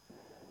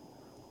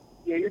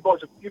 Yeah, you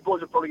boys will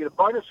probably get a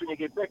bonus when you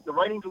get back. The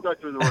ratings will go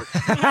through the roof.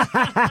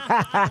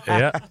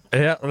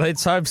 Yeah,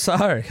 let's hope so.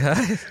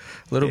 A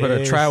little bit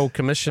of trail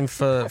commission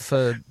for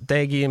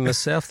Daggy and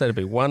myself. That'd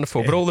be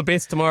wonderful. But all the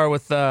best tomorrow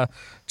with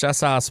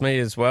Just Ask Me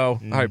as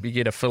well. I hope you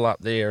get a fill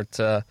up there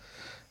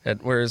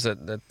at where is it?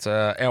 At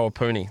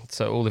Awapuni.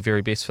 So all the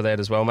very best for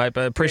that as well, mate.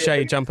 But appreciate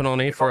you jumping on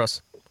here for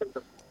us.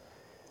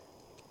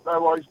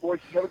 No worries, boys.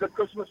 Have a good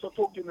Christmas. I'll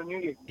talk to you in the new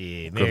year.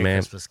 Yeah, Good Merry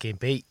man. Christmas,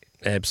 Kempy.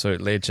 Absolute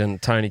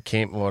legend. Tony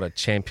Kemp, what a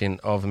champion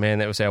of a man.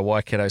 That was our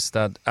Waikato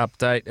Stud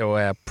update, or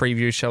our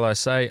preview, shall I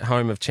say.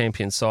 Home of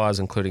champion sires,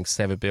 including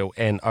Savabeel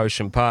and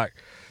Ocean Park.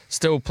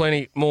 Still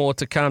plenty more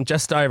to come.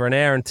 Just over an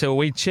hour until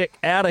we check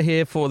out of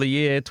here for the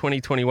year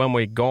 2021.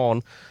 We're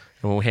gone.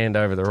 And we'll hand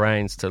over the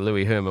reins to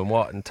Louis Herman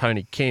Watt and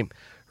Tony Kemp,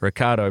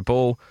 Ricardo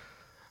Ball,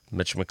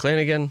 Mitch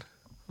McClenaghan.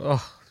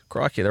 Oh,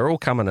 crikey, they're all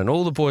coming in.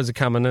 All the boys are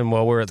coming in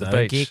while we're at the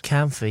Don't beach. get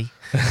comfy.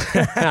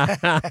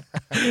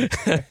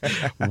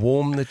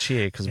 Warm the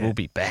chair, because we'll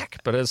be back.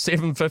 But it's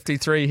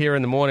 7:53 here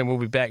in the morning. We'll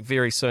be back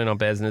very soon on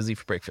Baz and Izzy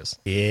for breakfast.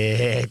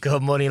 Yeah,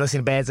 good morning. Listen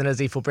to Baz and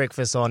Izzy for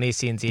breakfast on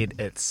SNZ.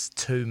 It's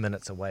 2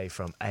 minutes away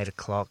from 8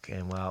 o'clock.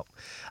 And, well,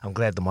 I'm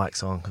glad the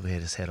mic's on because we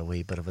just had a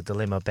wee bit of a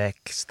dilemma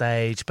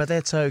backstage. But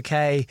that's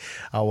okay.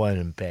 I won't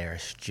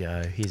embarrass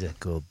Joe. He's a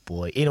good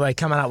boy. Anyway,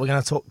 coming up, we're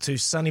going to talk to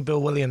Sonny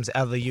Bill Williams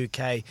out of the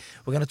UK.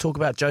 We're going to talk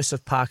about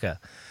Joseph Parker.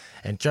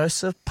 And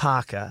Joseph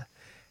Parker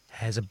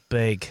has a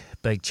big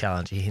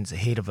challenge. He's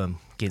ahead of him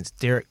against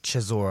Derek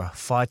Chisora,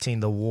 fighting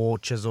the war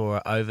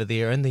Chisora over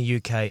there in the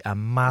UK. A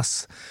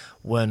must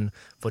win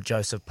for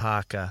Joseph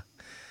Parker.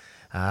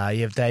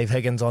 You have Dave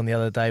Higgins on the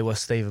other day with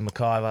Stephen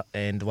McIver,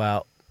 and,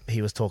 well,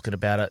 he was talking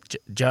about it.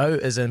 Joe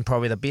is in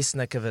probably the best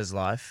nick of his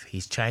life.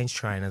 He's changed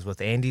trainers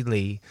with Andy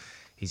Lee.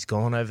 He's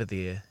gone over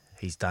there.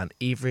 He's done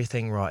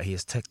everything right. He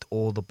has ticked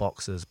all the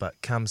boxes. But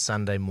come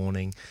Sunday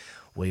morning,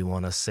 we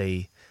want to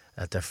see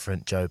a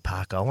different Joe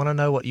Parker. I want to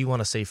know what you want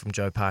to see from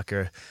Joe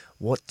Parker.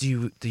 What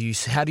do you?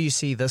 How do you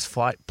see this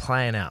fight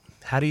playing out?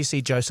 How do you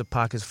see Joseph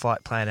Parker's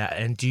fight playing out?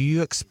 And do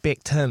you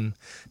expect him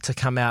to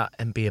come out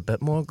and be a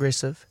bit more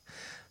aggressive,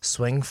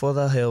 swing for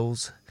the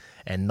hills,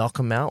 and knock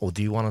him out? Or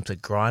do you want him to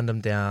grind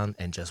him down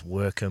and just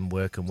work him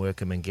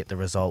and get the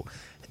result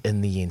in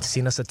the end?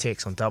 Send us a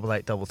text on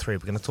 8833. We're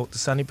going to talk to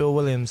Sonny Bill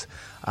Williams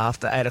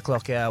after 8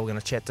 o'clock hour. We're going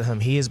to chat to him.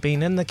 He has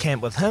been in the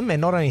camp with him,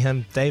 and not only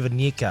him, David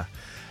Nyeka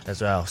as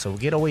well. So we'll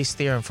get a wee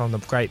steering from the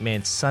great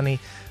man,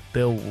 Sonny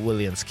Bill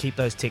Williams. Keep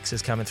those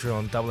texts coming through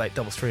on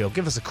 8833, or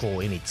give us a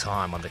call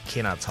anytime on the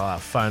Kennards Hire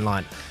phone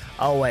line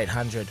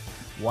 0800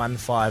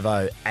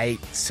 150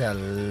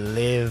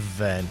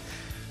 811.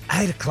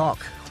 8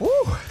 o'clock. Woo,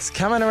 it's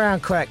coming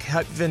around quick.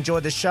 Hope you've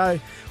enjoyed the show.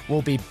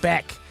 We'll be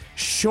back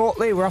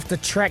shortly. We're off to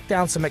track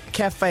down some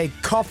McCafe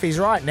coffees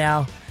right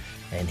now.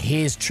 And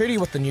here's Trudy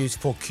with the news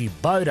for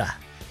Kubota.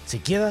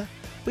 Together,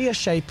 we are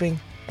shaping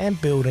and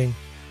building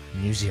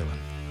New Zealand.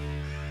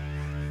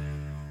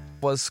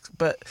 Was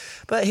but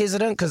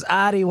hesitant because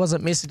Artie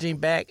wasn't messaging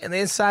back, and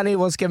then Sonny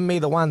was giving me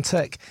the one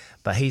tick,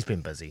 but he's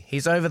been busy.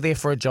 He's over there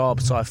for a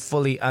job, so I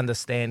fully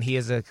understand. He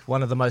is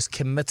one of the most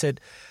committed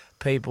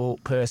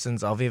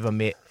persons I've ever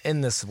met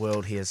in this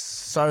world. He is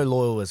so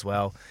loyal as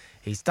well.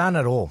 He's done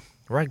it all.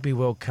 Rugby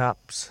World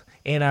Cups,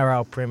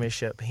 NRL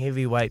Premiership,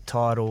 heavyweight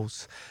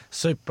titles,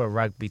 Super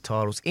Rugby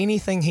titles.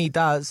 Anything he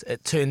does,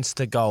 it turns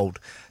to gold.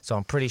 So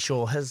I'm pretty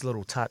sure his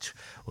little touch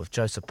with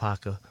Joseph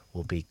Parker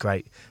will be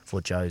great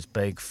for Joe's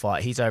big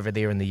fight. He's over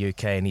there in the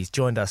UK, and he's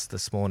joined us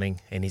this morning,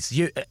 and his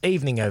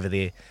evening over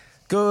there.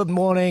 Good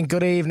morning,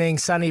 good evening,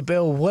 Sonny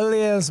Bill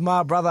Williams,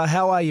 my brother.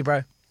 How are you,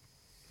 bro?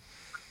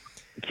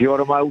 Kia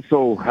ora,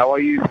 Mauso. How are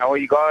you? How are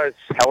you guys?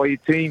 How are you,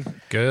 team?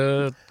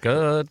 Good.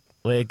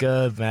 We're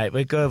good, mate.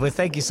 We're good. Well,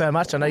 thank you so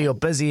much. I know you're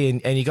busy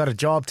and you got a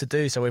job to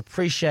do, so we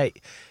appreciate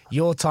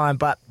your time.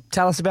 But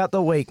tell us about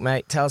the week,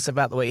 mate. Tell us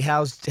about the week.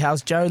 How's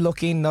Joe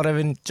looking? Not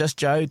even just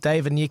Joe,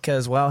 Dave and Nyeka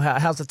as well.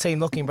 How's the team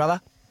looking, brother?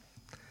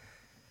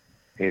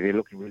 Yeah, they're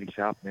looking really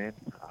sharp, man.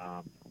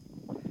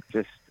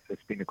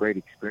 It's been a great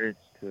experience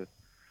to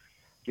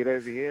get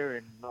over here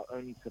and not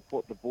only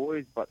support the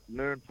boys, but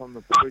learn from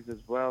the boys as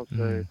well.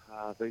 So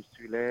those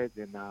two lads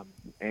and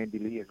Andy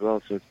Lee as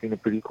well. So it's been a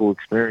pretty cool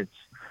experience,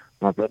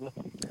 my brother.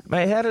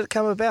 Mate, how did it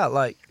come about?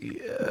 Like,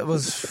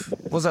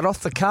 was it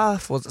off the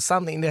cuff? Was it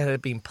something that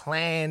had been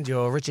planned?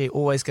 You're Richie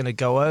always going to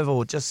go over,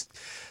 or just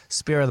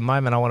spur of the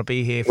moment? I want to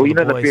be here for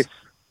the boys.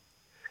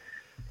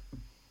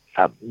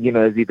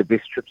 The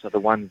best trips are the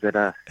ones that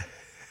are,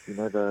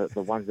 the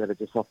ones that are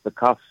just off the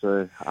cuff.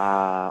 So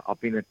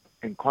I've been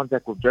in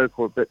contact with Joe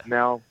for a bit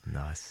now.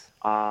 Nice.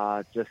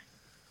 Just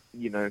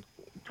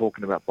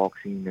talking about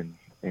boxing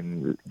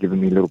and giving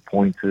me little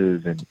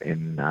pointers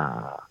and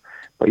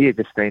but yeah,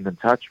 just staying in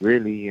touch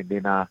really. And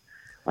then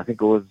I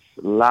think it was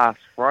last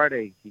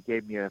Friday, he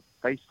gave me a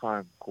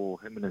FaceTime call,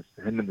 him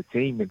and the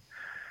team, and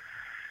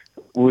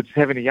we were just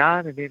having a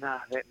yarn. And then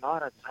that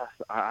night,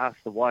 I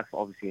asked the wife.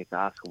 Obviously,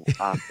 I had to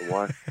ask the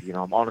wife. You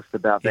know, I'm honest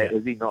about that.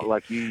 Is he not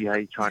like you?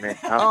 Hey, trying to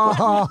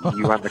tough,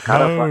 you run the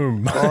cut up.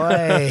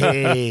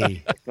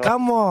 Oi.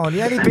 Come on,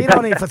 you only beat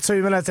on him for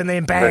 2 minutes and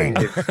then bang.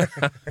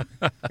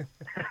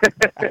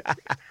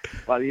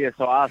 But yeah,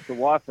 so I asked the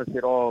wife. I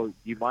said, "Oh,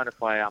 you mind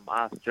if I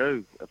ask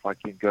Joe if I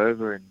can go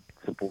over and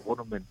support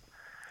him and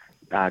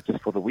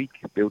just for the week,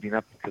 building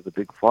up to the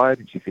big fight?"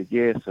 And she said,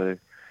 "Yeah." So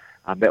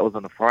that was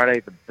on a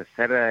Friday. The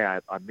Saturday,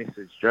 I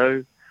messaged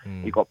Joe.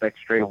 He got back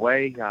straight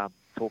away.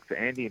 Talked to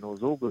Andy, and it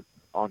was all good.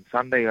 On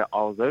Sunday, I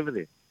was over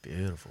there.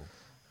 Beautiful.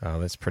 Oh,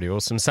 that's pretty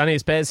awesome. Sonny,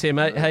 it's Baz here,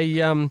 mate.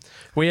 Hey,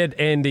 we had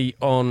Andy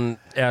on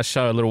our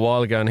show a little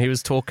while ago, and he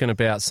was talking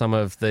about some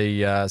of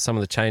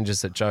the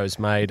changes that Joe's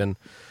made,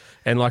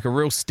 and like a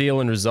real steel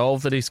and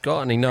resolve that he's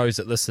got, and he knows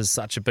that this is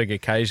such a big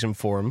occasion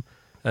for him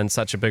and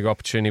such a big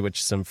opportunity which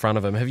is in front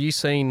of him. Have you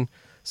seen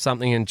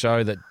something in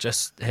Joe that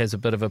just has a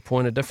bit of a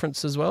point of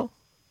difference as well?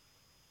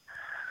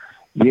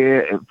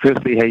 Yeah,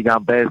 firstly, how you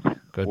going, Baz?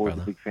 Good, Always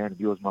brother. a big fan of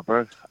yours, my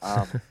bro.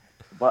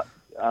 But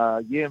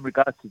yeah, in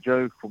regards to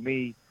Joe, for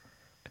me,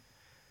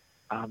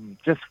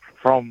 just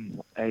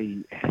from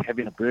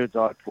having a bird's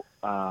eye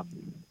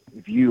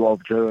view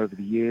of Joe over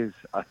the years,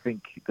 I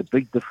think the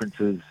big difference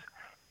is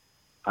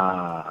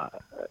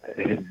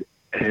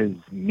his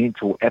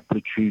mental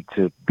aptitude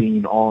to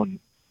being on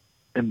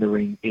in the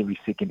ring every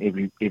second,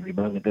 every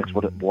moment. That's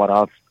what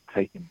I've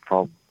taken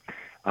from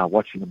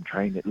watching him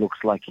train. It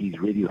looks like he's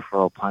ready to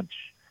throw a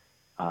punch.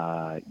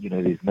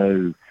 There's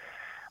no,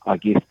 I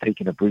guess,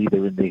 taking a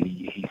breather in there.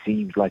 He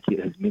seems like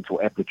his mental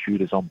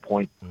aptitude is on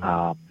point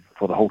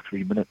for the whole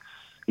 3 minutes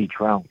each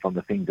round from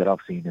the things that I've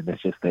seen, and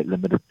that's just that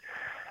limited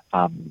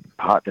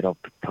part that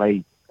I've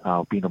played,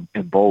 been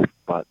involved.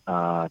 But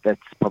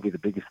that's probably the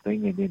biggest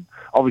thing. And then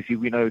obviously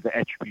we know the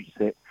attributes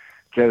that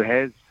Joe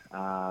has,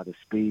 the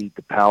speed,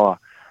 the power,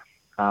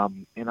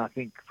 and I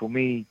think for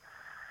me,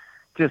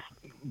 just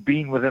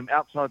being with him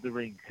outside the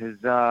ring, his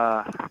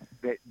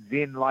that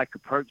zen-like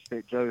approach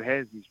that Joe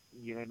has is,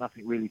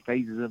 nothing really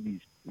phases him.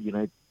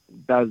 He's,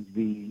 does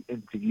the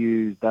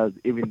interviews, does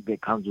everything that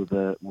comes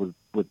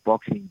with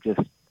boxing, just,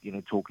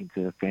 talking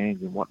to the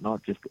fans and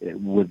whatnot, just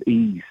with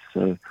ease.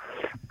 So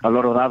a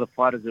lot of the other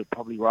fighters would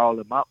probably roll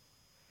him up,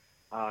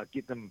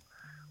 get them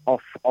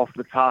off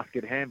the task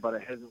at hand, but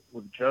it hasn't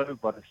with Joe.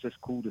 But it's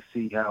just cool to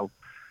see how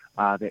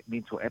that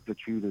mental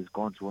aptitude has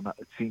gone to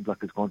it seems like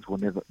it's gone to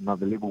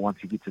another level once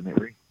he gets in that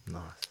ring.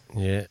 Nice.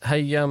 Yeah.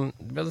 Hey, the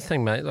other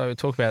thing, mate, we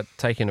talk about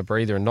taking a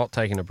breather and not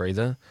taking a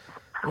breather.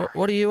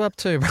 What are you up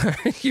to, bro?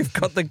 You've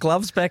got the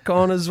gloves back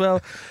on as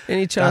well.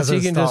 Any chance Doesn't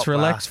you can just stop,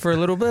 relax for a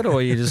little bit, or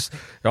you just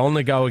on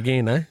the go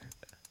again, eh?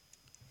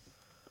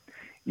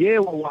 Yeah,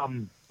 well,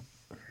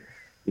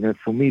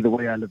 for me, the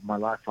way I live my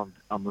life, I'm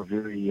a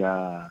very,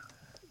 I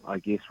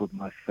guess, with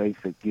my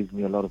faith, it gives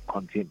me a lot of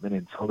contentment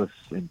and solace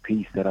and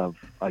peace that I've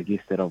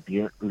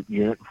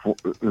yearned for.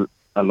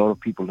 A lot of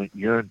people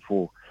yearn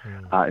for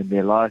in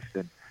their life,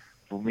 and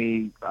for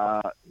me,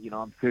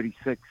 I'm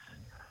 36.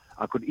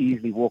 I could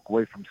easily walk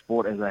away from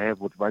sport as I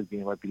have with rugby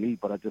and rugby league,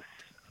 but I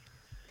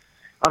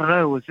don't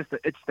know, it was just an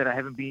itch that I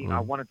haven't been. I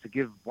wanted to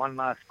give one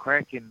last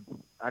crack, and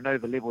I know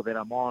the level that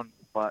I'm on,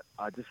 but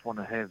I just want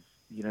to have,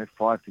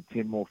 5 to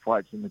 10 more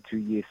fights in the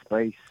 2-year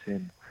space,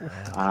 and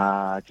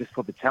just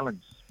for the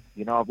challenge.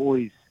 I've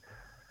always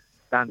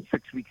done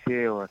 6 weeks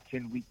here or a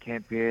 10-week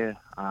camp here,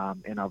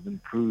 and I've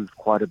improved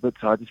quite a bit,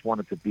 so I just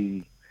wanted to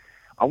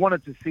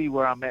see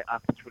where I'm at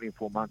after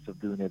 24 months of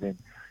doing it. And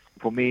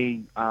for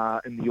me,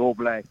 in the All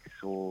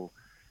Blacks or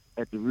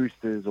at the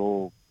Roosters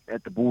or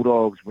at the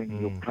Bulldogs,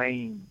 when you're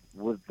playing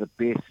with the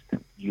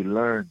best, you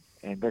learn.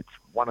 And that's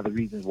one of the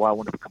reasons why I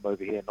wanted to come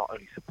over here and not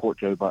only support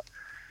Joe, but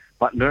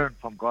learn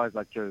from guys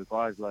like Joe,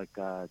 guys like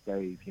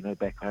Dave.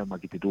 Back home I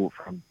get to do it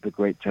from the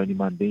great Tony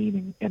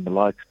Mundine and the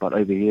likes, but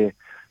over here,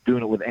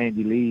 doing it with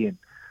Andy Lee and,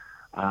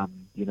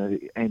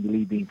 Andy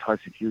Lee being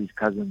Tyson Fury's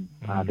cousin,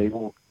 they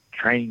all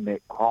train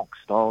that Kronk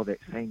style, that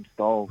same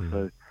style.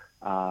 So,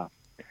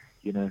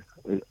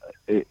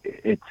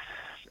 it's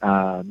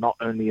not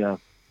only a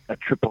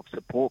trip of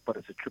support, but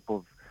it's a trip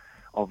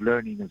of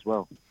learning as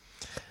well.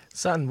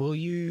 Son, will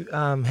you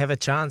have a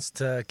chance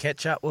to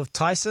catch up with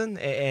Tyson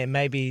and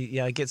maybe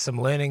get some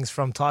learnings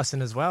from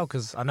Tyson as well?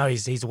 Because I know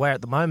he's away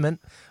at the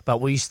moment, but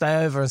will you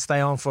stay over and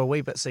stay on for a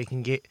wee bit so you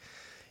can get,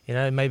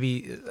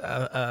 maybe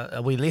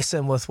a wee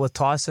lesson with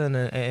Tyson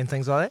and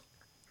things like that?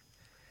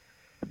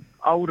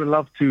 I would have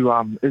loved to.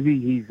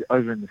 He's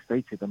over in the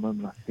States at the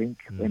moment, I think,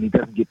 and he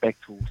doesn't get back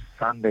till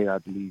Sunday, I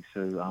believe.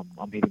 So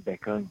I'm heading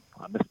back home.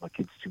 I miss my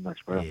kids too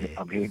much, bro. Yeah.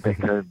 I'm heading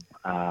back home,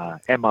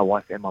 and my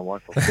wife,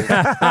 of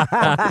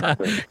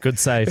course. Good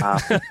save.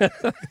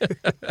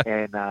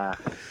 And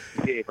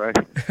yeah, bro,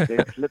 they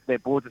flipped their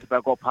board, just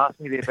about got past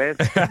me there, Baz.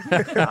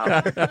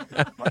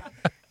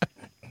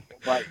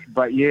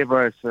 But yeah,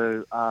 bro.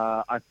 So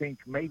I think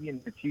maybe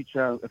in the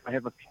future, if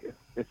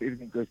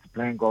everything goes to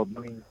plan, God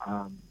willing,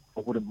 I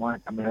wouldn't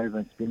mind coming over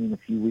and spending a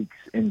few weeks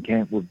in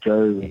camp with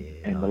Joe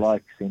and the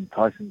likes, and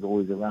Tyson's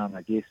always around,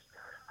 I guess.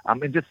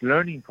 And just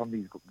learning from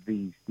these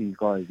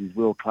guys, these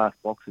world-class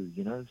boxers,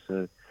 you know.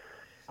 So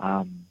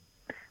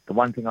the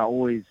one thing I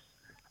always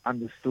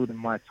understood in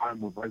my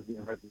time with rugby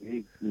and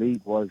rugby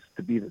league was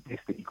to be the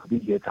best that you could be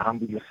here, to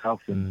humble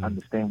yourself and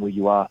understand where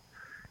you are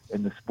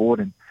in the sport.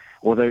 And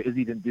although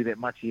Izzy didn't do that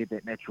much, he had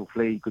that natural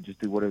flair. He could just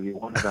do whatever he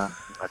wanted. I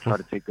try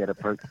to take that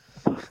approach.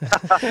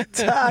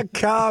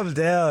 Calm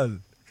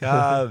down.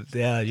 Calm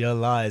down. Your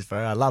lies, bro.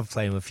 I love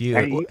playing with you.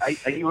 Are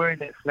you wearing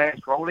that flash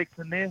Rolex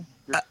in there,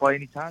 just by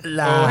any chance?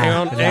 Nah, hang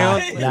on.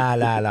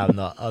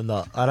 I'm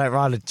not. I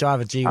don't drive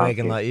a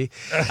G-Wagon like you.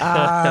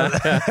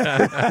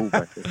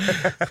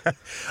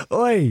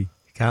 Oi,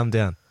 calm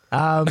down.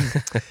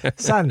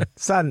 Son,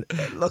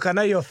 look, I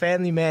know you're a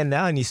family man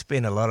now, and you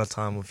spend a lot of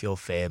time with your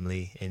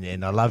family,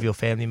 and I love your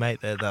family,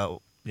 mate. The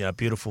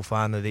beautiful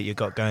whānau that you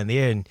got going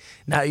there, and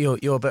now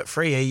you're a bit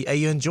free. Are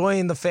you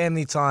enjoying the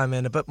family time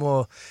and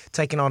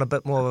taking on a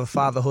bit more of a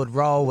fatherhood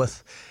role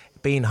with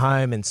being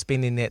home and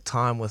spending that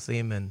time with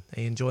them? And are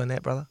you enjoying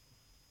that, brother?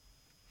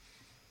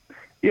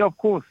 Yeah, of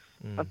course.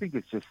 I think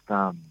it's just,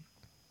 for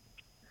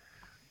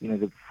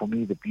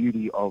me, the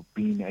beauty of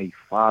being a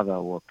father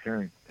or a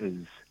parent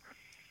is,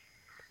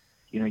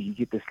 you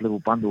get this little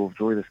bundle of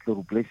joy, this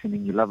little blessing,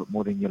 and you love it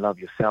more than you love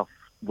yourself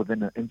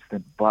within an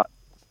instant. But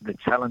the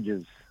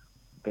challenges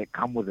that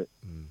come with it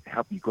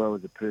help you grow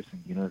as a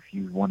person. If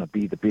you want to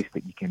be the best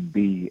that you can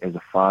be as a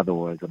father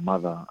or as a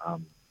mother,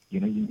 you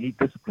need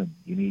discipline,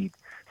 you need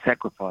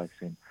sacrifice.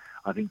 And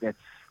I think that's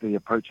the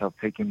approach I've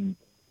taken,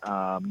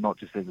 not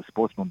just as a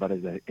sportsman, but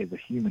as a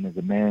human, as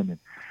a man. And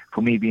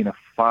for me, being a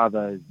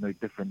father is no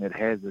different.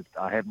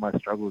 I have my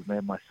struggles,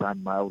 man. My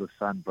son, my oldest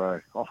son,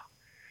 bro. Oh,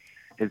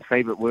 his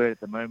favourite word at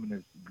the moment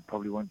is, you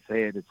probably won't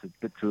say it, it's a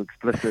bit too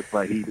explicit,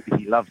 but he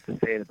loves to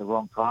say it at the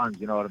wrong times,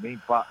 you know what I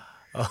mean? But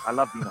I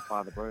love being a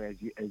father, bro, as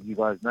you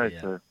guys know. Yeah.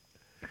 So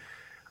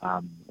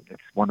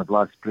it's one of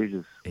life's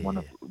pleasures, one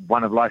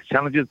of life's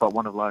challenges, but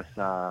one of life's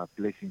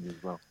blessings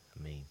as well.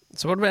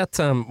 So what about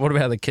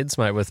the kids,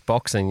 mate, with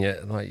boxing?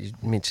 Like you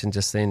mentioned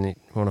just then, you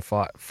want to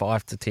fight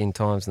 5 to 10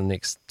 times in the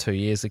next 2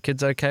 years. Are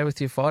kids okay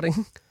with you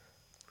fighting?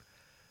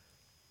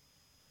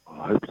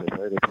 I hope so,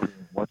 bro. They probably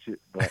won't watch it,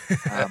 but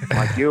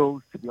my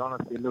girls, to be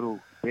honest, they're little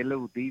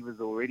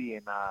divas already,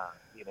 and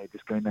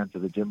just going down to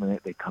the gym and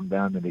they come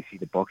down and they see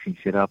the boxing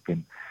set up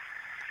and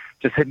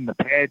just hitting the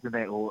pads and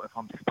that, or if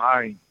I'm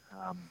sparring,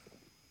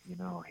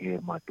 here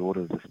my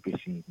daughters,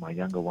 especially my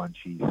younger one,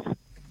 she's,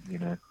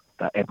 the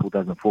apple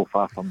doesn't fall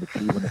far from the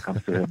tree when it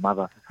comes to her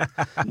mother.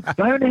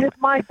 Don't hit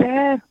my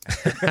dad.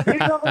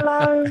 Leave him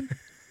alone.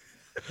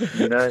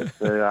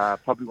 So I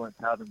probably won't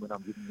tell them when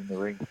I'm getting in the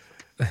ring.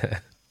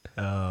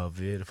 Oh,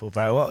 beautiful,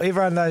 bro. Well,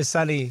 everyone knows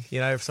Sonny,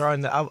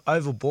 throwing the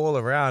oval ball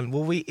around.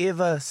 Will we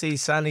ever see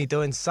Sonny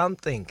doing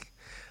something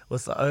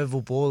with the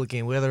oval ball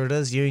again, whether it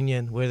is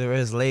union, whether it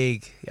is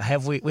league?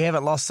 We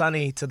haven't lost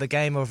Sonny to the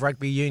game of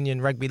rugby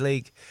union, rugby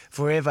league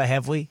forever,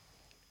 have we?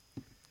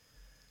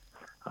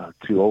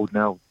 Too old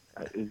now,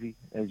 Izzy.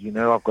 As you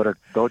know, I've got a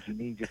dodgy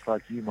knee just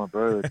like you, my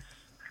bro.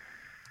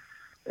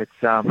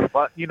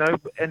 But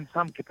in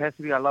some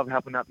capacity, I love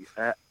helping out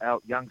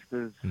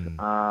youngsters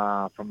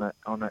from an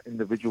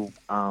individual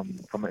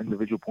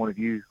point of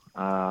view.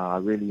 I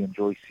really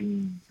enjoy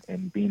seeing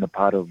and being a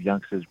part of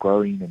youngsters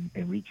growing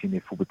and reaching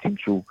their full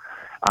potential.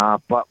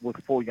 But with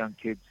 4 young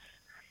kids,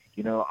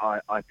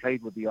 I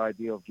played with the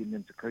idea of getting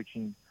into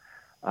coaching,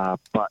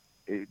 but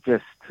it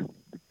just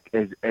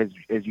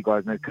as you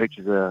guys know,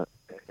 coaches are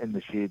in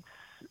the sheds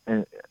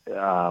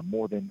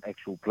more than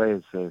actual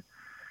players. So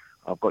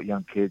I've got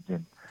young kids,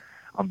 and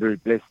I'm very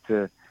blessed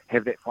to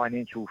have that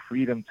financial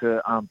freedom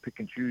to pick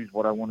and choose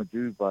what I want to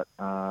do. But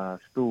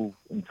still,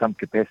 in some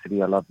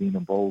capacity, I love being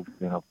involved.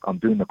 I'm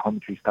doing the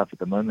commentary stuff at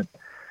the moment,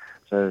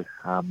 so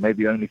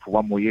maybe only for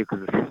 1 more year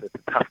because it's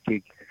a tough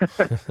gig.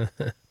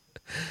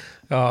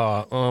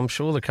 Well, I'm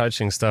sure the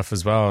coaching stuff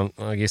as well.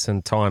 I guess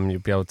in time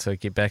you'll be able to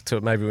get back to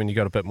it. Maybe when you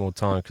got a bit more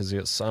time, because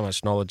you've got so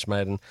much knowledge,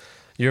 mate, and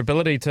your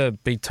ability to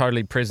be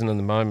totally present in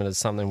the moment is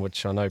something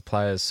which I know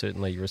players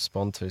certainly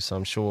respond to. So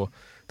I'm sure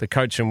the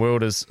coaching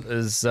world is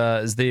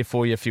there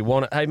for you if you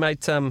want it. Hey,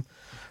 mate,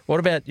 what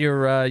about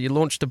your you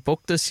launched a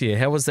book this year?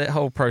 How was that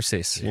whole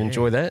process? You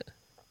enjoy that?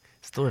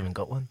 Still haven't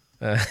got one.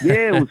 Yeah,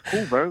 it was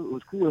cool, bro. It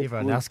was cool.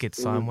 Everyone else gets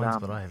signed ones,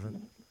 but I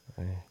haven't.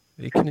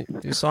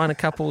 You sign a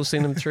couple,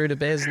 send them through to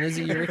Baz and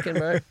Izzy, you reckon,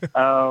 bro?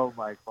 Oh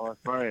my gosh,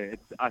 bro!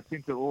 I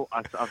sent it all.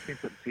 I've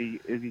sent it to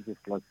Izzy,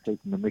 just like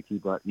taking the mickey,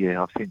 but yeah,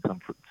 I've sent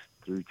some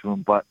through to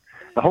him. But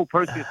the whole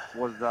process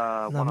was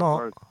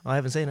no, I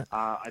haven't seen it.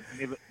 I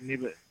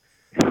never.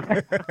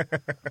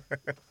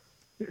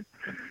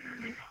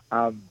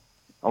 I'm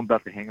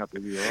about to hang up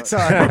with you, all right?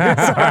 Sorry.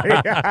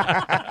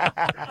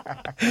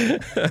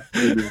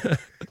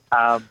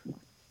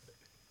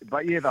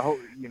 But yeah, the whole,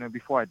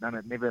 before I'd done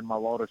it, never in my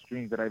wildest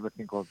dreams did I ever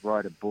think I'd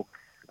write a book.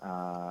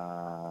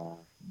 So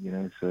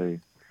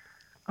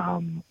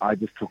I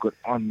just took it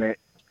on that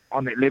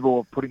level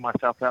of putting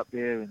myself out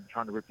there and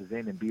trying to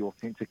represent and be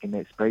authentic in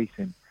that space.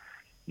 And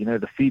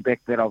the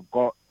feedback that I've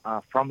got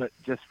from it,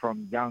 just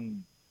from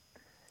young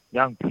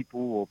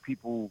people or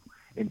people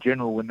in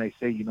general, when they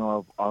say,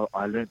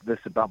 I learned this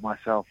about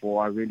myself,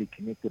 or I really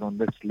connected on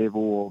this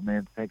level, or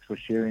man, thanks for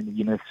sharing.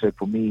 So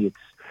for me, it's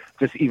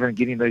just even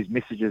getting those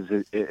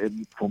messages.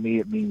 For me,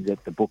 it means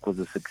that the book was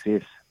a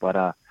success.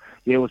 But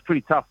it was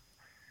pretty tough.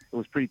 It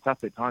was pretty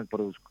tough at times, but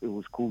it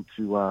was cool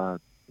to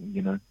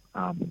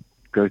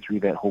go through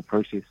that whole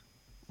process.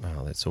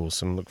 Oh, that's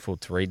awesome. Look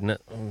forward to reading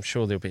it. I'm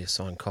sure there'll be a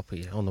signed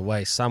copy on the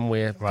way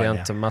somewhere Right down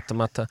now. to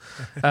Matamata.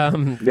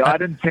 Yeah, I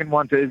didn't send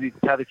one to Izzy to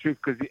tell the truth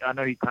because I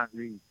know he can't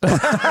read.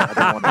 I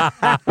don't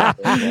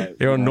want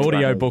You're on an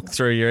audio book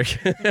through you.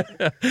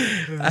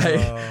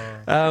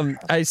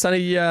 Hey,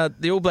 Sonny,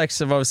 the All Blacks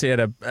have obviously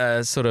had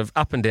a sort of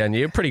up and down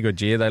year, pretty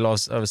good year. They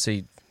lost,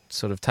 obviously,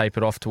 sort of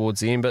tapered off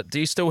towards the end. But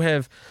do you still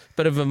have a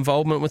bit of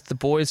involvement with the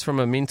boys from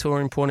a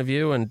mentoring point of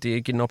view, and do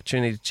you get an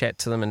opportunity to chat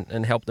to them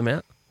and help them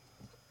out?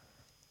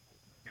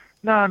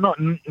 No,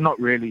 not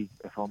really.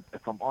 If I'm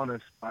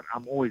honest, but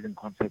I'm always in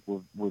contact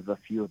with a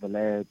few of the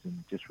lads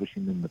and just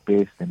wishing them the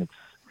best. And it's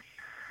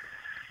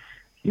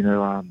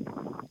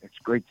it's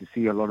great to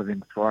see a lot of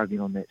them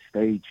thriving on that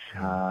stage.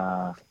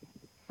 But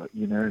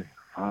the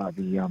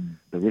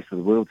rest of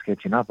the world's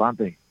catching up, aren't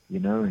they?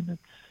 And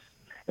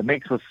it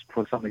makes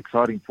for some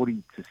exciting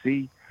footy to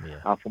see.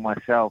 For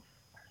myself,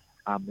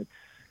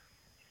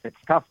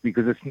 it's tough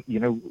because it's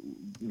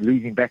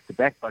losing back to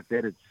back like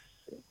that. It's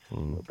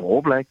the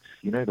All Blacks.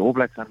 The All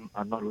Blacks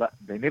are not.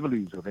 They never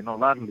lose, or they're not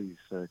allowed to lose.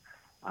 So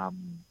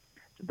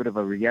it's a bit of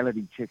a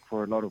reality check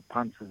for a lot of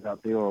punters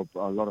out there, or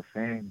a lot of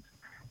fans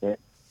that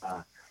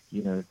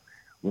we're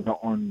not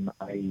on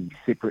a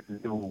separate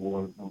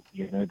level, or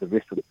the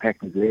rest of the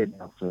pack is there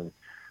now. So,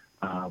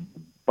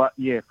 but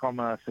yeah, from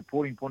a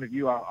supporting point of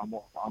view, I'm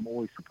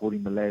always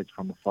supporting the lads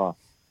from afar.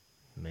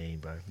 Mean,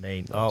 bro,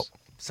 mean. Oh,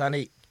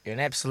 Sonny, you're an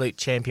absolute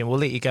champion. We'll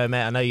let you go,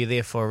 mate. I know you're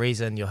there for a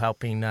reason. You're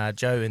helping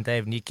Joe and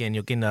Dave Nicky, and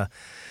you're getting a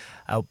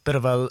bit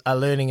of a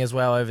learning as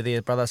well over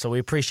there, brother. So we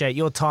appreciate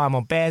your time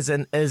on Baz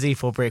and Izzy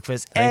for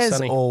breakfast. Thanks, As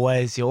Sonny.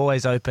 always, you're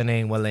always open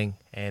and willing,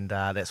 and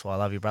that's why I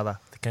love you, brother.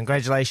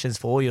 Congratulations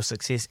for all your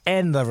success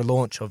and the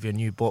relaunch of your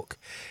new book.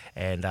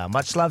 And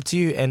much love to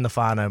you and the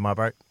whānau, my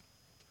bro.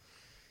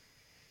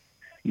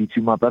 You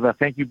too, my brother.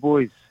 Thank you,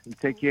 boys. You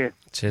take care.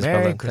 Cheers,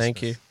 Merry brother. Christmas.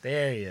 Thank you.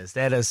 There he is.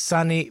 That is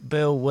Sonny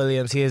Bill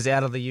Williams. He is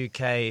out of the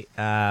UK,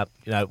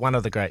 one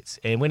of the greats.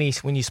 And when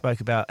you spoke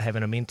about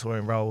having a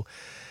mentoring role,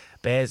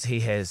 Baz, he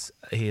is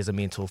a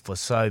mentor for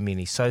so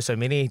many.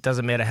 It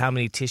doesn't matter how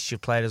many tests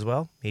you've played as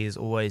well. He is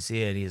always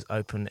there, and he is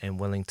open and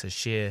willing to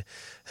share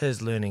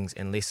his learnings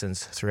and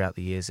lessons throughout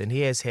the years. And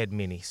he has had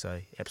many, so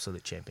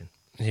absolute champion.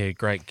 Yeah,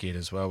 great kid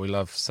as well. We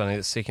love Sonny.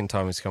 The second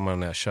time he's come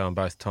on our show, and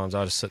both times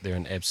I just sit there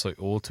in absolute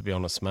awe, to be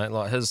honest, mate.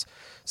 Like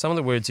some of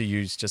the words he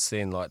used just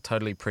then, like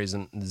totally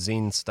present,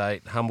 zen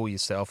state, humble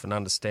yourself and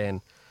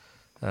understand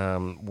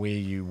where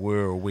you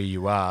were or where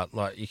you are.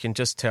 Like you can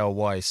just tell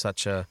why he's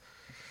such a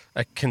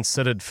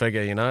considered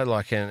figure,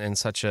 and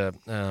such a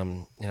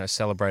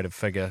celebrated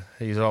figure.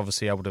 He's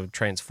obviously able to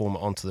transform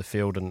it onto the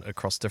field and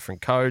across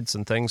different codes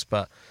and things,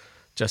 but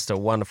just a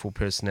wonderful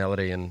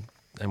personality and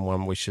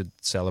one we should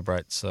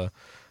celebrate. So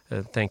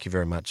thank you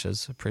very much,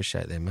 Iz.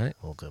 Appreciate that, mate.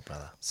 All good,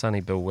 brother.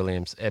 Sonny Bill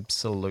Williams,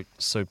 absolute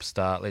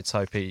superstar. Let's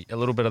hope a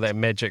little bit of that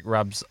magic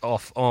rubs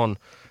off on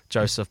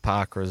Joseph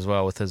Parker as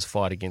well with his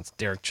fight against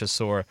Derek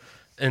Chisora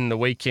in the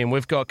weekend.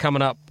 We've got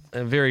coming up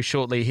very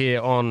shortly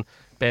here on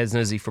Baz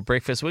and Izzy for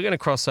breakfast. We're going to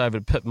cross over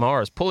to Pip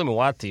Morris. Paulie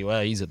Mawati,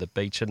 well, he's at the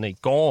beach, isn't he?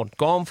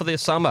 Gone for the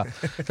summer.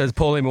 There's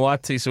Paulie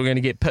Mawati, so we're going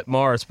to get Pip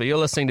Morris. But you're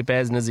listening to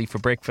Baz and Izzy for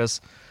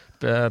breakfast.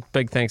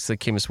 Big thanks to the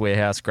Chemist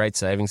Warehouse. Great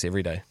savings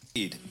every day.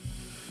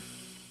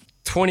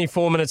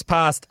 24 minutes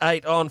past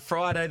 8 on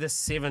Friday the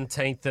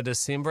 17th of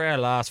December, our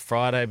last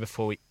Friday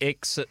before we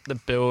exit the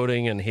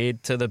building and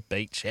head to the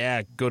beach.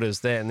 How good is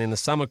that? And then the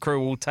summer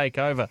crew will take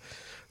over.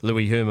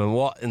 Louis Herman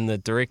Watt in the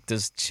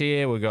director's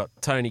chair. We've got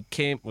Tony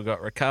Kemp, we've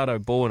got Ricardo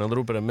Ball and a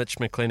little bit of Mitch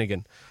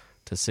McClenaghan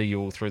to see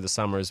you all through the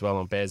summer as well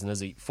on Baz and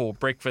Izzy for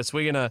breakfast.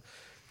 We're going to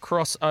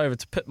cross over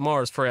to Pip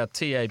Morris for our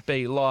TAB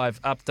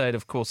live update.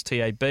 Of course,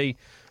 TAB,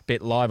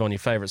 bet live on your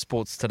favourite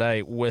sports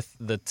today with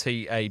the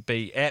TAB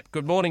app.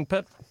 Good morning,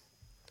 Pip.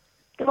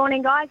 Good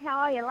morning, guys. How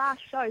are you? Last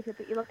show, so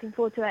that you're looking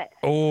forward to it.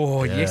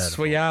 Oh, yes,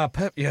 we are,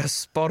 Pip. You're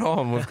spot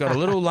on. We've got a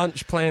little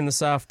lunch planned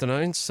this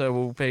afternoon, so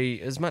we'll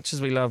be, as much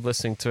as we love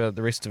listening to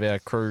the rest of our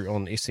crew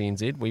on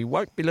SENZ, we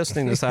won't be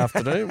listening this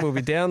afternoon. We'll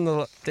be down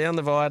the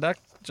viaduct,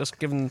 just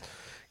getting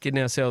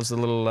ourselves a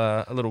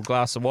little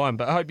glass of wine.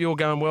 But I hope you're all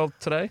going well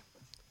today.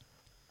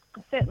 I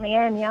certainly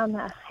am,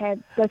 yeah.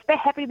 It's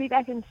happy to be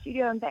back in the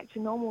studio and back to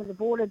normal with the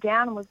border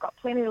down, and we've got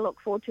plenty to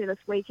look forward to this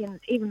weekend,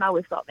 even though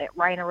we've got that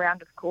rain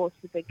around, of course,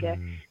 the big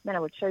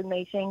Manawatu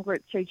meeting,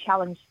 Group 2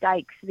 Challenge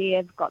Stakes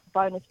there. We've got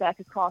bonus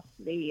back across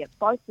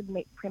both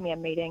the Premier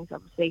meetings,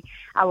 obviously,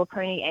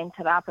 Awapuni and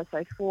Tarapa,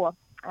 so 4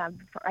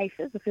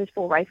 races, the first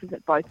 4 races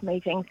at both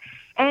meetings.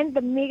 And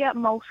the Mega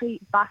Multi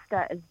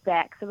Buster is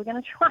back, so we're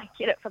going to try and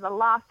get it for the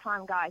last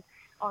time, guys.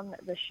 on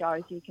the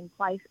show, so you can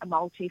place a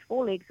multi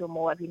 4 legs or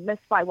more. If you miss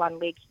by 1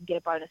 leg, you can get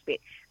a bonus bet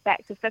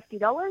back to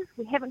 $50.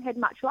 We haven't had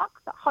much luck,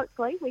 but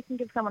hopefully we can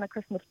give someone a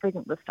Christmas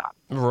present this time.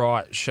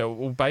 Right,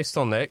 well, based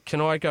on that, can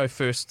I go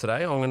first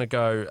today? I'm going to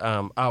go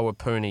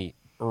Awapuni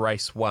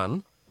race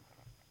 1.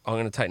 I'm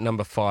going to take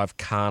number 5,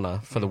 Kana,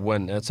 for the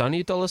win. Now, it's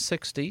only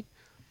 $1.60,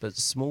 but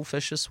small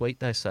fish are sweet,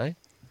 they say.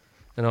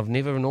 And I've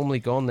never normally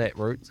gone that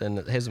route, and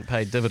it hasn't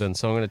paid dividends,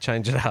 so I'm going to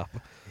change it up.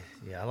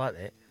 Yeah, I like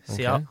that.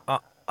 See, Okay.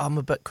 I'm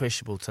a bit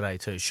questionable today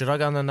too. Should I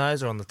go on the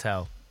nose or on the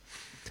tail?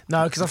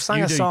 No, because I've sung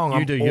You a do- song. you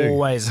I'm do you.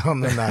 always on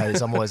the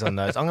nose. I'm always on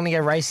the nose. I'm going to go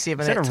race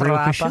 7 Is that at a real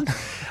Tarapa. question?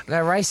 I'm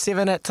going to race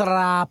 7 at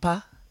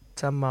Tarapa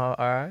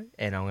tomorrow,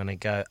 and I'm going to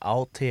go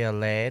Altea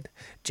Lad,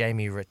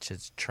 Jamie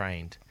Richards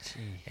trained.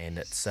 And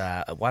it's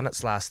it won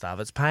its last start.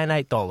 It's paying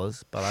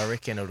 $8, but I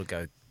reckon it'll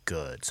go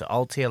good. So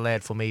Altea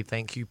Lad for me.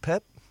 Thank you,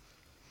 Pip.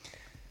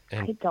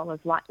 $8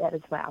 like that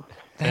as well.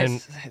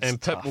 And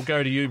Pip, we'll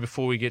go to you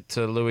before we get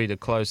to Louis to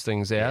close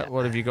things out.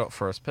 What have you got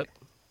for us, Pip?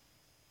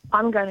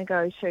 I'm going to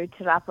go to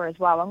Tarapa as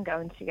well. I'm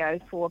going to go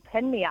for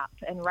Pin Me Up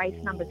in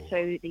race number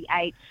 2, the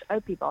 8,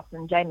 Opie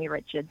Boston, Jamie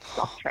Richards,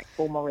 off track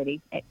form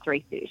already at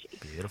 3:30.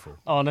 Beautiful.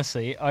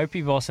 Honestly,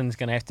 Opie Boston's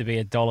going to have to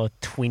be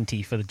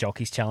 $1.20 for the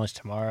Jockeys Challenge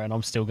tomorrow, and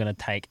I'm still going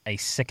to take a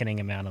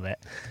sickening amount of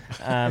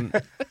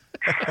that.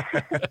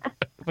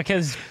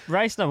 Because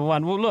race number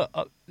 1, well,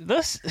 look,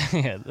 this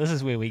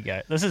is where we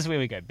go. This is where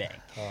we go back.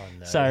 Oh,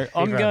 no. So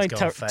I'm Everyone's going got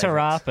to favourites.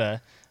 Tarapa,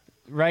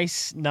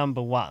 race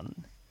number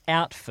 1,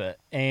 outfit,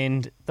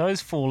 and those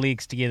 4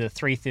 legs together,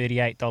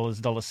 $338,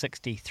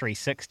 $1.60,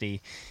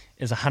 $360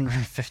 is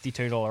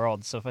 $152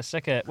 odds. So if I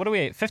stick it, what are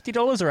we at,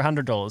 $50 or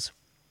 $100?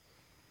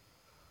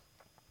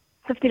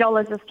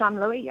 $50 this time,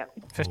 Louis. Yep.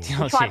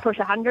 $50. I'll try yeah. to push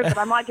 100, but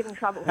I might get in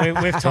trouble.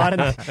 We've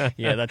tightened.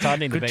 Yeah, they're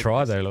tightening the Good big try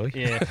ones. though, Louis.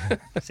 Yeah.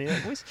 See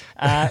that, boys?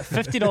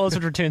 $50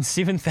 would return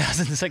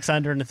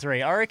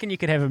 $7,603. I reckon you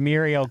could have a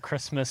merry old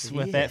Christmas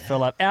with that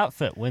fill up.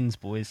 Outfit wins,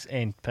 boys,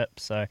 and Pip.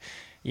 So,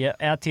 yeah,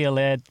 out to your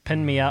lad.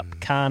 Pin me up.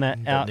 Kana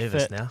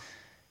nervous outfit. now.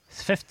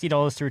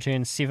 $50 to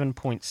return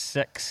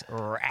 7.6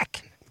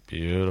 rack.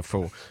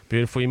 Beautiful,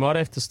 beautiful. You might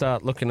have to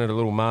start looking at a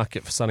little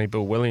market for Sonny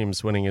Bill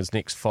Williams winning his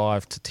next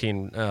 5 to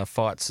 10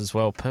 fights as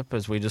well, Pip,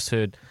 as we just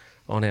heard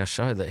on our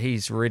show that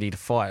he's ready to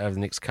fight over the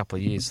next couple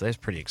of years. So that's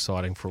pretty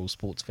exciting for all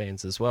sports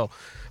fans as well.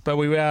 But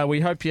we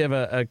hope you have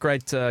a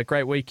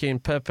great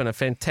weekend, Pip, and a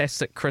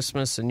fantastic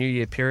Christmas and New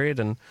Year period,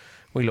 and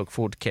we look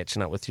forward to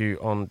catching up with you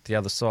on the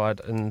other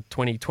side in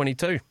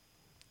 2022.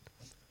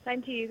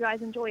 Same to you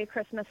guys. Enjoy your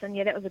Christmas. And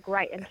yeah, that was a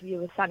great interview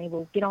with Sonny.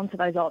 We'll get on to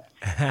those odds.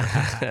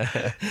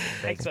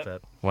 Thanks,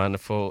 Pip.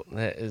 Wonderful.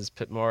 That is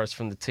Pip Morris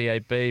from the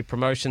TAB.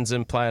 Promotions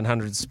in play in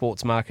hundreds of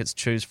sports markets.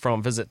 Choose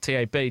from. Visit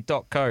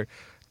tab.co.nz.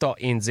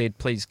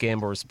 Please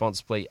gamble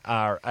responsibly.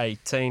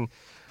 R18.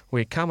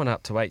 We're coming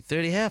up to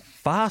 8:30. How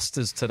fast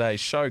is today's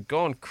show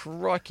gone?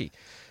 Crikey.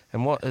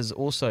 And what is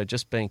also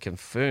just been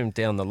confirmed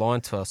down the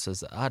line to us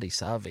is that Artie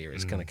Savia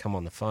is going to come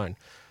on the phone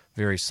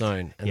very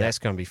soon. And that's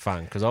going to be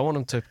fun because I want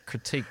him to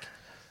critique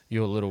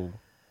your little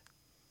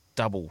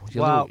double.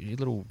 Your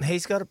little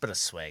he's got a bit of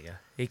swagger.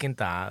 He can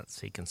dance,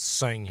 he can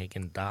sing, he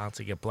can dance,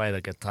 he can play the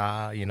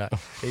guitar, you know.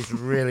 He's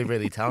really,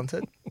 really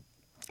talented.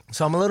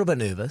 So I'm a little bit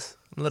nervous.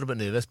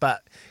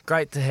 But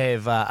great to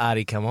have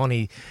Artie come on.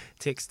 He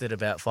texted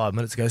about 5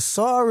 minutes ago,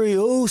 sorry,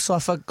 I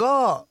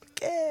forgot.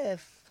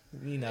 Gaff.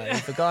 You know, he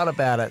forgot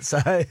about it. So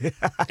Are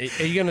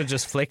you going to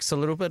just flex a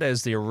little bit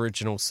as the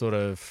original sort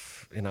of,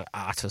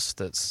 artist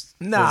that's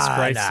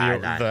graced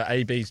the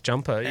AB's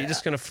jumper? You're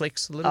just going to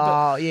flex a little bit?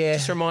 Oh, yeah.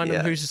 Just remind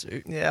him who's...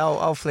 Yeah,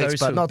 I'll flex, those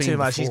but who've not been too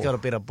much. He's before.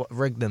 got a better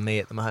rig than me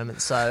at the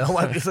moment, so I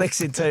won't be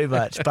flexing too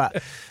much.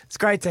 But it's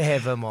great to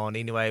have him on.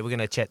 Anyway, we're going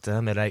to chat to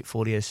him at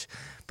 8:40ish.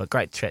 But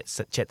great chat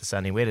to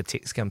Sonny. We had a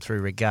text come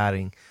through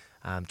regarding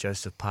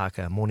Joseph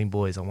Parker. Morning,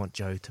 boys. I want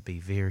Joe to be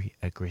very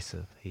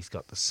aggressive. He's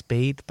got the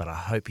speed, but I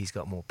hope he's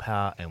got more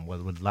power and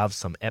would love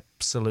some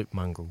absolute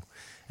mongrel.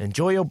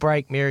 Enjoy your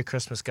break. Merry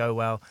Christmas. Go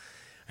well.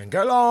 And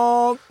go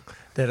long.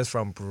 That is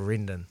from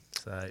Brendan.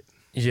 So...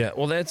 Yeah,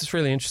 well, that's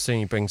really interesting.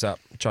 He brings up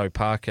Joe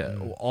Parker.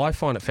 I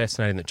find it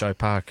fascinating that Joe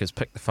Parker's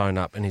picked the phone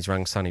up and he's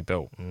rung Sonny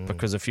Bill.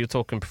 Because if you're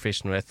talking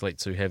professional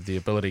athletes who have the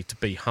ability to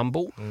be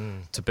humble,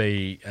 to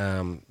be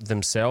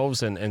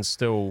themselves and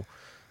still,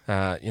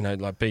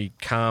 be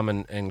calm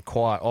and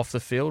quiet off the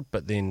field,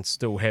 but then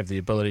still have the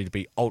ability to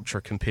be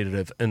ultra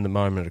competitive in the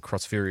moment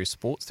across various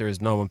sports, there is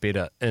no one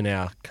better in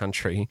our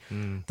country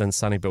than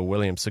Sonny Bill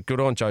Williams. So good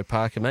on Joe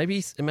Parker.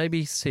 Maybe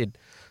he said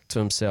to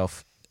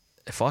himself,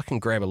 if I can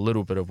grab a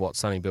little bit of what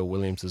Sonny Bill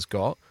Williams has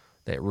got,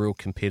 that real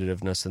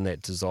competitiveness and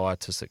that desire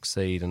to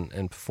succeed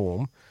and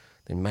perform,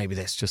 then maybe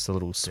that's just a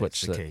little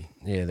switch, That's the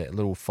key. that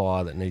little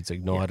fire that needs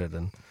ignited.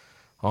 And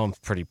I'm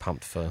pretty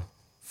pumped for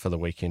the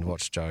weekend.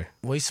 Watch Joe.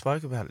 We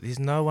spoke about it. There's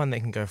no one that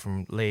can go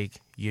from leg,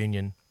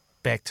 union,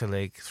 back to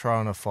leg, throw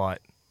in a fight,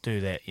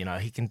 do that. You know,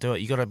 he can do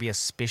it. You got to be a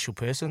special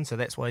person, so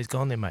that's why he's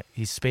gone there, mate.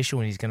 He's special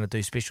and he's going to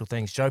do special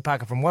things. Joe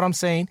Parker, from what I'm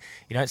seeing,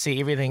 you don't see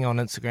everything on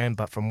Instagram,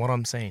 but from what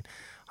I'm seeing,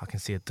 I can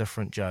see a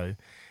different Joe.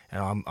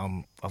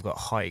 and I've got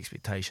high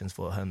expectations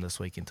for him this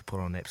weekend to put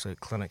on an absolute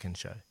clinic and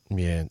show.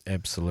 Yeah,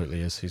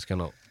 absolutely is. He's going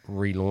to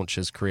relaunch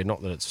his career.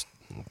 Not that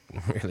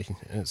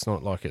it's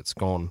not like it's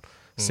gone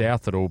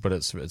south at all, but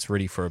it's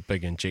ready for a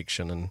big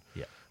injection. And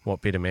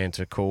what better man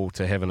to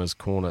have in his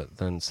corner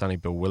than Sonny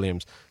Bill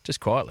Williams? Just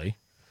quietly,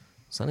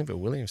 Sonny Bill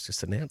Williams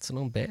just announcing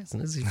on Baz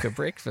and Izzy for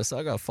breakfast,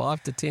 I got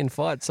 5 to 10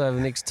 fights over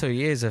the next 2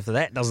 years. If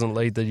that doesn't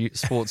lead the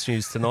sports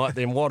news tonight,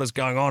 then what is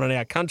going on in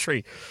our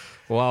country?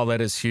 Wow,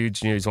 that is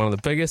huge news. One of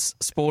the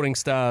biggest sporting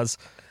stars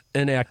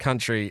in our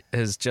country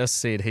has just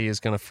said he is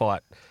going to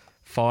fight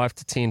 5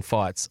 to 10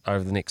 fights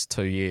over the next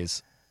 2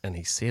 years. And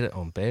he said it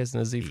on Baz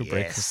and Izzy for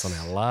breakfast on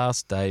our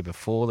last day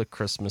before the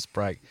Christmas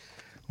break.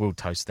 We'll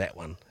toast that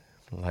one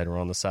later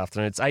on this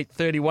afternoon. It's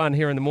 8:31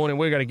 here in the morning.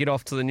 We're going to get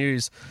off to the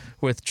news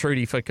with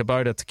Trudy for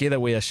Kubota. Together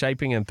we are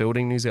shaping and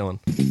building New Zealand.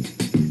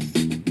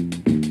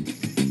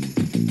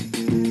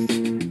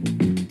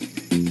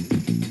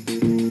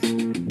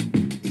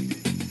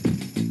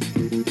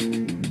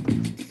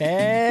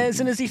 Baz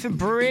and Izzy for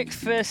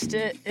breakfast.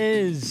 It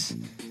is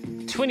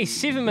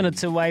 27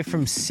 minutes away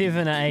from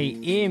 7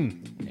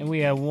 a.m. and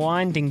we are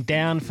winding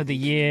down for the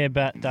year,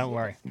 but don't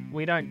worry,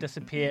 we don't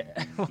disappear.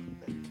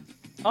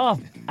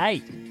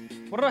 8.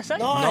 What did I say?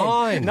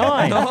 9.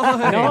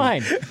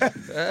 9.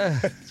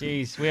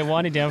 Jeez, we're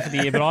winding down for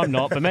the year, but I'm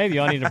not. But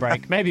maybe I need a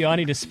break. Maybe I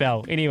need a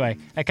spell. Anyway,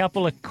 a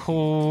couple of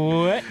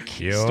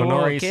quick You're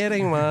stories. not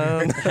getting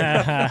one.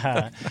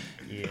 Yeah,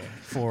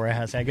 4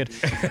 hours. How good.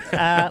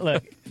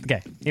 Look,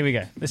 okay, here we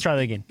go. Let's try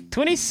that again.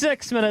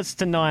 26 minutes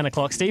to 9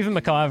 o'clock. Stephen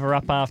McIver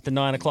up after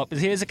 9 o'clock. But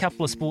here's a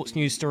couple of sports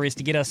news stories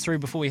to get us through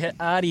before we hit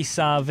Ardie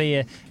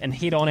Savea and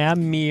head on our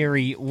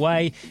merry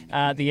way.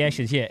 The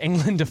Ashes,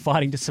 England are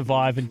fighting to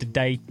survive into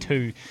day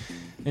 2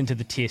 into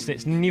the test.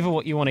 That's never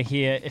what you want to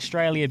hear.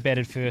 Australia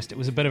batted first. It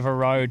was a bit of a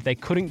road. They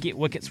couldn't get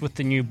wickets with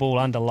the new ball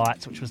under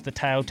lights, which was the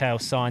telltale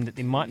sign that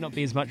there might not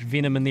be as much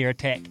venom in their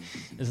attack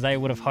as they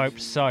would have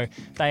hoped. So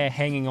they are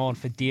hanging on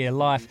for dear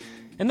life.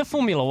 In the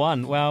Formula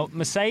One, well,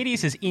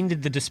 Mercedes has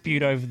ended the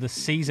dispute over the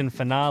season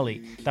finale.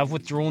 They've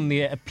withdrawn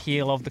their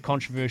appeal of the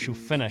controversial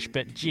finish,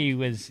 but gee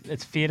whiz,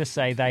 it's fair to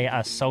say they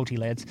are salty,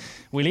 lads.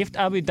 We left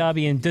Abu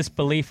Dhabi in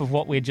disbelief of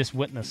what we'd just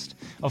witnessed.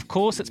 Of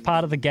course, it's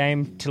part of the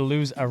game to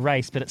lose a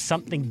race, but it's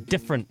something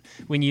different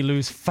when you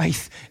lose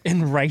faith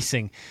in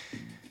racing.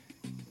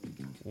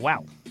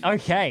 Wow.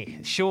 Okay,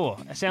 sure.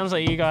 It sounds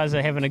like you guys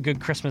are having a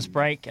good Christmas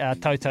break.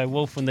 Toto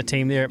Wolff and the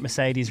team there at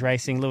Mercedes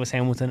Racing, Lewis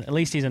Hamilton, at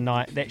least he's a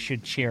knight. That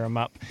should cheer him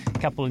up. A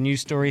couple of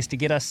news stories to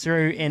get us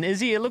through. And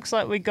Izzy, it looks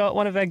like we got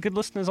one of our good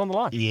listeners on the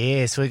line.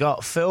 Yes, we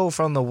got Phil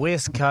from the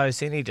West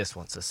Coast, and he just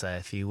wants to say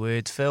a few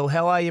words. Phil,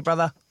 how are you,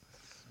 brother?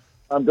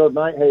 I'm good,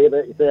 mate. How are you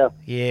about yourself?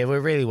 Yeah,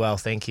 we're really well,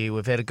 thank you.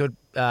 We've had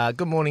a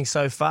good morning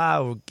so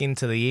far. We're getting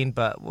to the end,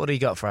 but what do you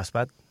got for us,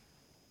 bud?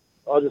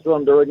 I just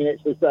wanted to ring and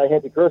actually say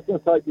Happy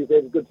Christmas. Hope you've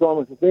had a good time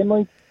with your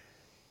family.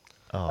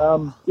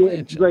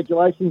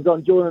 Congratulations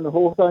on joining the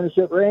horse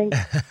ownership ranks.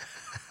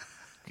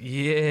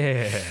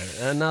 Yeah,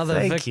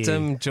 another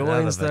victim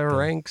joins the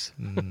ranks.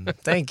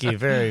 Thank you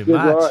very Good,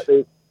 much. right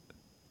there.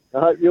 I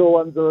hope your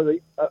ones are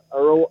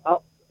all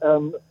up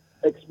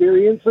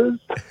experiences.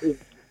 You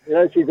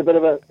know, she's a bit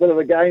of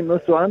a game,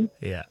 this one.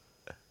 Yeah.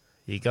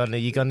 You got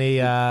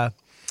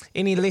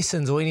any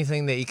lessons or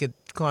anything that you could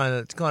kind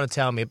of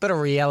tell me? A bit of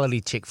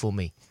reality check for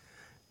me.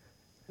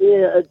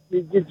 Yeah,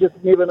 you just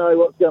never know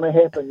what's going to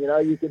happen. You know,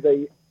 you could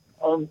be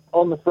on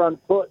the front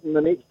foot, and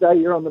the next day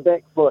you're on the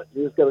back foot.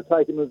 You just got to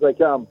take them as they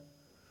come.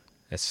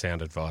 That's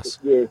sound advice.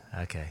 Yeah.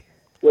 Okay.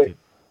 We're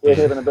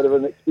having a bit of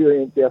an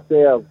experience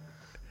ourselves.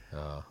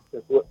 Oh.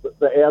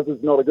 But ours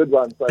is not a good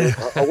one, so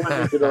I won't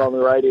mention it on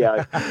the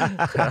radio.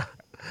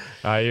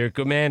 Oh, you're a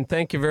good man.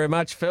 Thank you very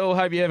much, Phil.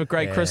 Hope you have a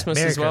great Christmas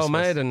Merry as well,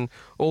 Christmas. mate. And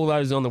all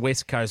those on the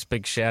West Coast,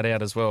 big shout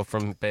out as well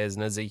from Baz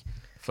and Izzy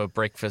for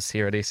breakfast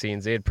here at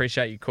SENZ.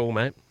 Appreciate your call,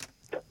 mate.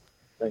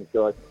 Thanks,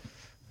 guys.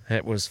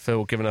 That was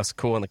Phil giving us a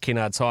call on the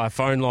Kennards Hire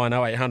phone line,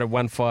 0800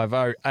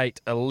 150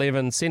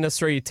 811. Send us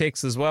through your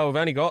texts as well. We've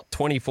only got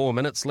 24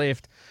 minutes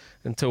left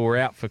until we're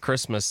out for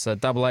Christmas. So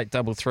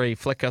 8833,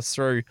 flick us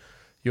through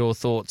your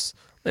thoughts.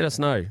 Let us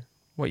know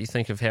what you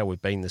think of how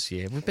we've been this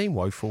year. We've been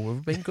woeful.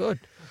 We've been good.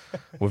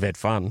 We've had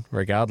fun,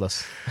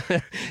 regardless.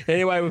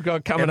 Anyway, we've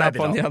got coming up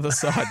on the other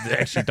side.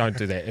 Actually, don't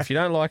do that. If you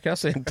don't like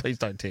us, then please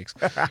don't text.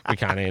 We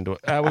can't handle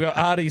it. We've got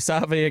Ardie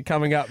Savea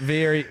coming up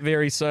very,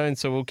 very soon,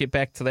 so we'll get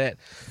back to that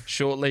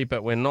shortly,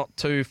 but we're not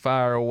too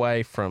far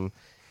away from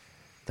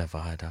the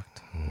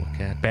viaduct.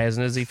 Look out. Baz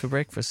and Izzy for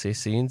breakfast,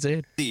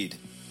 SENZ.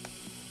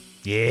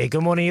 Yeah,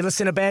 good morning. You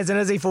listen to Baz and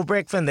Izzy for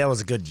breakfast. That was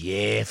a good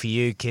for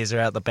you. Kez are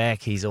out the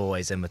back. He's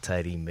always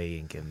imitating me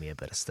and giving me a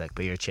bit of stick.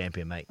 But you're a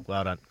champion, mate.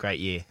 Well done. Great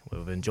year.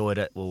 We've enjoyed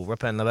it. We'll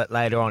rip in a bit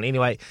later on.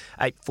 Anyway,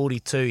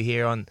 8:42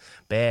 here on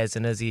Baz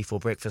and Izzy for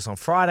breakfast on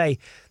Friday,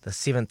 the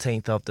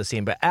 17th of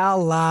December. Our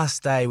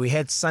last day. We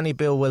had Sonny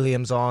Bill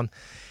Williams on.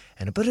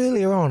 And a bit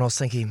earlier on, I was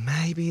thinking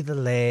maybe the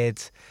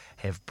lads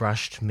have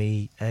brushed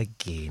me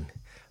again.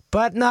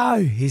 But no,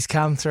 he's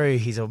come through.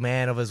 He's a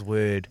man of his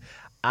word.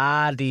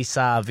 Adi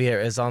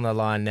Savia is on the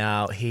line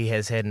now. He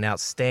has had an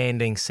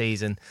outstanding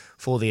season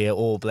for the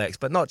All Blacks,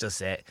 but not just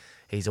that.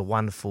 He's a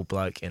wonderful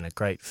bloke and a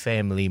great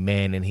family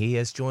man, and he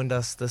has joined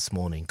us this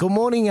morning. Good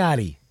morning,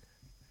 Adi.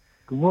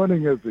 Good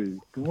morning, Izzy.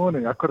 Good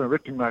morning. I couldn't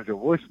recognise your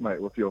voice,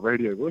 mate, with your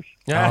radio voice.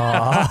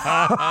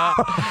 Got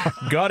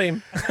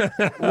him.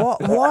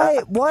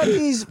 Why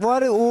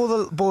do all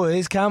the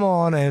boys come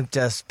on and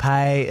just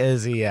pay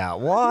Izzy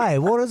out? Why?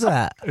 What is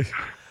that?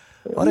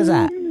 What is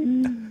that?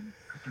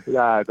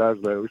 Yeah, it does,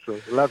 mate. We sure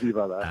love you,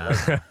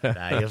 brother.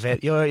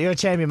 You're a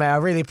champion, mate. I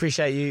really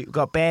appreciate you. We've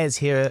got Baz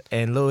here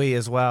and Louis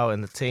as well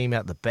and the team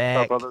out the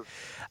back. brothers.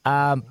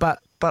 But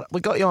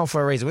we got you on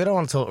for a reason. We don't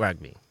want to talk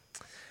rugby.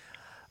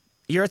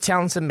 You're a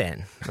talented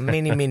man.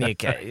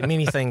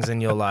 Many things in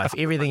your life.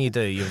 Everything you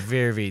do, you're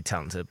very, very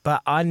talented.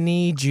 But I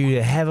need you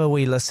to have a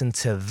wee listen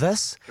to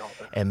this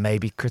and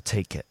maybe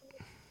critique it.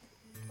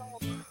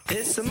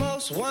 It's the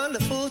most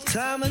wonderful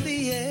time of the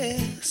year.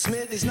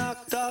 Smithy's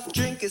knocked off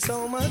drinking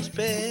so much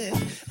beer.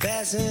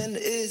 Baz and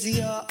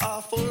Izzy are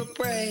off for a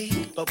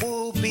break, but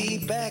we'll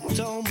be back,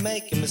 don't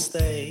make a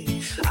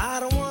mistake. I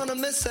don't want to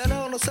miss out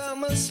on a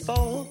summer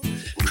sport,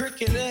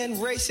 cricket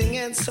and racing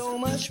and so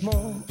much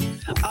more.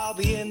 I'll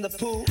be in the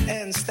pool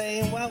and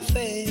staying well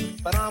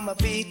fed, but I'ma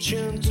be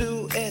tuned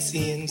to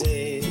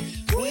S.E.N.Z.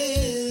 Will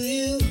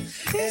you,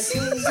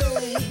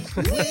 S.E.N.Z?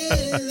 Will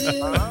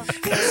you,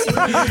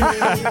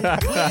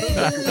 S.E.N.Z?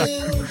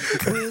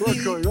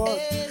 What's going on?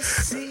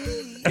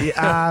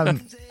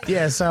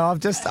 So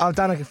I've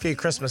done a few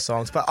Christmas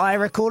songs, but I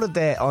recorded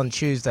that on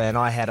Tuesday and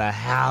I had a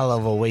hell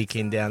of a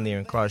weekend down there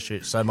in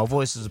Christchurch, so my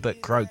voice is a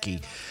bit croaky.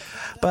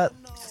 But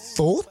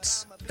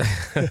thoughts?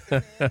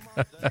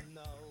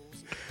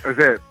 Was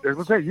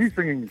that you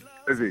singing,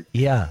 Izzy?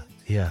 Yeah.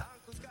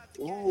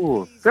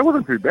 Oh, that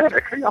wasn't too bad,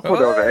 actually. I thought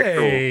that was an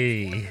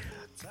actual...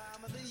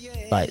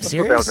 Like, I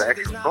serious? thought that was an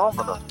actual song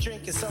for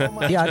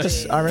them. Yeah,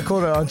 I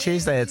recorded it on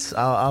Tuesday.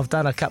 I've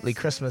done a couple of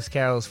Christmas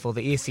carols for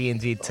the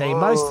SENZ team.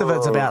 Most of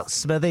it's about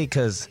Smithy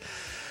because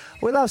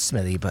we love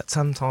Smithy, but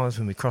sometimes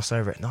when we cross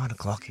over at 9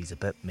 o'clock, he's a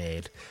bit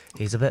mad.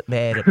 He's a bit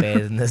mad at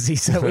Baz and Izzy,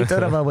 so we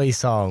did him a wee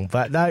song.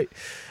 But no,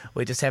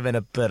 we're just having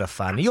a bit of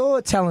fun. You're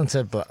a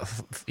talented,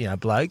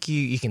 bloke.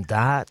 You can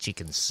dance, you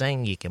can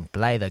sing, you can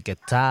play the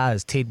guitar,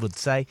 as Ted would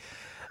say.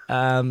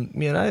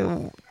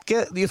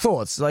 Get your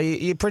thoughts. Like,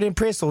 you're pretty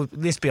impressed, or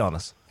let's be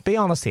honest. Be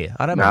honest here.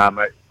 I don't know. Nah,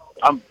 mate.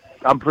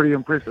 I'm pretty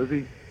impressed,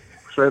 Izzy.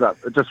 Straight up.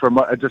 It just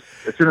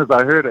as soon as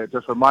I heard it, it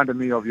just reminded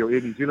me of your Air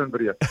New Zealand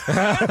video.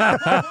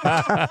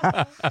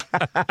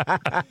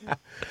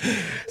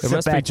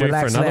 Sit back,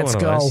 relax, let's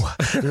go.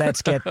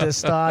 Let's get this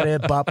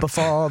started. But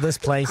before this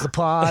plane's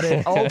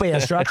departed, obey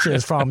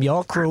instructions from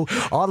your crew.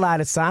 All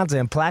lighted signs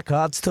and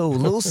placards too.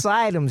 Loose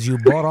items you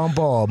brought on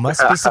board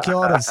must be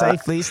secured and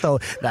safely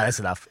stored. No, that's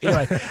enough.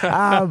 Anyway,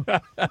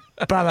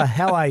 brother,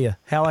 how are you?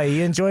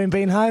 You enjoying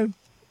being home?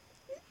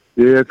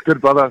 Yeah, it's good,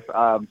 brother.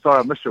 Sorry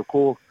I missed your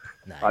call.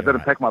 I didn't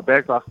pack my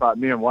bags last night.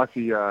 Me and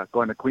wifey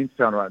going to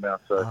Queenstown right now.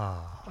 So,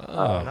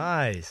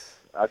 nice.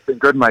 It's been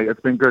good, mate. It's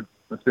been good.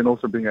 It's been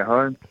awesome being at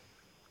home,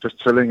 just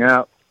chilling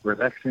out,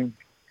 relaxing.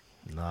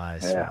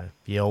 Nice.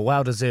 Yeah,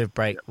 well-deserved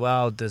break.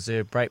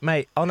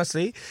 Mate,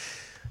 honestly,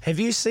 have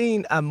you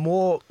seen a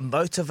more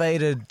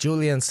motivated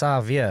Julian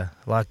Savia?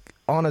 Like,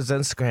 on his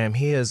Instagram,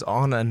 he is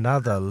on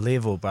another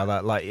level,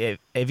 brother. Like,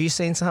 have you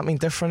seen something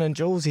different in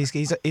Jules?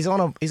 He's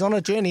on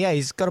a journey. Yeah,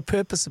 he's got a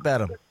purpose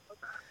about him.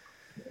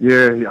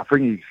 Yeah, I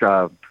think he's he's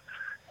trying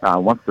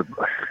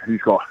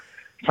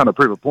to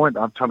prove a point.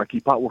 I'm trying to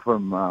keep up with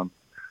him.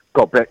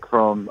 Got back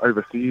from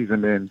overseas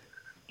and then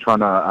trying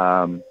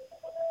to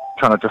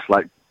just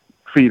like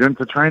feed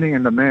into training,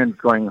 and the man's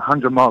going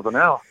 100 miles an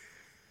hour,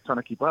 trying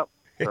to keep up.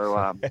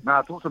 So it's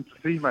awesome to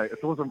see, mate.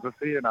 It's awesome to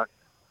see, and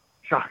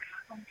shucks.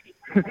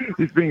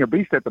 He's being a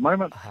beast at the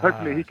moment.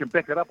 Hopefully he can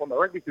back it up on the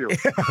rugby field.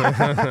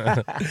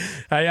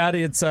 Hey,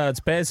 Artie, it's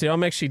Baz here.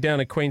 I'm actually down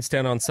at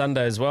Queenstown on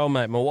Sunday as well,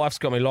 mate. My wife's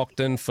got me locked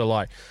in for,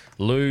 like,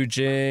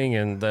 luging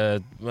and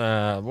the,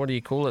 what do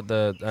you call it,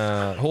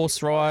 the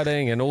horse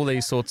riding and all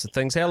these sorts of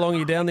things. How long are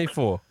you down there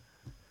for?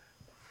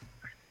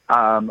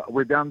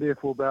 We're down there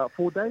for about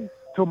 4 days,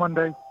 till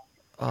Monday.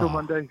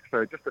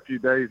 So just a few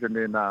days, and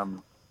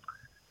then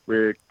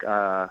we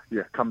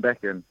come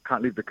back and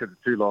can't leave the kids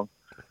too long.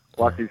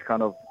 Wifey's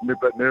kind of a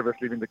bit nervous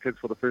leaving the kids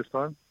for the first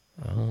time.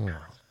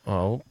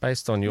 Oh,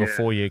 based on your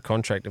 4-year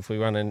contract, if we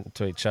run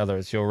into each other,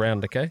 it's your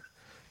round, okay?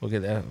 We'll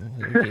get that.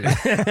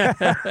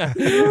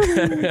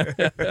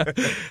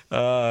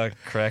 Oh,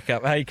 crack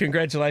up! Hey,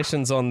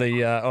 congratulations on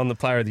the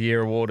Player of the Year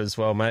award as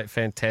well, mate.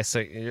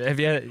 Fantastic. Have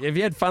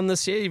you had fun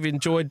this year? You've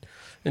enjoyed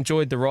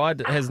the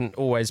ride. It hasn't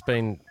always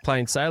been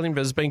plain sailing,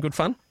 but it's been good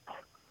fun.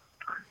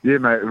 Yeah,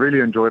 mate. Really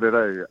enjoyed it.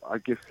 I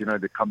guess there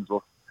comes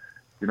with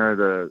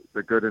the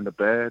good and the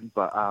bad,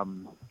 but my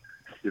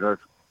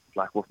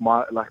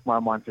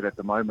mindset at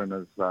the moment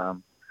is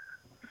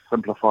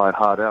simplify it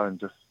hard out and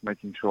just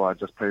making sure I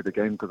just play the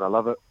game because I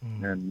love it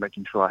and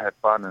making sure I have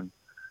fun, and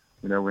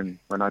when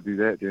I do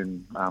that,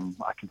 then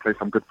I can play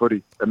some good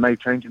footy. It may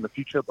change in the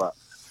future, but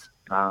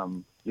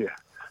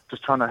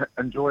just trying to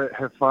enjoy it,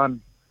 have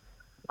fun,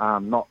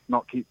 not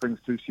keep things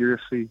too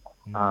seriously.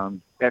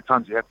 At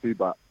times you have to,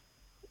 but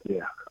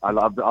yeah, I've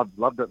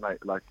loved it,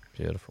 mate. Like,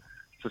 beautiful.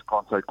 It's just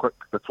gone so quick.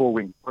 The tour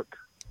went quick.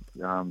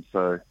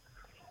 So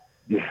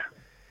yeah,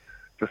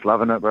 just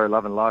loving it, bro.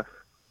 Loving life.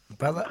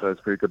 Brother. So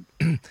it's pretty good.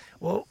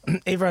 Well,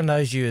 everyone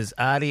knows you as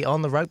Artie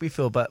on the rugby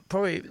field, but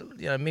probably,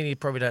 many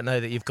probably don't know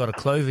that you've got a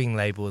clothing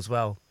label as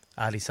well,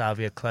 Artie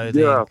Savia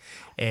Clothing. Yeah.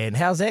 And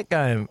how's that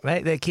going,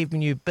 mate? They're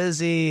keeping you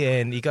busy,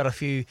 and you got a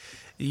few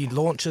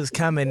launches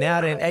coming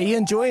out. And are you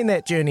enjoying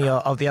that journey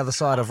of the other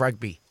side of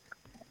rugby?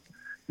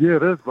 Yeah,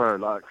 it is, bro.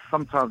 Like,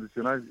 sometimes,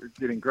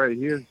 getting grey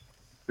hairs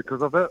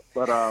because of it,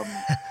 but I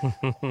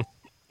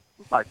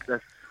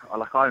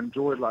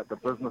enjoyed like the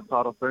business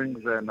side of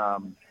things,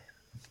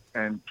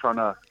 and trying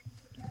to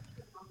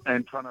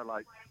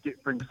like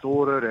get things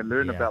sorted and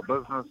learn about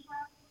business.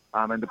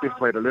 And the best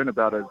way to learn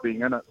about it is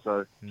being in it.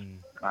 So,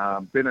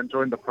 been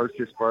enjoying the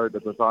process, bro. The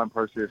design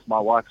process. My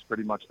wife's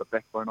pretty much the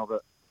backbone of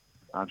it.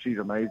 She's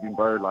amazing,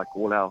 bro. Like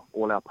all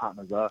our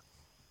partners are.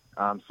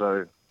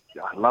 So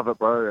yeah, I love it,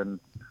 bro. And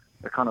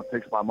it kind of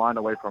takes my mind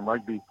away from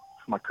rugby.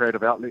 It's my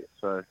creative outlet.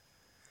 So,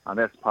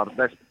 that's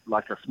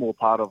like a small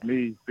part of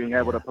me being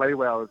able to play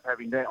well, is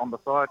having that on the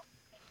side.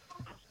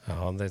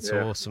 Oh, that's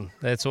awesome.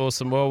 That's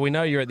awesome. Well, we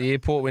know you're at the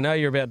airport. We know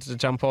you're about to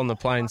jump on the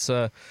plane,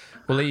 so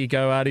we'll let you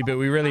go, Artie, but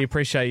we really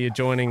appreciate you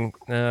joining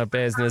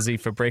Baz and Izzy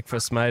for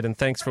breakfast, mate, and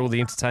thanks for all the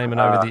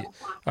entertainment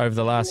over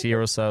the last year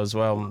or so as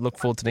well. Look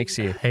forward to next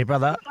year. Hey,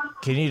 brother,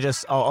 can you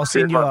just... I'll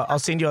send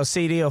you a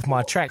CD of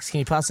my tracks. Can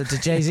you pass it to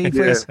Jay-Z,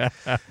 please?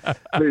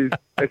 Please.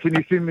 Can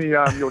you send me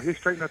your hair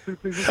straightener too,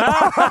 please?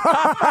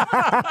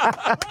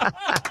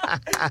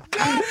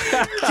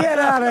 Get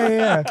out of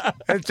here.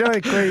 Enjoy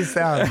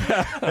Queenstown.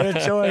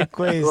 Enjoy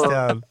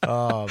Queenstown.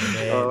 Oh,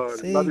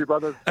 man. Love you,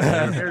 brothers.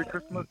 Merry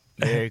Christmas.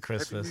 Merry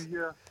Christmas. Happy New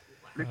Year.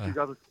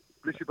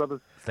 Bless you, brothers.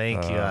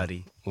 Thank you,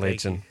 Artie.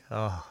 Legend.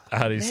 Oh,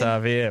 Artie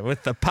Savia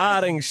with the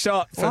parting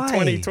shot for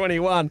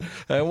 2021.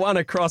 One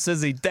across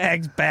Izzy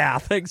Dag's bow.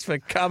 Thanks for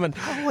coming.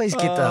 I always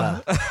get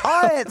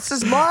this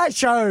is my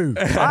show.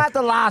 I had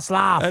the last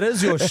laugh. It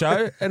is your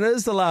show, and it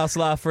is the last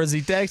laugh for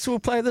Izzy Dag, so we'll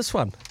play this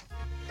one.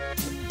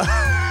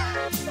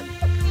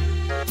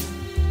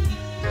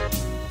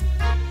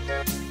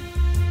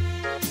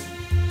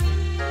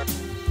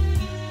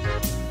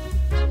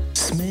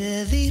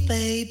 Smithy,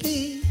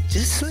 baby,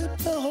 just slip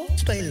the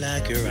hose by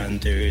like you're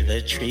under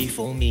the tree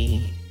for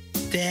me.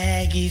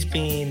 Daggy's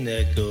been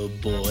a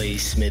good boy,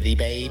 Smithy,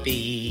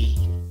 baby.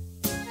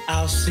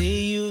 I'll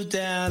see you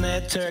down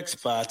at Turk's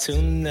Bar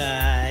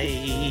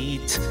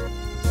tonight.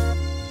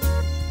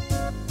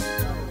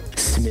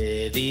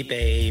 Smithy,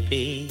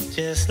 baby,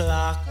 just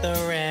lock the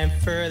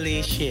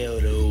Ranfurly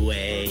Shield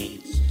away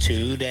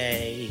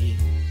today.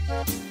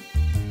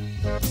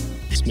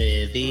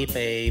 Smithy,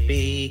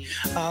 baby,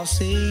 I'll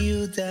see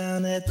you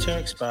down at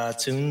Turk's Bar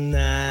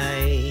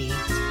tonight.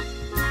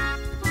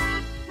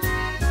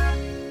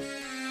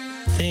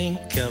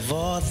 Think of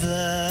all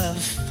the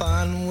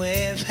fun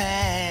we've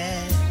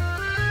had,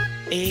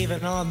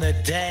 even on the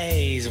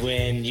days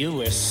when you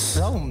were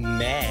so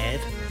mad.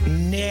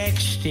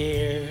 Next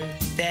year,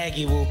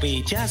 Daggy will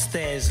be just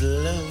as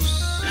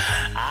loose.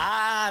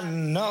 I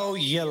know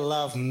you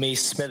love me,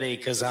 Smithy,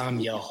 'cause I'm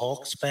your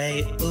Hawke's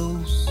Bay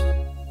Oos.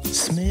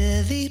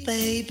 Smithy,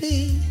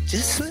 baby,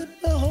 just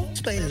slip the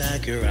Hawke's Bay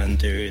lager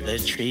under the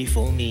tree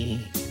for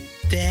me.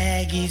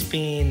 Daggy's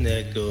been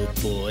a good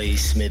boy,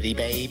 Smithy,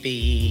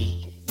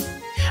 baby.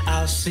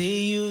 I'll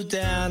see you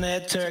down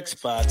at Turk's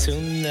Bar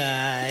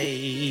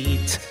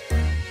tonight.